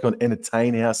someone check on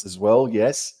Entertain House as well?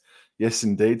 Yes. Yes,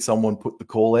 indeed. Someone put the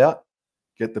call out.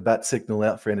 Get the bat signal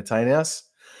out for Entertain House.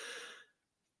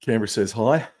 Canberra says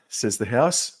hi, says the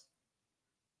house.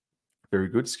 Very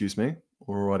good, excuse me.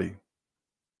 Alrighty.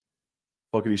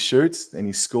 Fogarty shoots and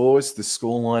he scores. The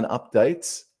scoreline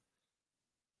updates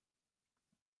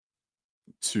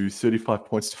to 35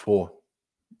 points to 4.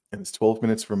 And there's 12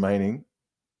 minutes remaining.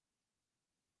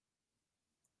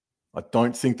 I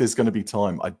don't think there's going to be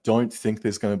time. I don't think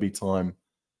there's going to be time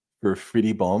for a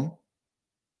fitty bomb.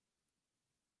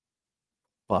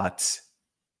 But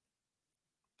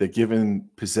they're giving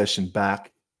possession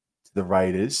back to the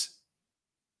Raiders.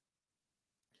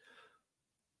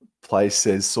 Play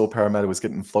says, saw Parramatta was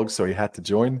getting flogged, so he had to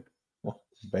join. Oh,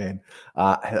 man.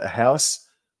 House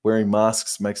wearing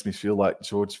masks makes me feel like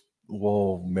George.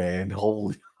 Whoa, man.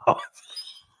 Holy.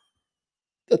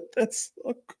 That's so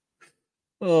cool.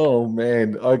 Oh,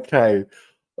 man. Okay.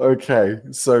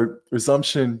 So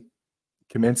resumption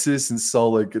commences and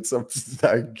Solo gets up to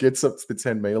the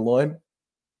 10-meter line.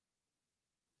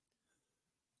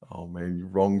 Oh, man, you're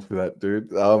wrong for that, dude.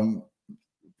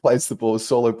 Plays the ball.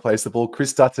 Solo plays the ball.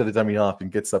 Chris starts at a dummy half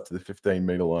and gets up to the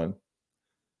 15-meter line.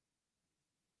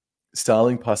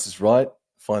 Starling passes right,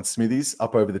 finds Smithies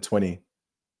up over the 20.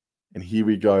 And here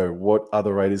we go. What are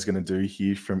the Raiders going to do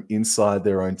here from inside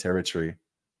their own territory?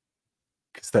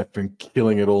 Because they've been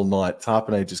killing it all night.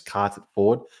 Tarpanay just carts it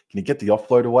forward. Can he get the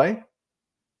offload away?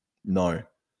 No.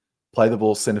 Play the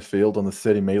ball center field on the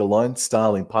 30-meter line.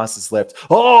 Starling passes left.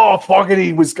 Oh,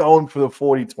 Fogarty was going for the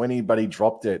 40-20, but he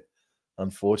dropped it,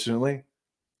 unfortunately.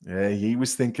 Yeah, he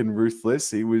was thinking ruthless.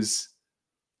 He was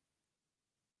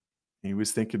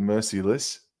thinking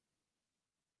merciless.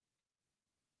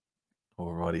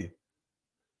 Alrighty.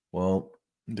 Well,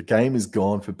 the game is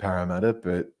gone for Parramatta,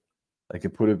 but they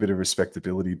can put a bit of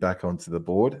respectability back onto the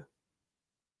board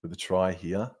with a try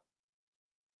here.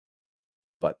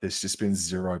 But there's just been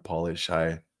zero polish,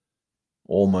 hey?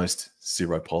 Almost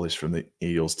zero polish from the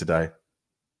Eels today.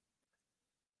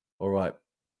 All right.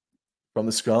 From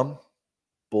the scrum,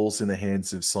 ball's in the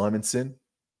hands of Simonson.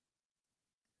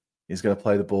 He's going to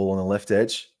play the ball on the left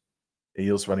edge.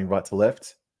 Eels running right to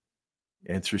left.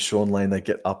 And through Sean Lane, they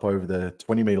get up over the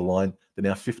 20-metre line. They're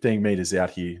now 15 metres out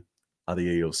here, are the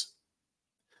Eels.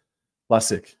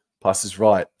 Lassick passes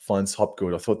right, finds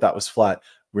Hopgood. I thought that was flat.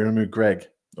 We remove Greg,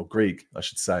 or Grieg, I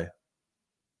should say.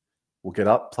 We'll get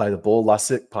up, play the ball.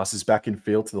 Lassick passes back in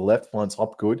field to the left, finds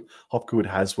Hopgood. Hopgood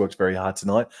has worked very hard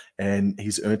tonight, and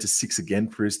he's earned a 6 again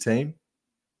for his team.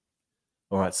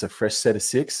 All right, so fresh set of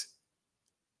 6.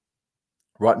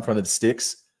 Right in front of the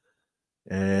sticks.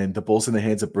 And the ball's in the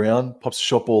hands of Brown. Pops a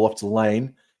short ball off to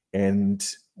Lane. And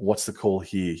what's the call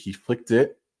here? He flicked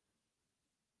it.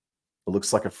 It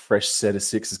looks like a fresh set of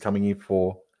 6 is coming in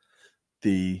for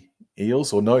the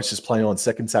Eels. Or no, it's just playing on.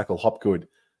 Second tackle, Hopgood.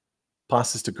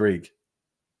 Passes to Grieg.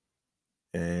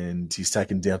 And he's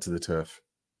taken down to the turf.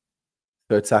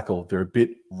 Third tackle, they're a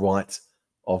bit right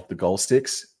of the goal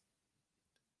sticks.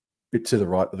 Bit to the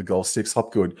right of the goal sticks.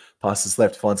 Hopgood passes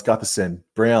left, finds Gutherson.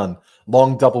 Brown,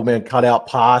 long double man cutout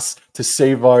pass to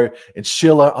Sevo. And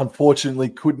Schiller, unfortunately,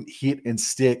 couldn't hit and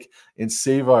stick. And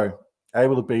Sevo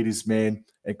able to beat his man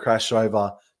and crash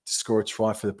over to score a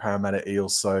try for the Parramatta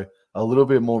Eels. So a little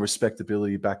bit more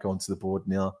respectability back onto the board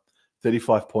now.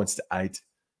 35 points to 8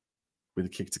 with a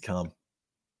kick to come.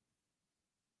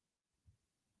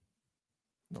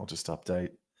 I'll just update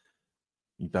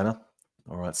your banner.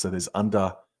 All right, so there's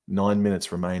under 9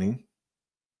 minutes remaining.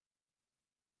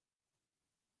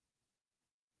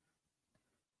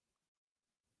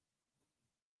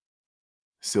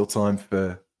 Still time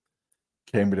for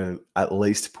Canberra to at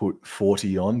least put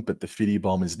 40 on, but the 50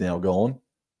 bomb is now gone.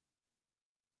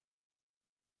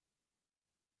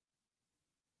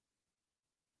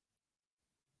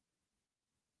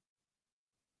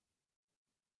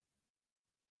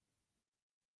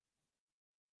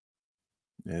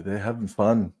 Yeah, they're having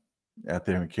fun out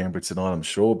there in Canberra tonight, I'm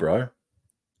sure, bro.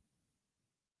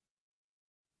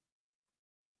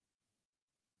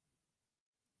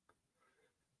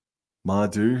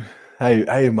 Mardu. Hey,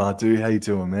 Mardu, how you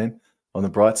doing, man? On the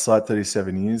bright side,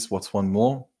 37 years. What's one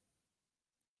more?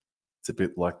 It's a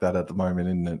bit like that at the moment,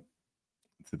 isn't it?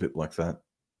 It's a bit like that.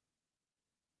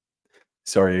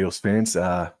 Sorry, Eels fans.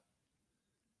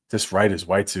 This Raiders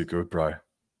way too good, bro.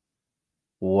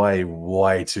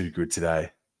 Way too good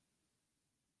today.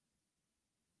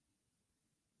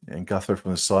 And Guthrie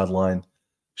from the sideline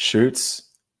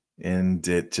shoots, and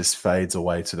it just fades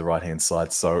away to the right-hand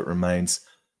side. So it remains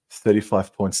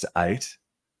 35 points to 8.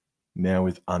 Now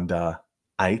with under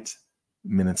 8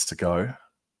 minutes to go.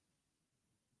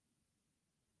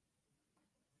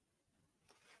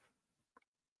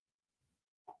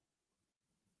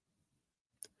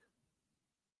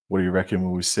 What do you reckon?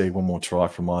 Will we see one more try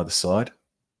from either side?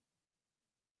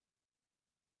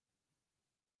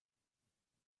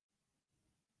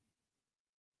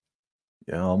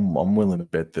 Yeah, I'm willing to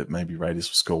bet that maybe Raiders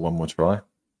will score one more try.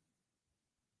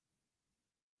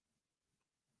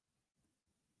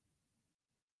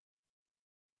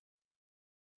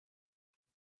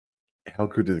 How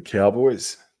good are the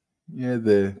Cowboys? Yeah,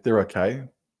 they're okay.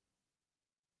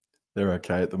 They're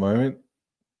okay at the moment.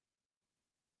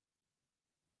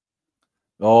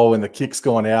 Oh, and the kick's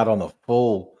gone out on the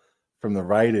full from the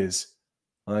Raiders.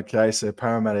 Okay, so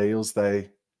Parramatta Eels,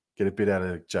 they get a bit out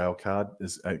of jail card,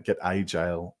 get a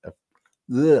jail,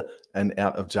 and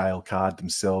out of jail card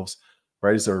themselves.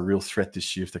 Raiders are a real threat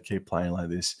this year if they keep playing like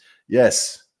this.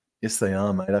 Yes, they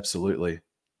are, mate, absolutely.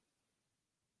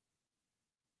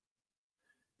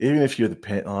 Even if you're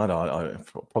the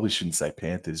I probably shouldn't say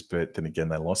Panthers, but then again,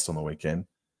 they lost on the weekend.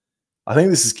 I think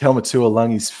this is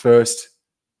Kelmatua-Lungi's first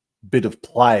bit of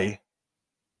play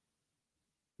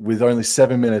with only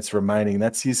 7 minutes remaining.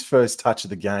 That's his first touch of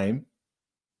the game.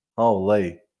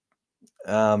 Holy.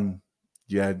 Yeah,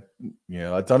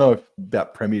 I don't know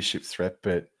about premiership threat,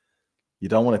 but you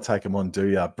don't want to take him on, do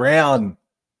you? Brown.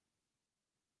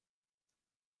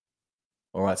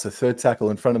 All right, so third tackle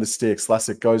in front of the sticks.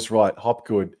 Lassick goes right.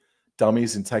 Hopgood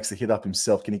dummies and takes the hit up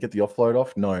himself. Can he get the offload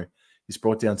off? No. He's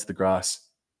brought down to the grass.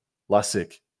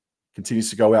 Lassick continues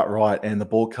to go out right, and the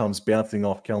ball comes bouncing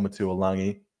off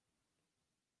Kelmatua-Lungi.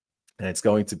 And it's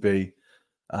going to be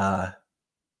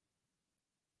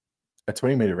A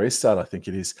 20-meter restart, I think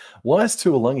it is. Why is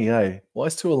Tuolangi, Why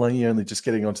is Tuolangi only just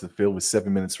getting onto the field with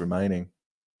 7 minutes remaining?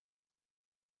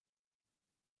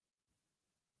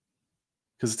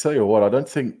 Because I tell you what, I don't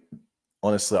think,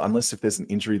 honestly, unless if there's an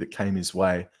injury that came his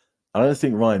way, I don't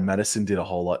think Ryan Madison did a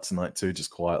whole lot tonight too,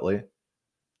 just quietly.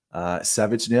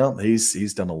 Savage now,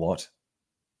 he's done a lot.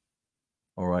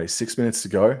 All right, 6 minutes to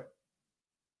go.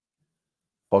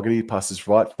 Fogarty passes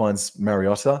right, finds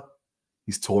Mariota.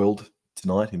 He's toiled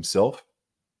tonight himself.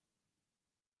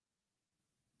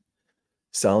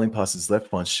 Starling passes left,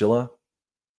 finds Schiller.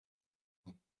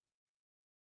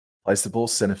 Plays the ball,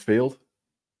 center field.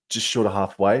 Just short of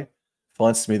halfway.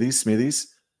 Finds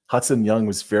Smithies. Hudson Young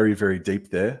was very, very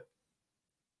deep there.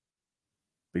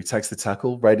 But he takes the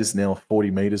tackle. Raiders now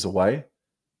 40 meters away.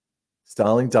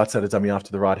 Starling darts out a dummy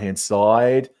after the right-hand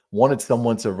side. Wanted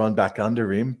someone to run back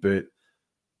under him, but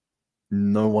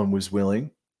no one was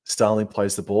willing. Starling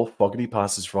plays the ball. Fogarty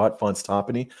passes right, finds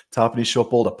Tarpany. Tarpany short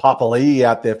ball to Papali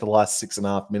out there for the last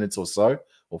 6.5 minutes or so,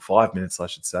 or 5 minutes, I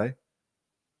should say.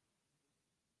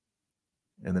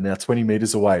 And they're now 20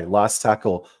 meters away. Last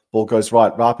tackle. Ball goes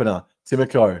right. Rapana.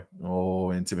 Timoko. Oh,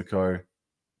 and Timoko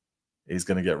is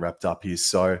going to get wrapped up here.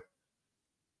 So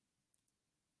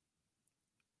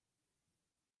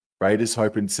Raiders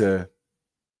hoping to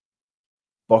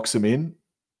box him in.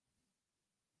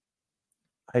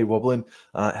 Hey, Wobbling.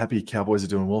 Happy Cowboys are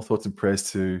doing well. Thoughts and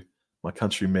prayers to my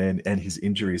countryman and his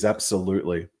injuries.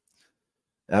 Absolutely.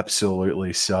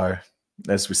 Absolutely. So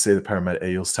as we see the Parramatta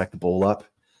Eels take the ball up,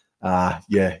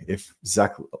 yeah, if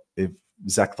Zach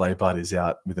Leibart is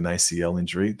out with an ACL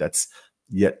injury, that's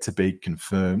yet to be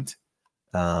confirmed.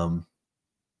 Yeah,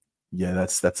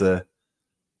 that's a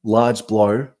large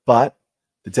blow, but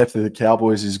the depth of the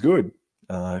Cowboys is good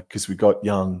because we got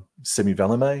young Semi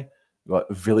Valame, we got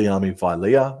BKRmy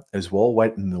Vilea as well,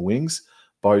 waiting in the wings,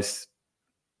 both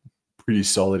pretty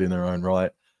solid in their own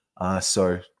right.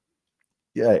 So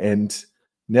yeah, and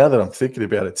now that I'm thinking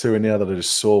about it too, and now that I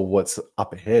just saw what's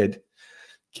up ahead,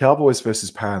 Cowboys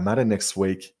versus Parramatta next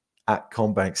week at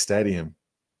CommBank Stadium.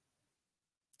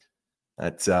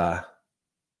 That's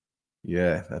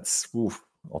yeah, that's oof,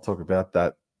 I'll talk about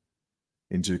that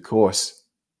in due course.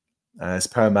 It's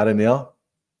Parramatta now.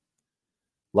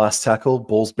 Last tackle,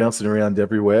 ball's bouncing around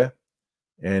everywhere.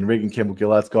 And Regan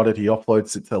Campbell-Gillard's got it. He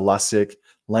offloads it to Lussick.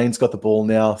 Lane's got the ball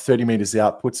now, 30 meters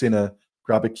out, puts in a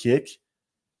grubber kick.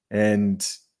 And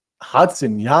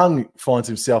Hudson Young finds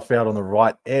himself out on the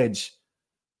right edge,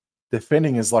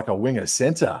 defending as like a winger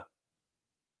center.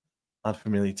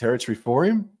 Unfamiliar territory for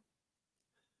him.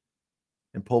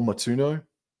 And Paul Motuno,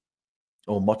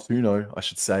 I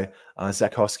should say,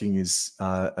 Zach Hosking is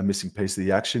a missing piece of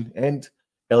the action, and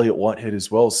Elliot Whitehead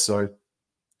as well. So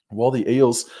while the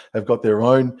Eels have got their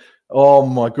own, oh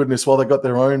my goodness, while they've got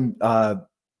their own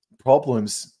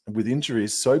problems with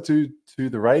injuries, so too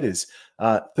the Raiders.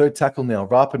 Third tackle now,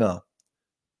 Rapana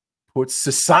puts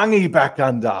Sasangi back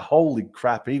under. Holy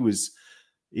crap, he was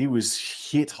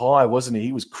hit high, wasn't he?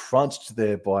 He was crunched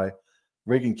there by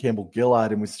Regan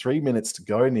Campbell-Gillard, and with 3 minutes to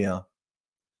go now,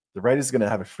 the Raiders are going to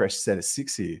have a fresh set of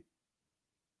 6 here.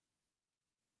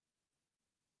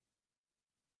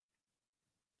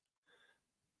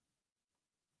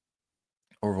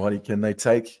 Alrighty, can they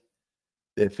take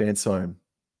their fans home?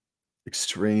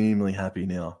 Extremely happy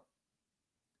now.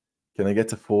 Can they get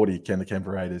to 40? Can the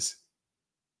Canberra Raiders?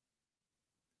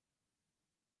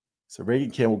 So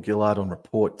Regan Campbell-Gillard on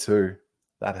report too.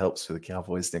 That helps for the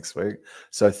Cowboys next week.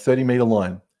 So 30-meter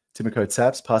line. Timoko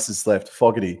taps, passes left.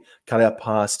 Fogarty, cut out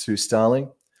pass to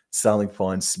Starling. Starling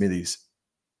finds Smithies.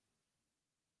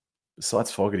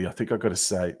 Besides Fogarty, I think I've got to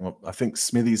say, well, I think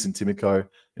Smithies and Timoko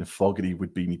and Fogarty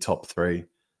would be my top 3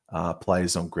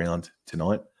 players on ground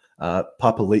tonight.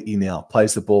 Papali'i now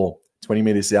plays the ball, 20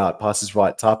 meters out, passes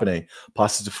right, Tarpany,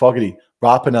 passes to Fogarty,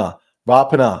 Rapana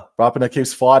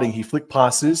keeps fighting. He flick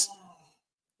passes,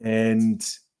 and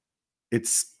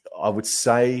it's, I would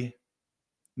say,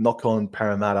 knock on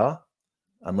Parramatta,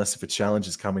 unless if a challenge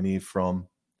is coming here from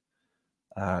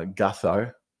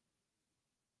Gutho.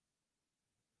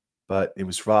 But it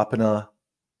was Rapana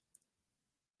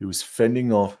who was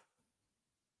fending off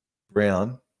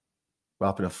Brown.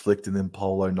 Rapana flicked, and then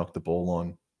Polo knocked the ball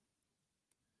on.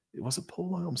 It wasn't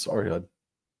Polo. I'm sorry.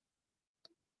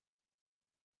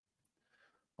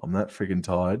 I'm that friggin'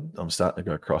 tired. I'm starting to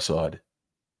go cross-eyed.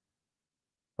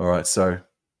 All right, so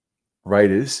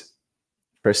Raiders,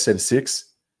 fresh set of 6,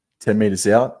 10 meters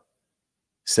out,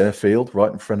 center field,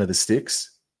 right in front of the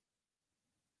sticks.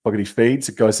 Fogarty feeds,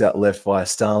 it goes out left via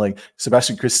Starling.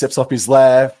 Sebastian Chris steps off his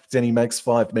left, and he makes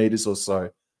 5 meters or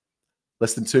so.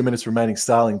 Less than 2 minutes remaining.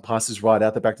 Starling passes right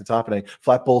out the back to Tarpanay.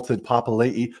 Flat ball to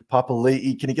Papali'i.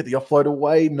 Papali'i, can he get the offload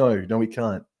away? No, he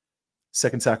can't.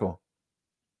 Second tackle.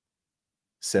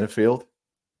 Center field.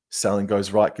 Starling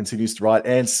goes right, continues to right,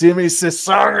 and Simi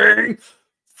Sisari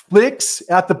flicks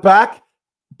out the back.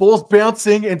 Ball's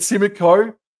bouncing, and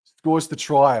Timoko scores the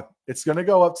try. It's going to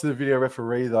go up to the video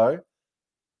referee, though,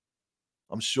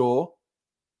 I'm sure.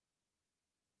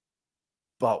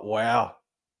 But wow.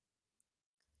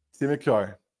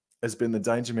 Timoko has been the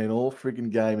danger man all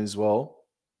freaking game as well.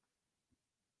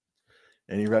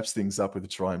 And he wraps things up with a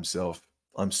try himself.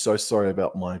 I'm so sorry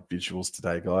about my visuals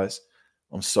today, guys.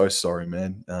 I'm so sorry,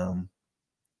 man.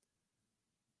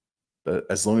 But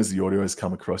as long as the audio has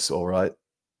come across all right.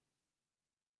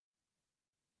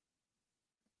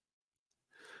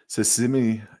 So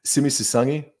Simi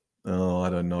Sisangi. Oh, I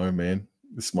don't know, man.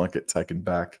 This might get taken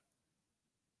back.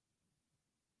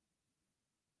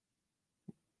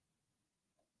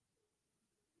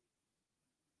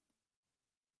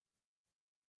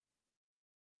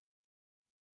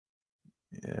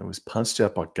 Yeah, it was punched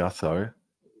out by Gutho.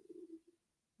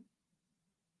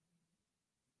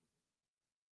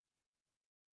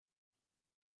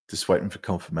 Just waiting for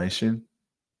confirmation.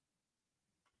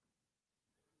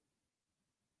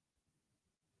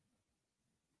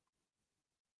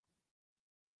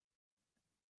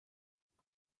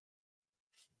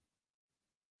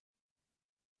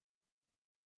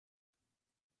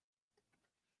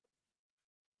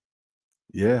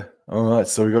 Yeah. All right.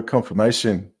 So we got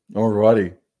confirmation. All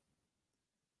righty.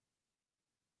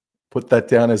 Put that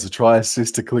down as a try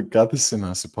assist to Clint Gutherson,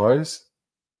 I suppose.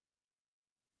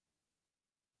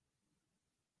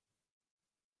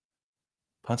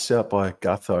 Punched out by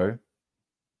Gutho.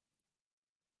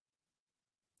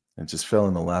 And just fell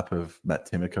in the lap of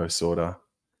Matt Timoko, sort of.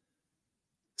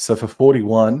 So for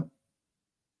 41,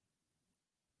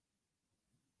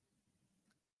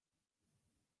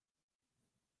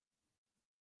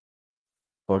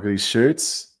 Fogarty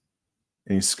shoots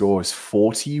and he scores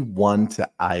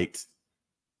 41-8.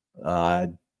 I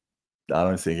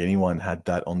don't think anyone had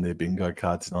that on their bingo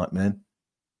card tonight, man.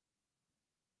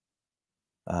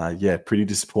 Yeah, pretty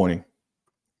disappointing.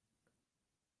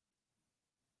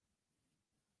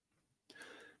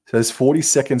 So there's 40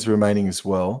 seconds remaining as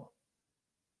well.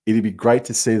 It'd be great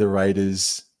to see the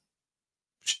Raiders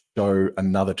show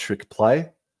another trick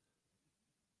play.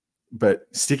 But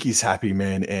Sticky's happy,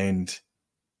 man, and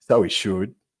so he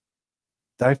should.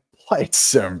 They've played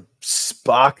some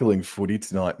sparkling footy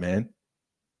tonight, man.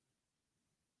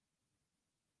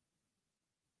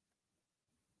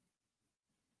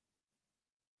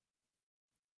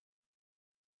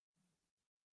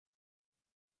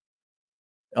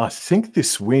 I think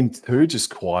this win too, just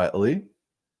quietly,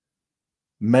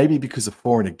 maybe because of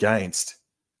for and against,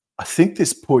 I think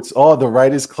this puts, the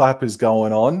Raiders clap is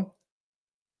going on.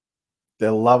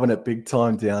 They're loving it big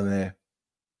time down there.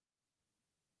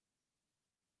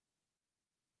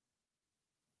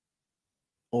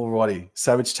 Alrighty,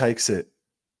 Savage takes it.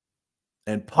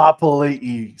 And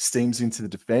Papali'i steams into the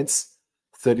defense.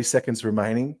 30 seconds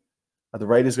remaining. Are the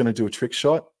Raiders going to do a trick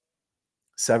shot?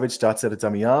 Savage starts at a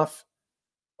dummy half.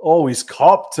 Oh, he's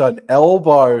copped an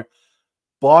elbow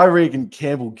by Regan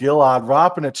Campbell-Gillard.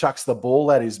 Rapiner chucks the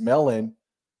ball at his melon.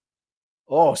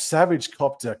 Oh, Savage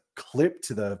copped a clip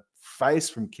to the face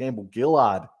from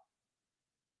Campbell-Gillard.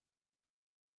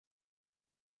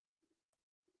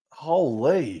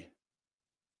 Holy.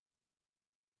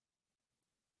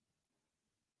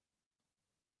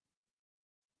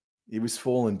 He was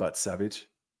falling, but Savage.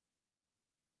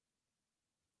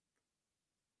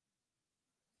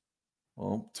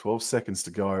 Well, 12 seconds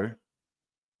to go.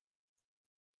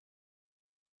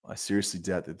 I seriously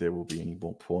doubt that there will be any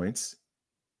more points.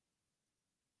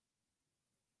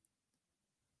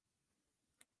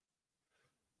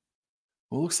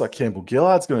 Well, looks like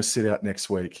Campbell-Gillard's going to sit out next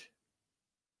week.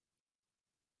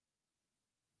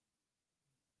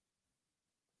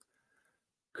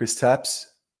 Chris Tapps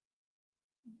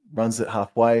runs it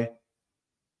halfway.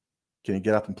 Can he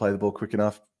get up and play the ball quick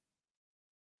enough?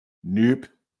 Nope.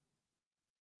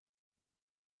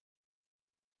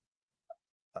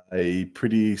 A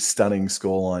pretty stunning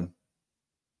scoreline.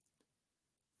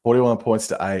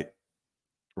 41-8.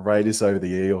 Raiders over the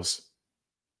Eels.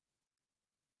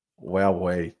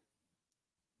 Wowee.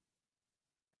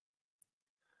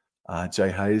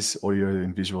 Jay Hayes, audio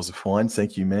and visuals are fine.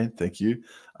 Thank you, man. Thank you.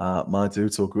 Mardu,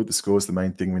 it's all good. The score is the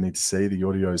main thing we need to see. The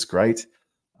audio is great.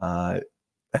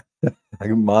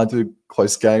 Mardu,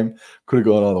 close game. Could have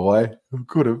gone either way.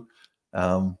 Could have.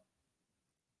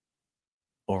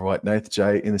 All right, Nath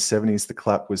J. In the 70s, the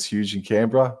clap was huge in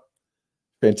Canberra.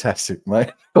 Fantastic,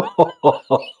 mate.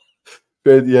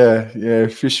 But yeah,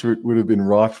 fish would have been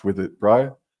rife with it,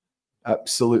 bro.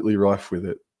 Absolutely rife with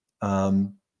it.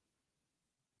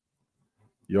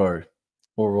 Yo,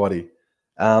 alrighty.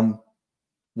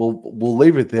 We'll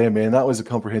leave it there, man. That was a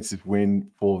comprehensive win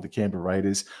for the Canberra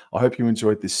Raiders. I hope you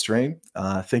enjoyed this stream.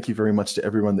 Thank you very much to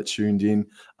everyone that tuned in,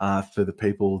 for the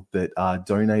people that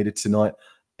donated tonight.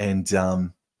 And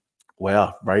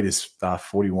wow, Raiders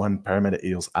 41, Parramatta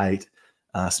Eels 8.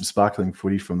 Some sparkling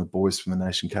footy from the boys from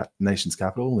the nation's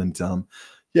capital. And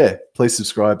yeah, please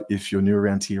subscribe if you're new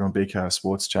around here on BKR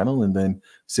Sports channel, and then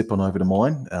zip on over to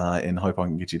mine, and hope I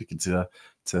can get you to consider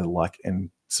to like and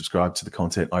subscribe to the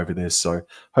content over there. So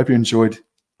hope you enjoyed.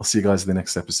 I'll see you guys in the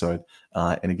next episode.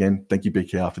 And again, thank you,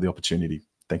 BKR, for the opportunity.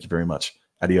 Thank you very much.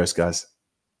 Adios, guys.